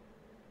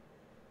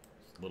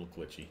 It's a little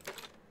glitchy.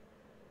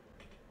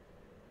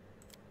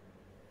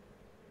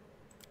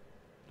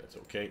 That's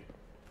okay.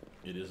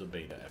 It is a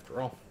beta,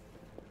 after all.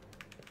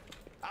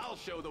 I'll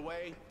show the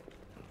way.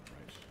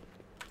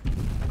 Alright.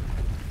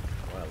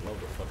 Wow, I love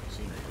the fucking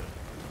scenery,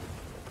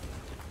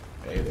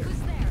 though. Hey there. Who's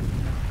there?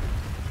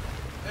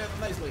 Hey, the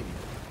nice lady.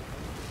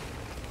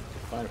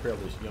 Find a pair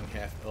of this young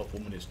half-elf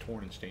woman is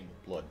torn and stained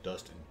with blood,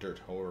 dust, and dirt.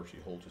 However, she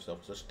holds herself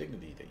with such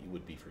dignity that you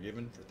would be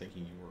forgiven for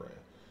thinking you were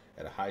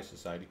at a high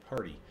society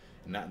party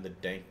and not in the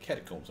dank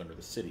catacombs under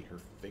the city. Her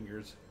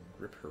fingers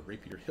grip her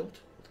rapier hilt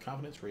with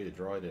confidence, ready to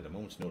draw it at a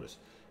moment's notice.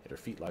 At her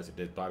feet lies a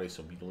dead body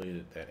so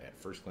mutilated that at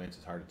first glance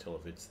it's hard to tell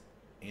if it's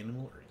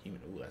animal or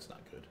human? Ooh, that's not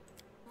good.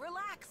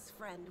 Relax,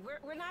 friend.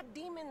 We're not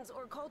demons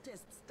or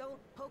cultists. Don't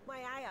poke my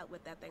eye out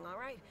with that thing, all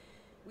right?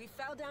 We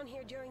fell down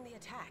here during the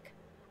attack.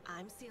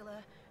 I'm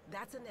Sela,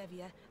 that's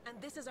Anevia, and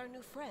this is our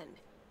new friend.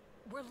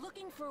 We're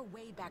looking for a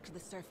way back to the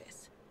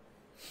surface.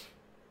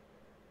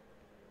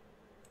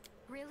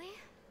 Really?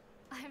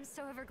 I'm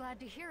so ever glad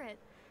to hear it.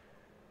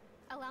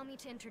 Allow me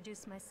to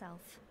introduce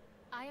myself.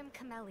 I am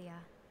Camellia.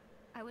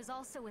 I was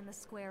also in the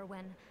square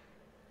when...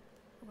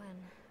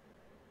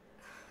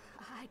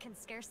 I can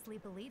scarcely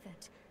believe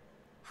it.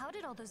 How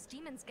did all those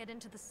demons get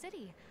into the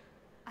city?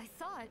 I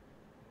thought,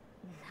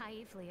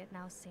 naively it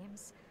now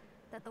seems,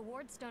 that the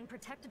Wardstone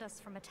protected us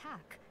from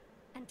attack.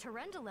 And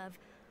Terendelev,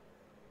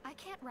 I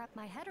can't wrap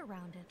my head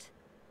around it.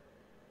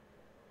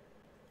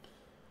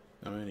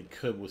 I mean, he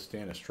could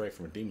withstand a strike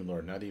from a demon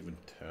lord, not even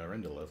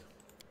Terendelev.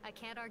 I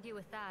can't argue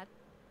with that.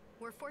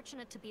 We're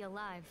fortunate to be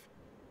alive,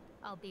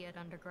 albeit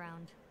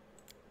underground.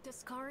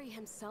 Discari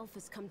himself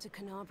has come to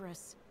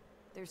Canabras.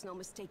 There's no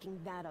mistaking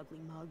that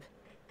ugly mug.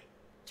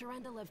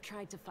 Terendelev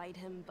tried to fight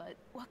him, but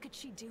what could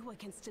she do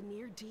against a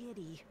near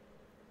deity?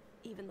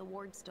 Even the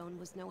Wardstone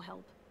was no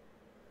help.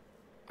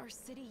 Our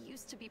city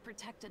used to be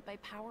protected by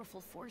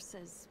powerful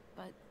forces,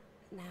 but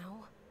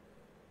now...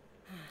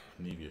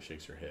 Anevia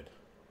shakes her head.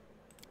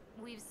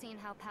 We've seen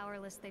how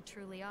powerless they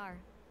truly are.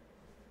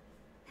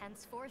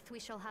 Henceforth, we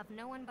shall have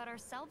no one but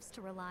ourselves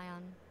to rely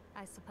on,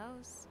 I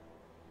suppose.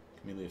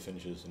 Camellia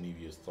finishes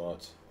Anevia's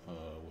thoughts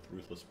with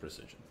ruthless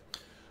precision.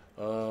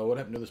 What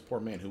happened to this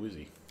poor man? Who is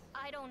he?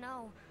 I don't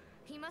know.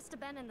 He must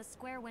have been in the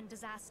square when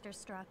disaster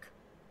struck.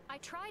 I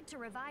tried to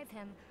revive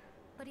him,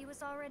 but he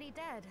was already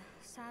dead,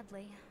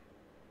 sadly.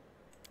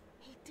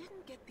 He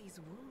didn't get these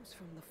wounds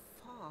from the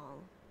fall.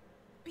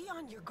 Be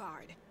on your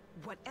guard.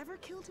 Whatever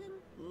killed him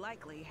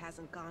likely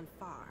hasn't gone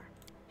far.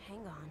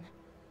 Hang on.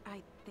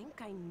 I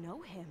think I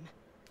know him.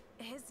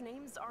 His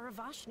name's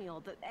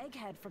Aravashniel, the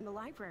egghead from the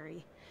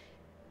library.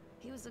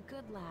 He was a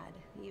good lad,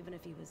 even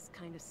if he was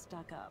kind of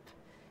stuck up.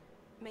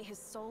 May his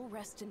soul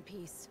rest in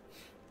peace.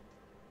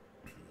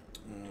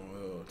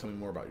 Tell me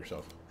more about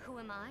yourself. Who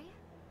am I?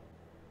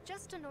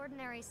 Just an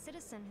ordinary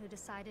citizen who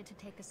decided to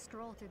take a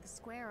stroll through the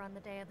square on the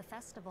day of the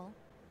festival.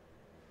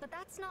 But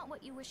that's not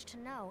what you wish to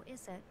know,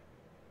 is it?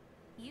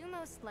 You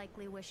most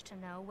likely wish to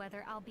know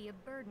whether I'll be a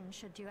burden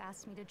should you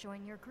ask me to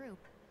join your group.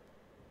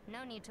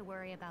 No need to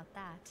worry about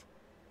that.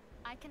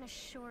 I can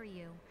assure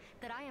you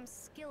that I am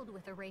skilled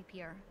with a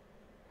rapier,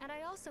 and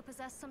I also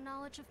possess some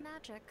knowledge of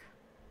magic.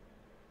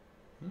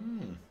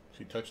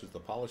 She touches the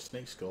polished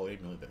snake skull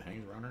amulet that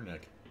hangs around her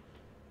neck.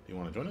 Do you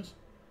want to join us?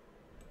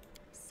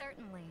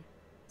 Certainly.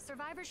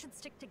 Survivors should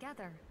stick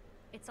together.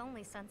 It's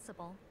only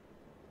sensible.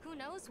 Who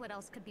knows what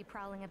else could be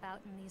prowling about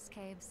in these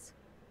caves?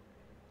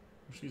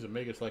 She's a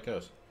magus like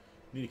us.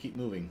 We need to keep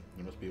moving.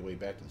 There must be a way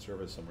back to the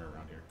surface somewhere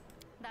around here.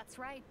 That's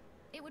right.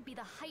 It would be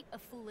the height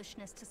of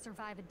foolishness to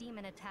survive a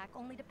demon attack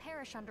only to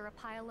perish under a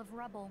pile of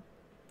rubble.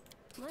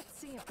 Let's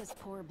see if this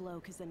poor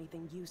bloke has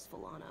anything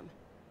useful on him.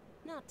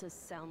 Not to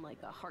sound like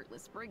a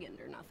heartless brigand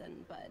or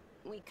nothing, but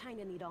we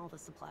kinda need all the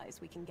supplies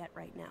we can get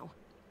right now.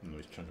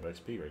 Nice chunk of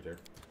XP right there.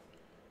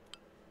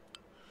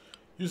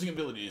 Using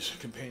abilities.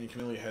 Companion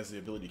Camellia has the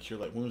ability to cure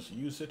light wounds. To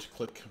use it,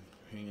 click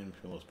Companion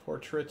Camilla's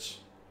portrait.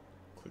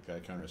 Click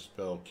icon or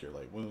spell Cure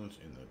Light Wounds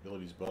in the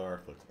abilities bar.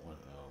 Click left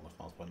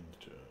mouse button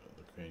to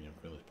the Companion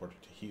Camilla's portrait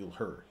to heal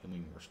her.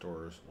 Healing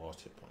restores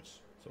lost hit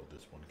points. So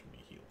this one can be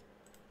healed.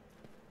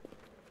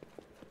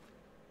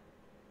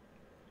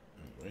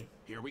 Anyway.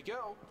 Here we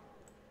go.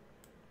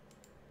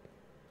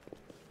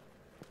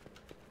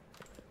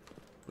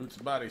 Boots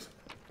and bodies.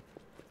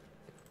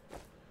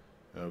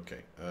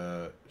 Okay.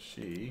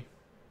 She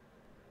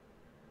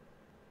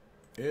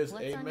is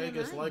What's a on your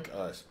magus mind? like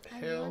us. I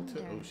Hell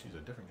to... wonder. Oh, she's a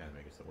different kind of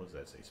magus. What does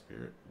that say?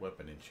 Spirit,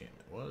 weapon,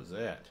 enchantment. What is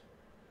that?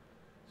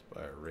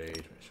 Inspire rage.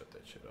 Let me shut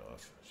that shit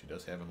off. She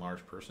does have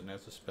enlarged person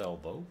as a spell,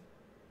 though.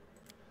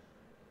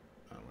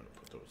 I'm going to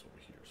put those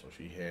over here. So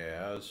she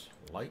has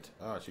light.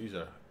 Ah, she's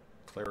a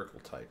clerical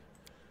type.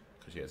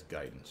 Because she has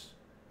guidance.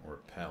 Or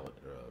paladin.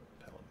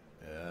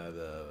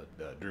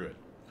 The druid.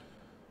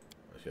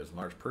 She has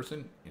enlarged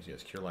person, and she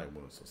has cure light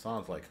wounds. So it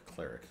sounds like a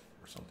cleric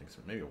or something. So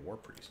maybe a war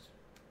priest.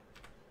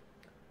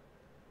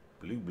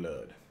 Blue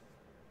blood.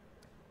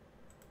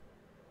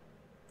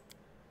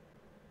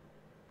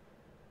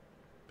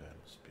 Battle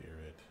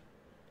spirit.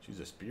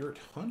 She's a spirit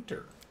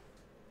hunter.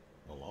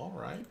 Well, all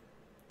right.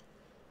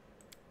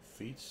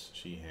 Feats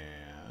she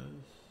has.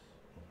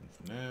 Open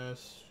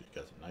finesse. She's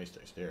got some nice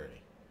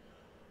dexterity.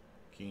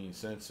 Keen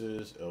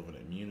senses. Elven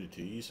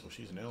immunities. Oh,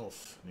 she's an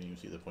elf. I didn't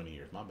even see the pointy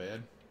ears. My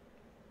bad.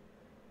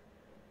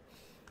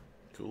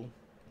 Cool.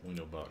 We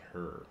know about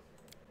her.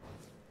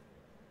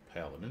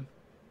 Paladin.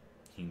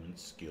 Human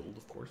skilled,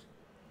 of course.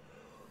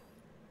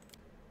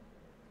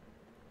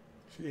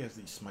 She has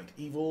the smite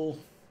evil.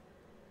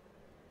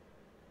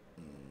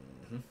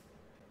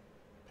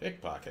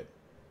 Pickpocket.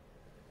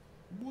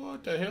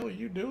 What the hell are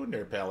you doing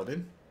there,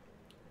 Paladin?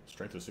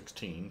 Strength of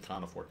 16,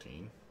 con of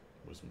 14,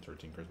 wisdom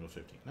 13, charisma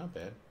 15. Not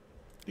bad.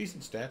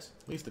 decent stats.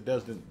 At least it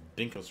doesn't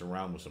dink us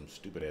around with some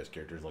stupid ass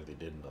characters like they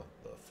did in the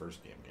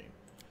first game.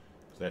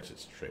 Cause that's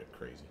just straight up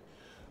crazy.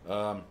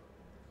 Let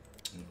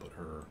me put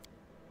her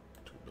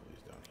two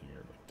abilities down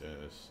here like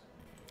this,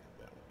 and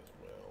that one as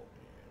well.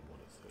 And what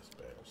is this?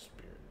 Battle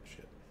Spirit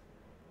shit.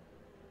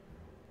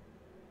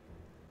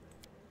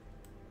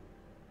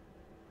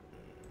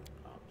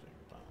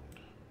 Object bound.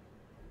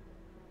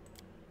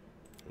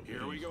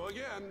 Here we go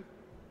again.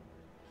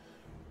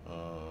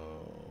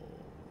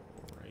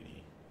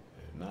 Alrighty.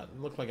 Not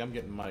look like I'm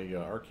getting my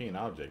arcane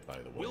object, by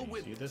the way. We'll You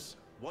win see this?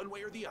 one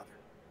way or the other.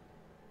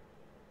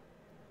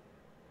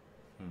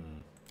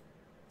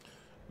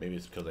 Maybe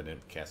it's because I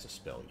didn't cast a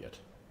spell yet.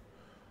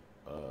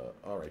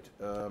 Alright.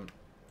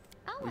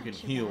 We can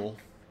heal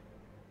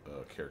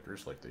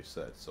characters like they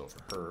said. So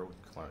for her, we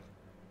can climb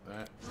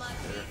that.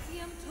 There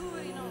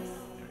we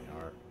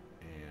are.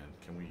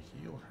 And can we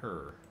heal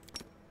her?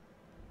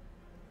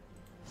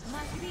 I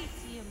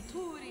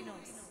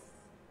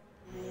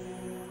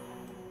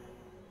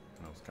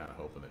was kind of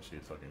hoping that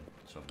she'd fucking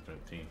something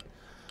 15.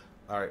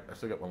 Alright, I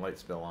still got my light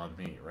spell on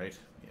me, right?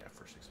 Yeah,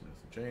 for 6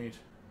 minutes and change.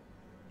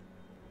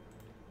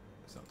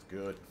 That sounds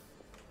good.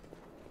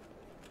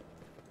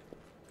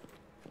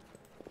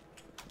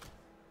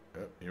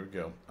 Yep, here we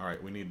go.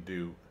 Alright, we need to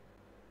do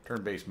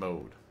turn-based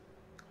mode.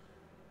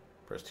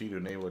 Press T to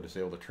enable or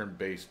disable the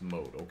turn-based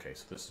mode. Okay,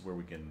 so this is where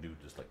we can do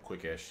just like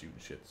quick-ass shooting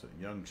shit. So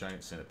young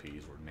giant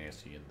centipedes were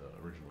nasty in the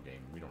original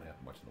game. We don't have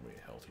much in the way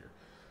of health here.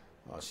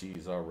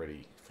 She's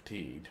already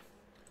fatigued.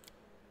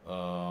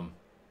 What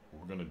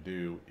we're gonna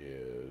do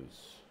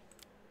is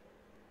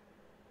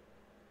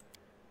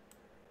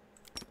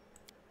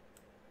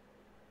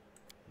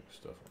move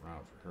stuff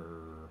around for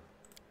her.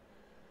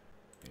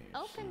 And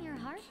Open your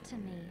heart to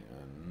me.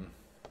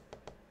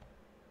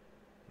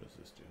 What does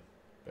this do?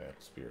 Battle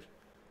Spirit.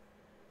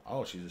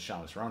 Oh, she's a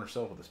shaman. Surround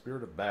herself with the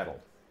spirit of battle.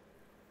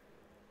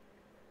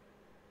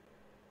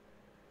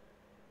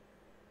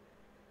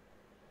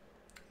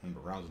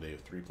 Remember, rounds a day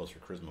of 3 plus her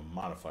charisma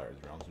modifiers.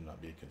 Rounds do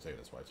not be a consecutive.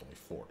 That's why it's only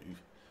 40.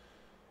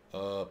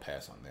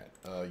 Pass on that.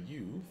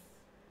 You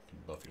can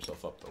buff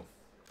yourself up though.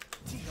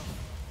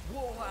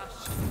 How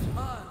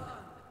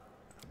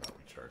about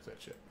we charge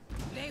that shit?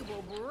 They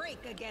will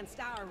break against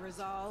our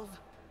resolve.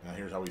 Now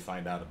here's how we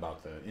find out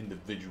about the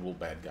individual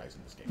bad guys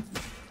in this game.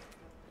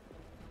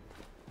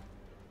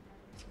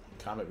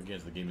 Combat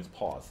begins. The game is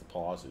paused. The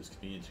pause is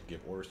convenient to give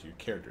orders to your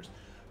characters.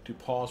 To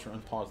pause or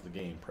unpause the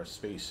game, press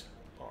space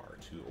bar.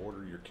 To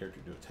order your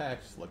character to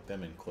attack, select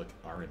them and click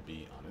R and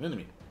B on an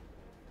enemy.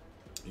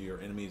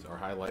 Your enemies are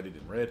highlighted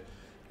in red,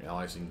 your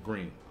allies in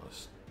green. A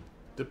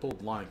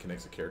stippled line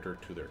connects the character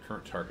to their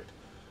current target.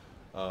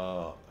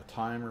 A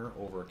timer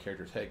over a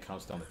character's head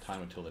counts down the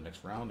time until the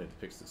next round and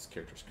depicts this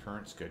character's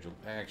current scheduled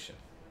action.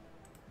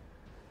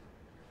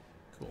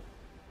 Cool.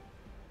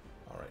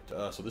 Alright,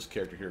 so this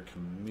character here,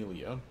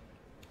 Camellia,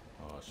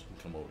 she can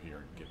come over here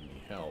and give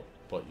me help,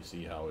 but you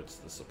see how it's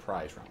the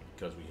surprise round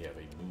because we have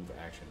a move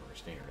action or a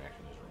standard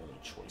action is our only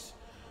choice.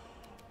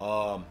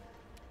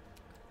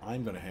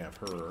 I'm going to have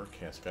her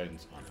cast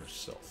guidance on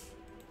herself.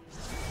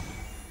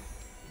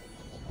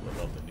 What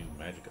about the new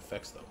magic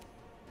effects, though?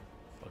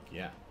 Fuck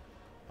yeah.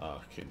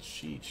 Can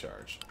she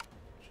charge?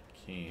 She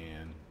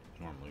can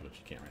normally, but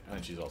she can't right now.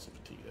 And she's also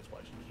fatigued, that's why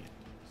she can't.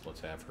 So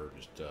let's have her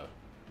just...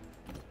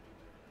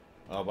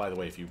 Oh, by the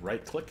way, if you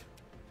right-click,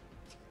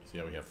 see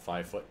how we have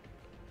 5 foot?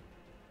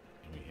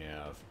 And we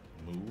have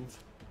move,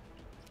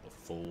 the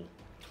full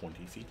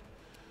 20 feet.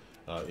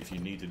 If you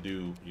need to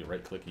do, you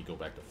right-click, you go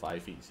back to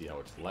 5 feet, see how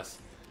it's less?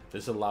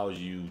 This allows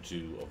you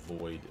to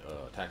avoid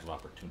attacks of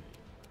opportunity.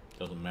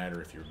 Doesn't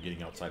matter if you're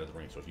getting outside of the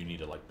range. So if you need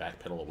to like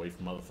backpedal away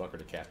from motherfucker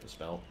to cast a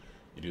spell,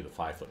 you do the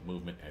 5 foot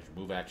movement as your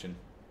move action.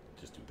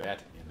 Just do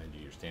that, and then do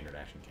your standard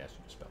action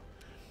casting a spell.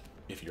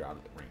 If you're out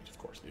of the range, of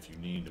course. If you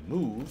need to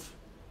move,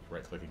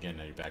 right click again.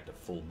 Now you're back to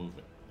full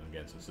movement. And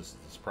again, since this is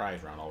the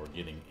surprise round, all we're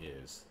getting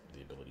is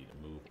the ability to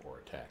move or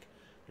attack.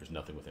 There's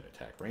nothing within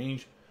attack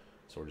range,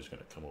 so we're just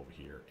going to come over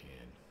here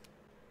and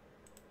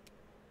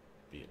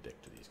be a dick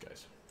to these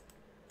guys.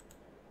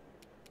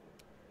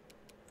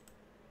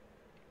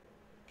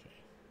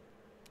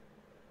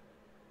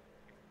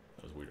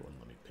 That was a weird one.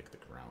 Let me pick the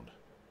ground.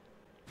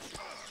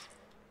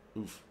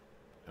 Oof.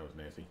 That was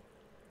nasty.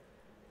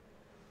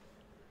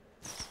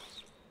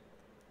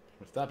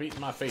 Stop eating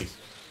my face.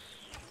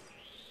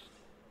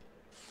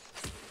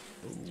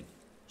 Ooh.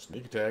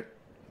 Sneak attack.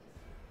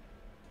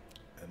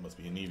 That must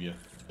be Anivia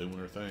doing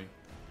her thing.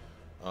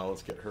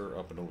 Let's get her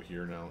up and over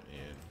here now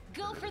and...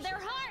 Go for their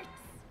hearts!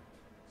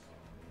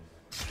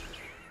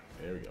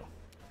 There we go.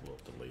 A little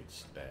delayed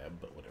stab,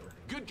 but whatever.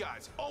 Good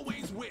guys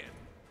always win.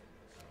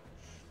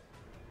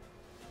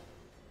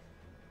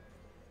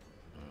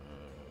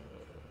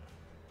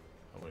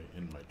 I'll wait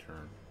in my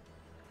turn.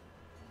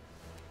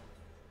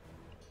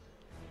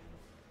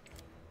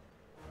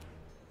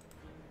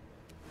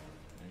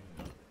 Okay,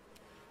 no.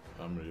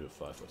 I'm gonna do a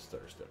 5 foot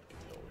stutter step to get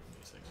the hell away from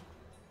these things.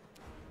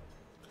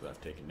 Because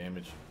I've taken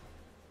damage.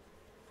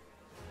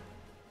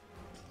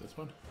 This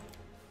one?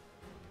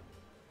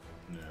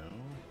 No.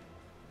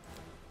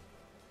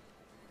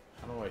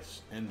 do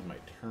I end my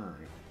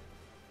turn?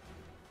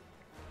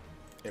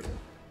 There we go.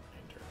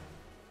 End turn.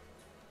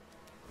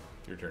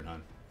 Your turn,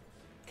 hon.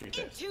 Kick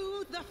that.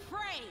 Into the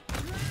fray.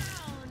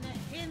 Drown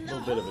in the A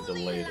little bit of a holy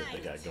delay that they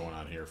light. got going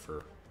on here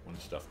for when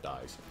stuff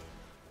dies.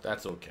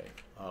 That's okay.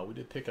 We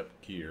did pick up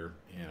gear,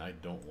 and I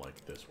don't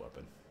like this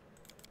weapon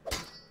as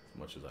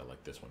much as I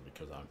like this one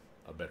because I'm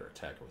a better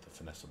attacker with a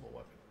finessable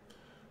weapon.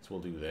 So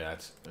we'll do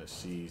that.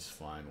 She's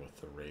fine with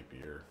the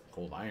rapier,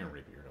 cold iron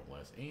rapier no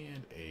less,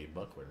 and a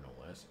buckler no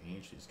less.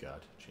 And she's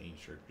got chain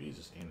shirt,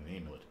 Jesus, and an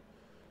amulet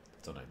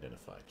that's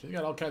unidentified. She's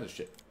got all kinds of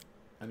shit.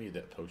 I need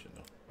that potion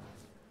though.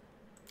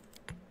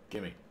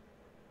 Gimme.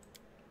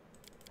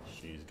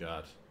 She's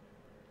got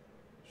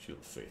Shield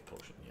of Faith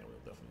potion. Yeah, we'll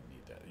definitely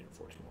need that here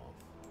before too long.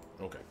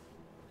 Okay.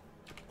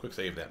 Quick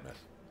save that mess.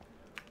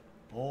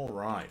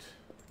 Alright.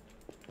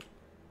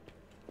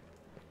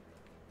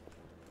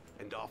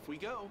 And off we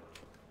go.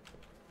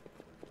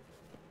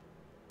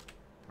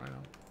 Right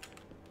on.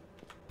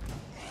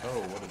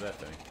 Oh, what is that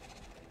thing?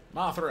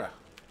 Mothra!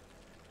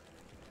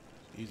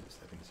 Jesus,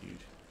 that thing's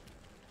huge.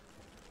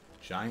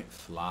 Giant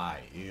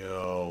fly.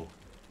 Yo.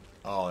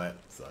 Oh,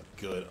 that's a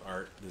good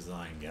art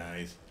design,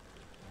 guys.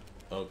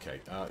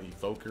 Okay,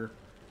 Evoker.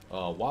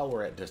 While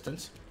we're at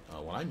distance,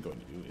 what I'm going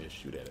to do is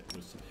shoot at it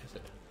with some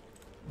acid.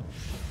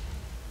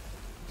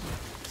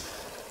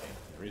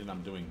 The reason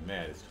I'm doing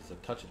that is because a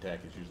touch attack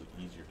is usually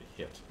easier to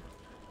hit.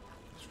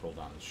 Scroll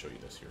down and show you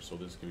this here. So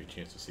this is going to be a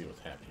chance to see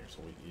what's happening here. So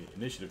we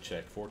initiative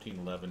check 14,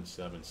 11,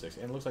 7, 6,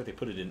 and it looks like they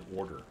put it in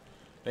order.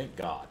 Thank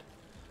God.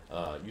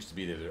 It used to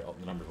be that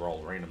the numbers were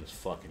all random as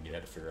fuck, and you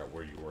had to figure out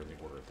where you were in the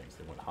order of things.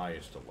 They went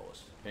highest to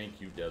lowest. Thank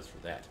you, Des, for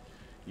that.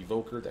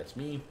 Evoker, that's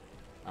me.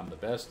 I'm the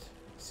best.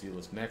 Seal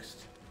is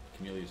next.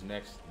 Chameleon's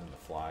next. And then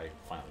the fly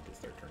finally gets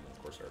their turn. And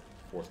of course, our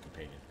fourth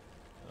companion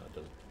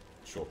doesn't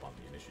show up on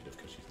the initiative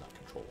because she's not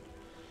controlled.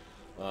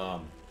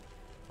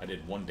 I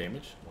did 1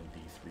 damage,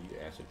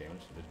 1d3 acid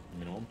damage, the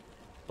minimum,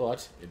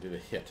 but it did a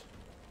hit.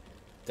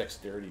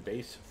 Dexterity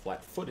base,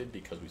 flat-footed,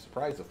 because we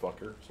surprised the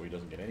fucker, so he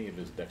doesn't get any of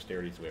his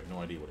dexterity, so we have no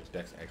idea what his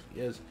dex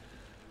actually is.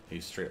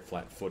 He's straight up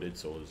flat-footed,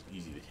 so it was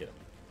easy to hit him.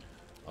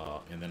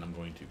 And then I'm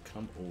going to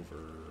come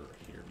over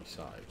here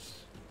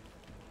besides.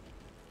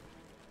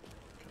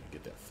 Kind of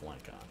get that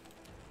flank on.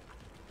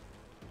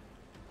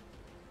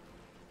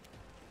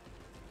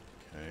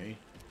 Okay.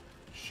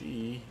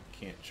 She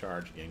can't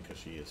charge again because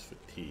she is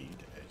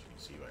fatigued, as you can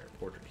see by her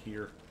portrait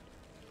here.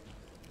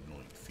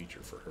 Annoying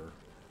feature for her.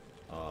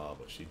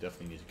 But she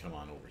definitely needs to come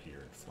on over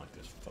here and flank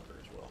this fucker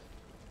as well.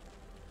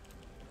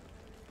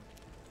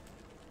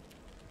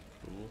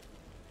 Cool.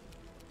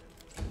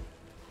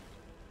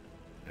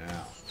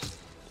 Now.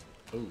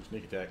 Oh,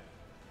 sneak attack.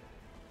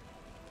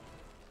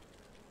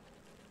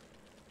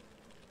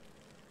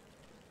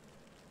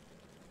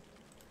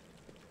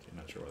 I'm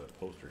not sure why that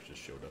poster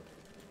just showed up.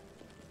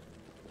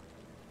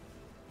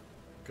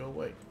 Go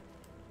away.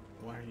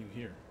 Why are you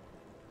here?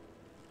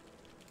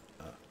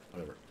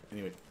 Whatever.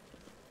 Anyway.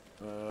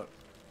 Tab.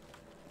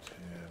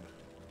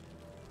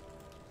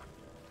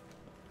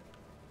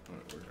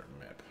 Alright, where's our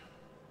map?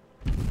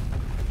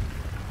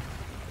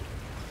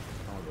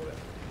 I'll go that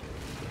way.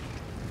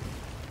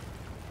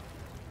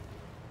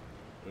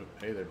 Oh,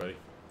 hey there, buddy.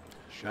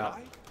 Now,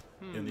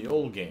 in the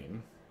old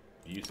game,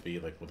 it used to be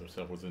like when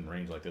stuff was in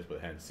range like this but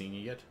hadn't seen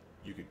you yet,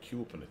 you could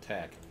queue up an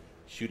attack,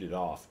 shoot it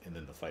off, and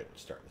then the fight would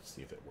start. Let's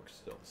see if it works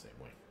still the same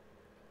way.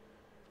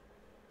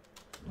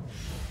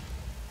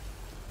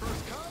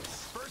 First come,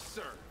 first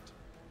served.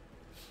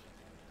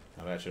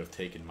 Now that should have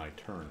taken my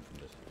turn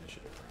from this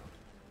initiative round.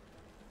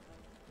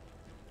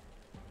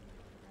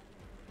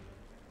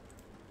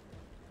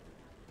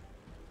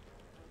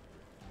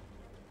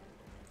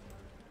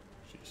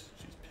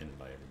 She's pinned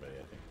by everybody,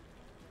 I think.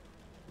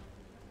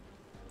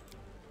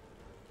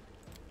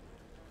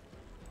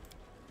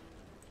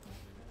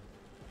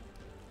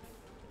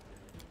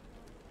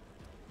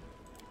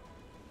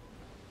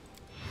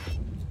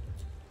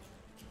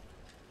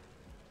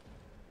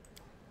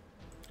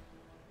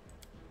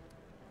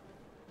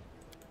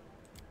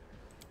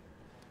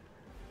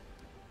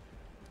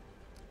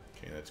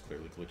 Okay, that's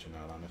clearly glitching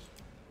out on us.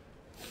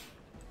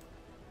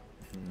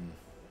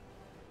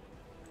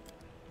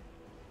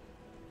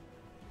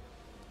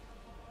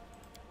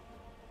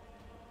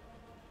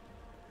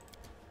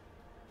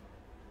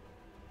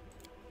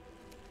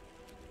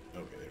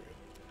 Okay, there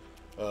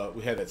we go.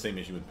 We had that same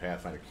issue with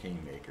Pathfinder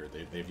Kingmaker.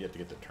 They've yet to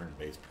get the turn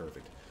base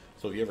perfect.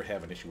 So if you ever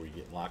have an issue where you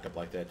get locked up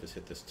like that, just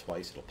hit this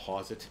twice. It'll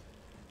pause it,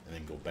 and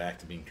then go back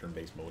to being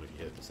turn-based mode if you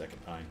hit it the second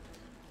time.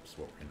 This is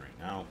what we're in right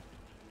now.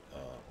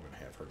 We're going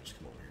to have her just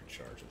come over here and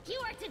charge it. You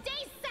are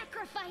today's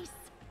sacrifice!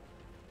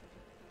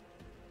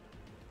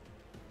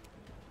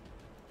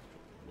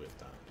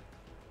 Whiffed on.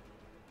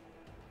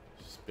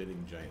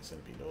 Spitting giant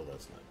centipede. Oh,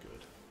 that's not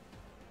good.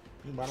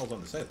 New models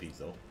on the centipedes,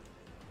 though.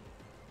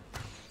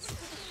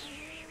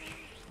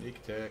 Sneak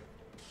attack.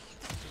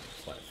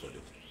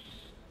 Flat-footed.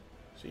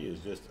 She is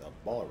just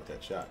a baller with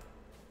that shot.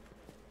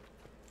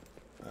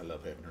 I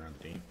love having her on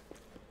the team.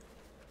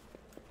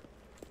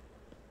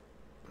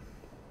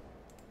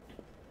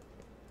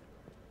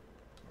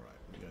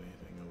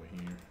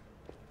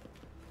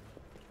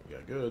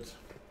 goods.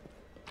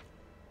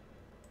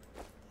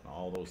 And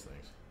all those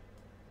things.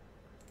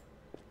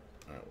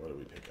 Alright, what do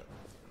we pick up?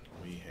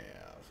 We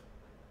have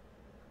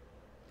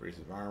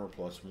braces of armor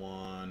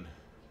 +1,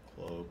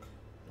 cloak.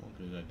 No one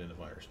can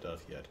identify our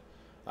stuff yet.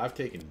 I've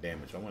taken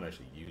damage, so I'm going to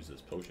actually use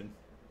this potion.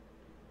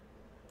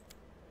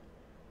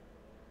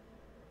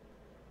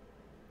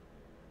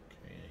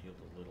 Okay, I healed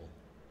a little.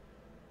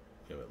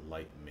 We have a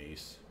light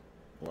mace.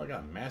 Well, I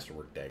got a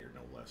masterwork dagger,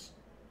 no less.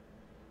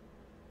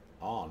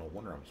 Oh, no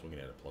wonder I'm swinging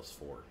at a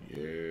 +4.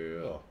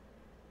 Yeah.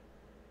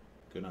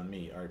 Good on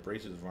me. Alright,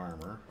 braces of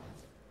armor.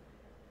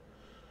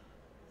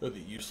 That'd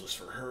be useless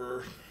for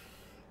her.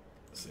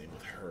 Same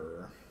with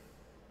her.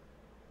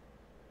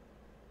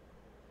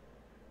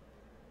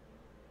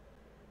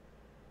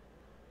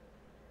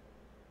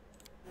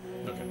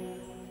 Okay.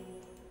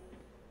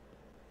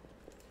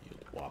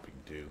 Healed whopping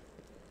 2.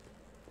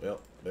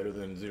 Well, better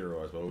than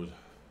 0, I suppose.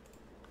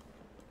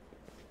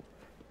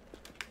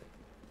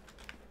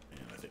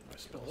 And I think my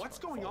spells. What's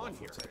going on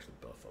here? Let's actually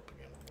buff up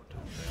again one more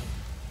time.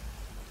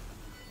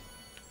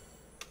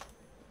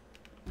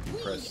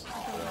 Press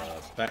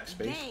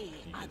backspace.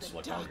 You can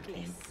select all your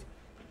team.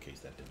 In case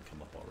that didn't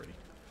come up already.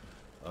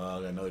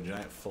 Got another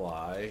giant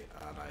fly,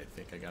 and I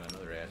think I got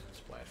another acid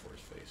splash for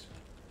his face.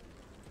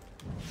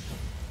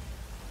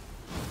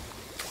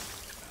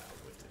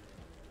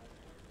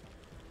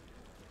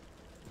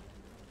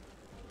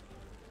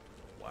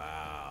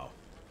 Wow.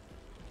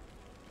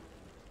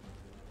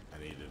 I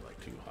needed like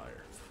 2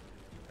 higher.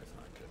 That's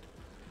not good.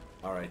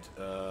 Alright,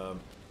 I'm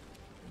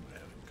gonna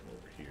have him come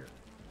over here.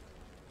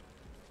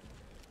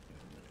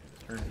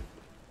 Turn.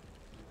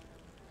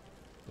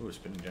 Ooh,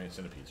 spinning giant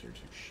centipedes here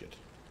too. Shit.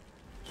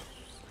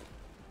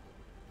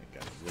 That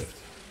got whipped.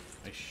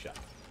 Nice shot.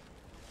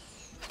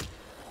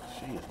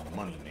 She is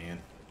money, man.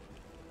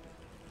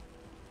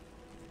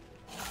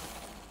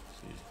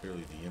 She's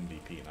clearly the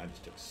MVP, and I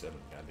just took 7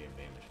 goddamn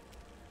damage.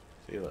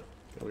 See, look.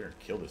 Get over here and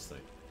kill this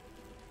thing.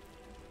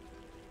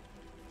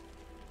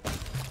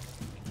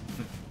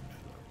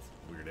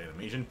 Weird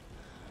animation.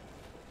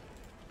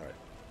 Alright.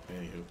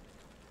 Anywho.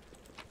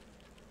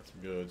 Got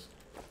some goods.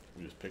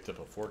 We just picked up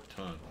a forked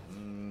tongue.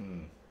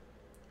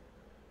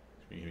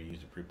 So you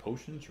use it for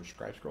potions or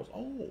scribe scrolls.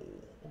 Oh,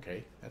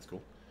 okay. That's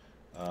cool.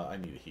 I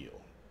need a heal.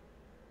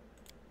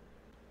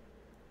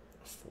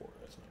 4.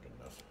 That's not good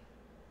enough.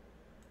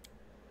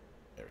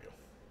 There we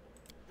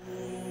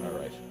go.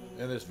 Alright.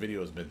 And this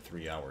video has been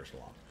 3 hours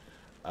long.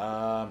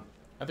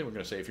 I think we're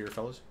going to save here,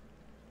 fellas.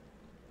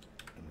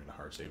 I'm going to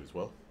hard save as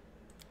well.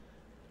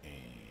 And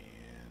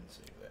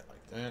save that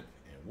like that.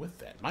 And with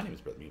that, my name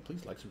is Brother Me.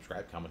 Please like,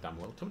 subscribe, comment down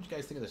below. Tell me what you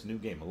guys think of this new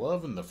game. I'm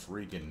loving the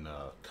freaking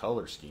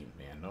color scheme,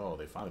 man. No,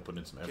 they finally put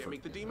in some effort. Can't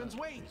make the demons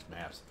wait. These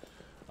maps.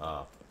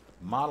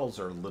 Models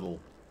are a little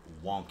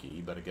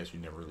wonky, but I guess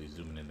you're never really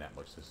zooming in that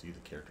much to see the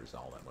characters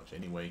all that much.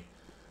 Anyway,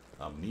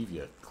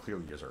 Nevia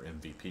clearly is our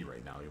MVP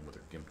right now, even with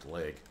her gimped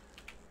leg.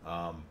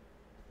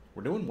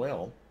 We're doing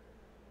well.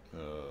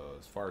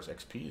 As far as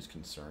XP is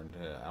concerned,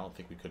 I don't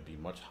think we could be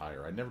much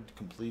higher. I never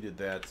completed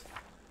that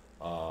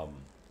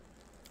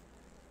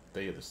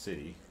Bay of the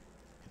City,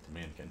 hit the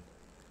mannequin.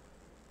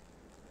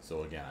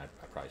 So again,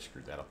 I probably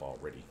screwed that up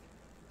already.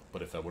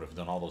 But if I would have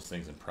done all those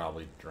things and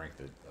probably drank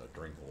the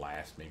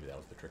last, maybe that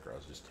was the trick, or I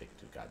was just taking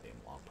too goddamn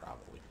long,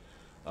 probably.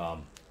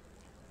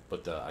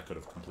 But I could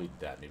have completed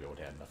that. Maybe I would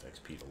have had enough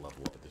XP to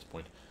level up at this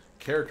point.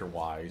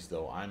 Character-wise,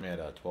 though, I'm at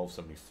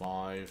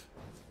 1275.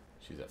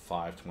 She's at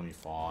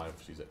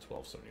 525. She's at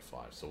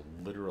 1275. So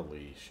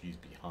literally, she's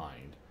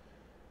behind.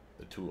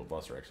 The 2 of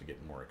us are actually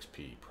getting more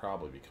XP,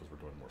 probably because we're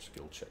doing more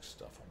skill check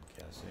stuff,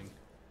 I'm guessing.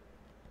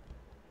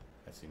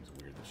 That seems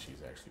weird that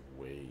she's actually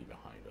way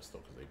behind us, though,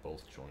 because they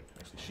both joined.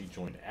 Actually, she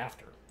joined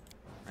after,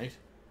 right?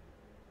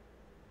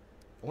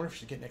 I wonder if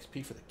she's getting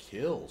XP for the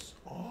kills.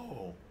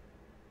 Oh.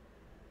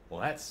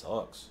 Well, that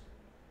sucks.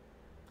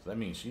 So that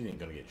means she ain't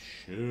going to get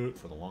shit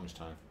for the longest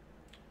time.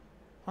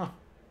 Huh.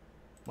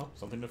 Well,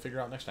 something to figure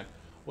out next time.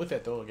 With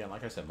that, though, again,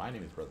 like I said, my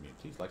name is Brother Me.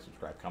 Please like,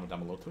 subscribe, comment down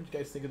below. What do you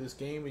guys think of this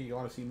game? Do you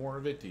want to see more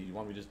of it? Do you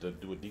want me just to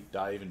do a deep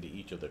dive into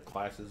each of the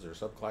classes or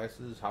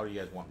subclasses? How do you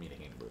guys want me to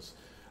handle this?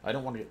 I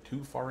don't want to get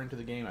too far into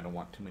the game. I don't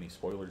want too many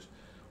spoilers.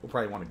 We'll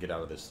probably want to get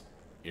out of this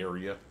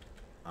area,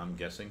 I'm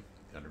guessing.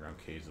 The underground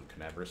caves of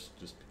Canabris,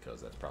 just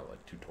because that's probably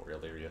like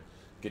tutorial area.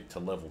 Get to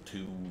level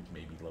 2,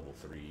 maybe level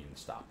 3, and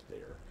stop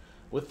there.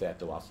 With that,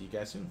 though, I'll see you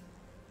guys soon.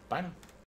 Bye now.